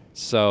 Right.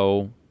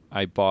 So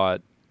I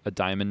bought a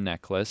diamond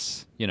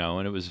necklace,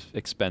 and it was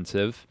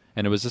expensive,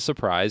 and it was a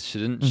surprise.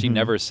 She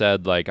never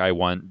said like, I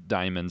want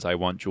diamonds, I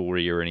want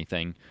jewelry or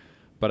anything.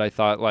 But I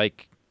thought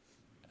like,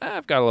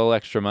 I've got a little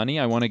extra money.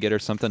 I want to get her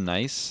something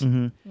nice.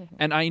 Mm-hmm.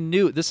 And I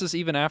knew, this is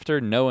even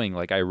after knowing,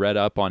 like I read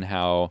up on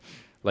how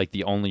like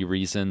the only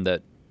reason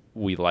that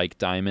we like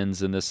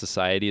diamonds in this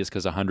society is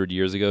because 100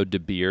 years ago, De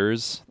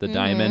Beers, the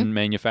diamond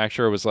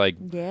manufacturer, was like,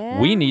 Yeah.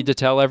 we need to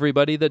tell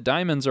everybody that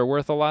diamonds are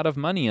worth a lot of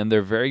money and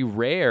they're very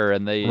rare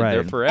and they're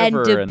Right. forever.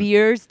 And De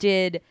Beers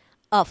did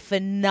a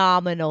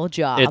phenomenal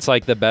job. It's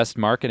like the best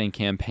marketing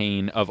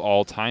campaign of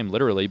all time,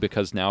 literally,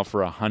 because now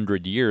for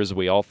 100 years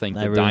we all think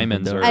that Everyone's been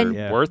diamonds doing are it,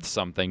 yeah. worth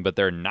something, but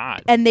they're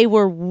not. and they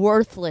were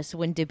worthless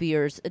when De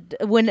Beers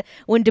when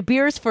De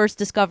Beers first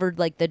discovered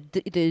like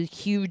the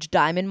huge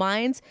diamond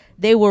mines.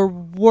 They were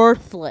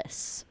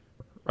worthless.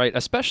 Right,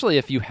 especially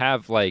if you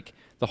have like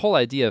the whole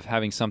idea of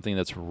having something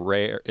that's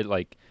rare,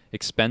 like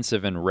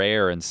expensive and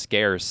rare and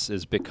scarce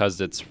is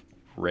because it's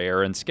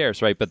rare and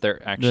scarce, right? But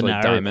they're actually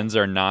not- diamonds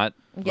are not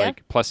Yeah.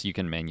 like. Plus, you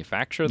can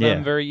manufacture them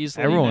Yeah. very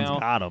easily. Everyone's now.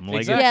 got them. Like,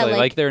 Exactly, Yeah, like,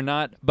 like- they're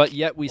not, but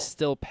yet we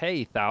still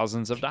pay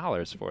thousands of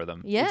dollars for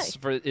them. Yeah.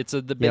 It's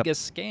the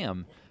biggest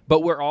scam.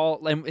 But we're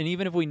all, and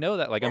even if we know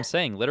that, like I'm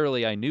saying,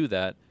 literally, I knew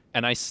that,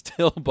 and I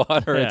still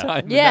bought her Yeah. a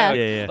diamond. Yeah. necklace.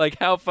 Yeah, yeah. like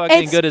how fucking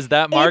It's- good is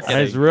that marketing?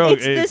 It's real.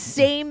 It's the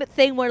same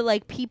thing where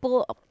like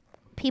people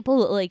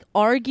people like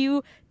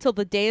argue till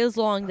the day is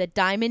long that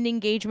diamond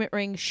engagement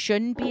rings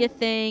shouldn't be a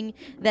thing,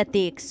 that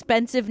the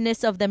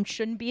expensiveness of them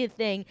shouldn't be a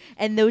thing,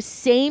 and those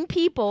same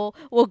people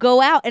will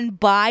go out and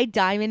buy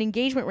diamond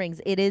engagement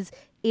rings. It is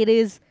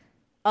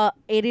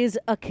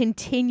a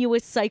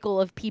continuous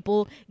cycle of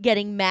people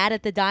getting mad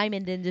at the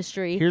diamond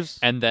industry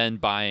and then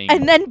buying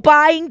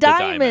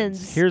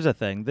diamonds. Here's the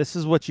thing. This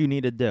is what you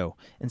need to do.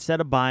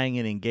 Instead of buying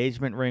an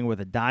engagement ring with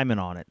a diamond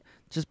on it,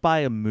 just buy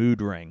a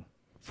mood ring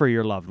for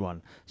your loved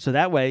one. So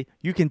that way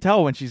you can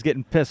tell when she's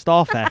getting pissed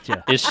off at you.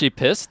 Is she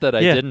pissed that I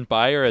Yeah. didn't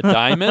buy her a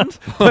diamond?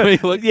 Let me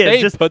look.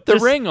 Hey, put the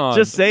ring on.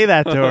 Just say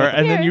that to her,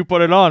 and then Here. you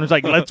put it on. It's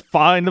like, let's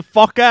find the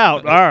fuck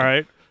out. All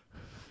right.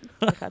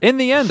 In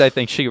the end, I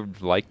think she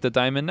liked the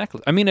diamond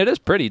necklace. I mean, it is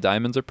pretty.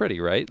 Diamonds are pretty,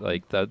 right?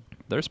 Like that,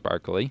 they're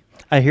sparkly.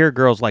 I hear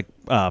girls like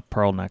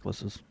pearl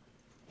necklaces.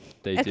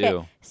 They Okay,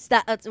 do.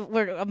 stop. I'm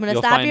gonna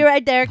You'll stop find- you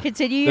right there.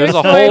 Continue your There's a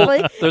story, whole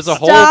please. there's a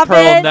whole Stop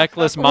pearl it.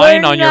 necklace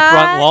mine We're on your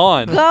front not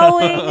lawn.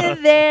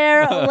 Going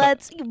there.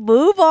 Let's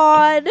move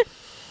on.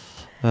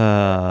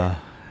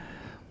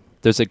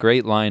 There's a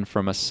great line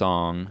from a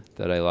song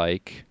that I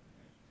like.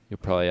 You'll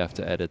probably have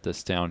to edit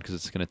this down because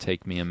it's going to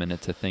take me a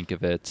minute to think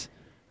of it.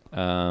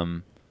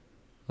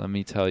 Let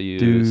me tell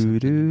you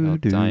something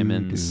about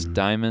diamonds.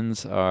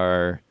 Diamonds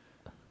are.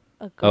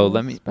 Oh,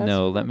 let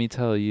me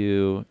tell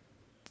you.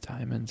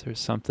 Diamonds are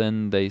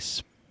something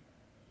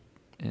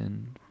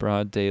in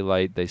broad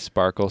daylight they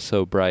sparkle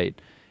so bright.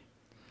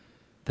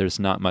 There's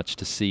not much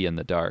to see in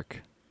the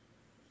dark.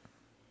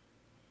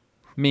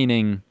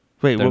 Meaning,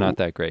 Wait, they're not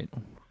that great.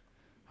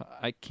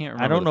 I can't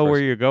remember. I don't the know first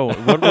where you're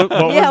going. What was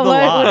the Yeah,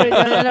 line?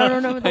 I don't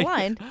remember the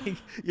line.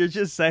 You're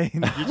just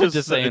saying. You're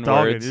just saying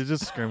talking. words. You're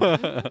just screaming.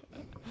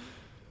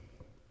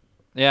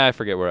 Yeah, I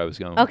forget where I was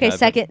going. Okay, with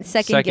that, but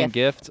second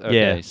gift.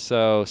 Okay, Yeah.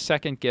 so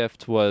second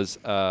gift was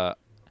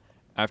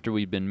after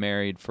we'd been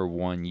married for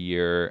 1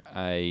 year.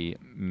 I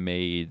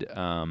made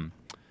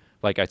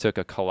I took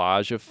a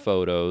collage of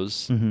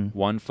photos, Mhm.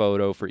 one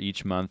photo for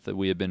each month that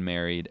we had been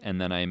married, and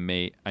then I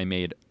made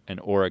an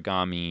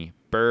origami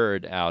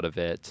bird out of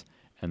it,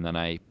 and then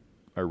I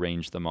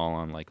arranged them all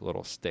on like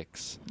little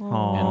sticks,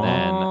 and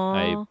then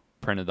I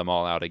printed them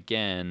all out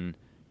again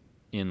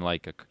in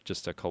like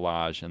just a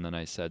collage, and then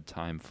I said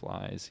time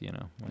flies, like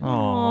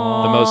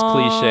Aww. the most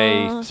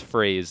cliche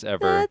phrase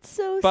ever. That's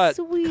so but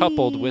sweet.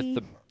 coupled with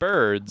the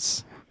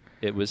birds,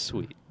 it was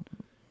sweet.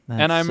 That's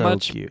And I'm so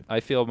cute. I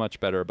feel much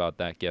better about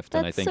that gift,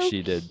 and I That's think so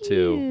she did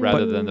too,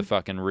 rather than the cute.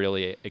 fucking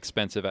really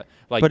expensive.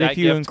 Like But that if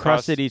you gift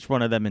encrusted cost each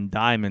one of them in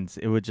diamonds,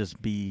 it would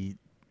just be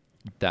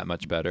that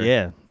much better.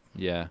 yeah.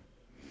 Yeah.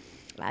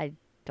 I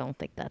don't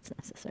think that's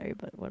necessary,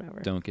 but whatever.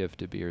 Don't give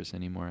De Beers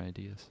any more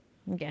ideas.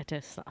 Yeah,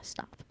 just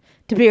stop.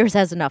 De Beers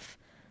has enough.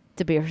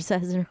 De Beers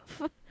has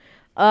enough.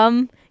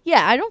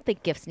 Yeah, I don't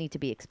think gifts need to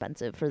be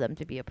expensive for them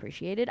to be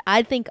appreciated.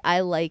 I think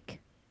I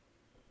like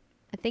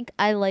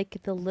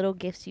the little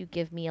gifts you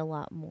give me a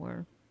lot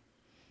more.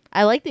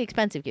 I like the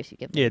expensive gifts you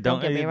give me. Yeah,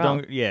 don't get me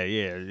wrong. yeah.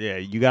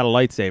 You got a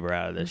lightsaber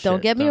out of this Don't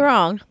shit. get me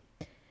wrong.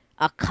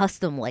 A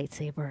custom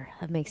lightsaber,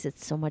 that makes it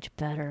so much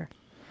better.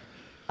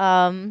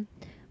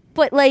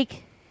 But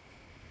like,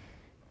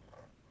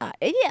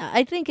 yeah,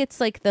 I think it's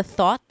like the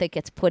thought that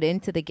gets put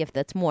into the gift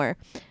that's more.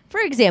 For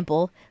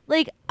example,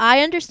 like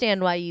I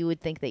understand why you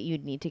would think that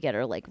you'd need to get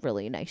her like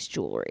really nice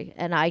jewelry,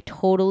 and I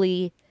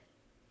totally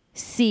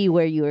see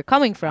where you were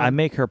coming from. I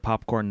make her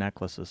popcorn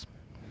necklaces.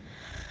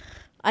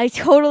 I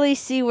totally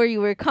see where you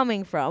were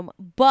coming from,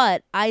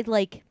 but I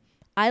like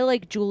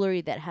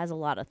jewelry that has a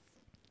lot of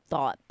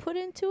thought put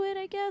into it,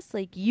 I guess.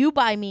 Like you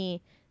buy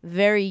me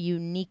very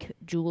unique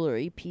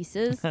jewelry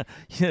pieces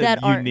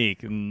that aren't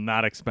unique,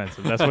 not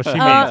expensive. That's what she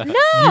Uh, means.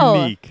 no.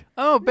 Unique.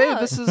 Oh, babe, No.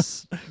 this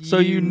is So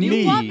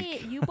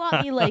unique. you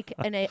bought me like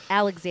an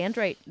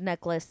Alexandrite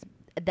necklace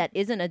that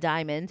isn't a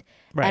diamond,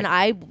 Right. and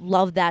I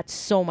love that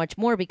so much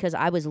more because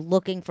I was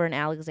looking for an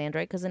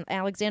Alexandrite because an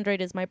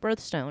Alexandrite is my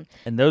birthstone,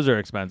 And those are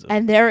expensive.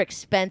 and they're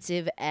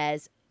expensive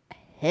as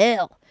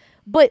hell.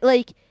 But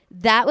like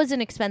that was an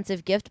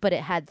expensive gift, but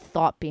it had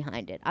thought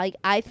behind it.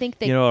 I think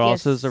that you know what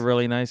gifts, also is a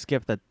really nice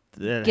gift that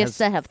gifts has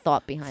that have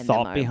thought behind them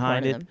thought are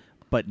behind it, important to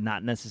them. but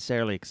not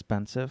necessarily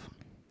expensive?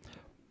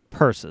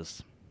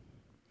 Purses.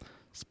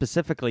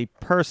 Specifically,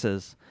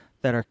 purses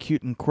that are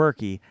cute and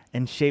quirky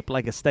and shaped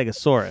like a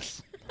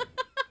stegosaurus.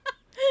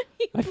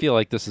 I feel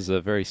like this is a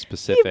very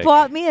specific. He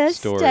bought me a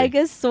story.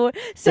 stegosaurus.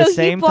 So The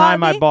same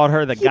time I bought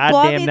her the he bought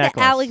goddamn me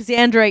necklace. the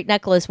Alexandrite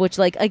necklace, which,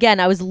 like, again,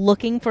 I was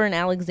looking for an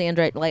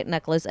Alexandrite light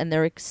necklace, and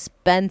they're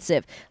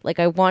expensive. Like,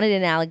 I wanted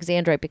an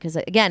Alexandrite because,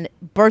 again,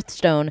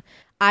 birthstone.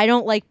 I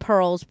don't like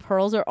pearls.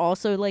 Pearls are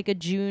also like a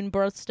June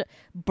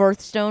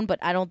birthstone, but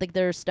I don't think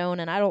they're a stone,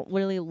 and I don't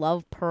really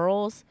love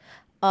pearls.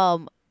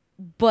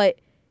 But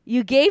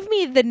you gave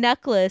me the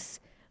necklace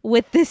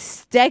with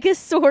this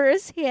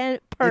Stegosaurus hand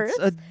purse.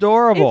 It's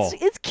adorable.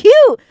 It's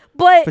cute,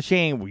 but She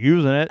ain't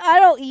using it. I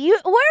don't.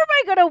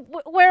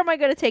 Where am I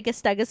gonna take a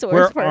Stegosaurus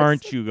Where purse?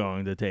 aren't you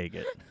going to take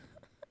it?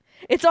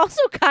 It's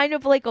also kind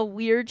of like a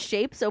weird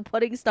shape, so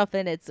putting stuff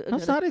in it's No,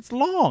 it's not. It's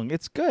long.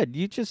 It's good.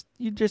 You just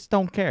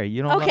don't care.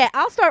 You don't. Okay,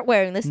 I'll start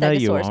wearing this No,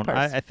 you Stegosaurus won't.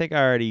 purse. I think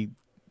I already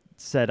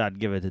said I'd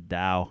give it to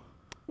Dow.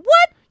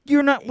 What?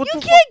 You're not. What You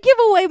the can't give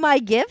away my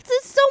gifts.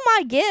 It's still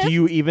my gift. Do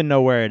you even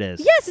know where it is?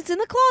 Yes, it's in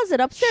the closet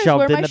upstairs Shoved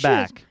where in my the shoes.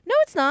 back. No,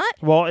 it's not.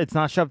 Well, it's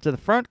not shoved to the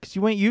front because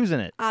you ain't using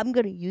it. I'm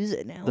gonna use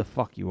it now. The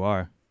fuck you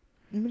are.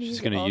 I'm gonna She's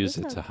use going to all use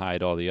the it to time.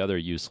 hide all the other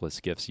useless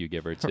gifts you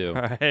give her too.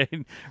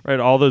 Right. Right.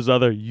 All those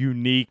other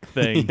unique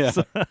things.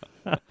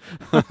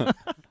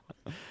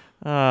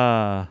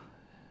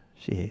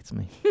 She hates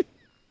me.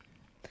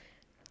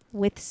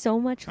 With so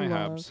much Hi,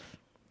 love. Habs.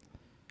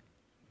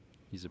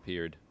 He's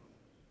appeared.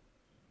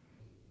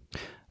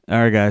 All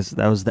right, guys.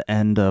 That was the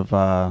end of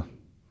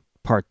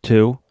part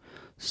 2.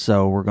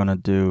 So we're gonna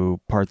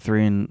do part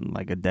 3 in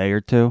like a day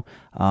or two.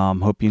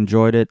 Hope you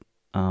enjoyed it.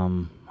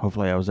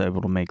 Hopefully, I was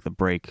able to make the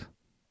break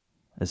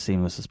as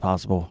seamless as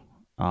possible.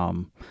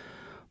 But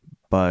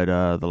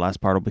the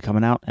last part will be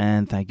coming out.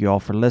 And thank you all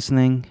for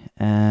listening.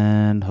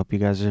 And hope you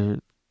guys are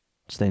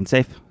staying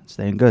safe,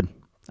 staying good.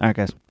 All right,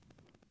 guys.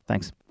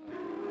 Thanks.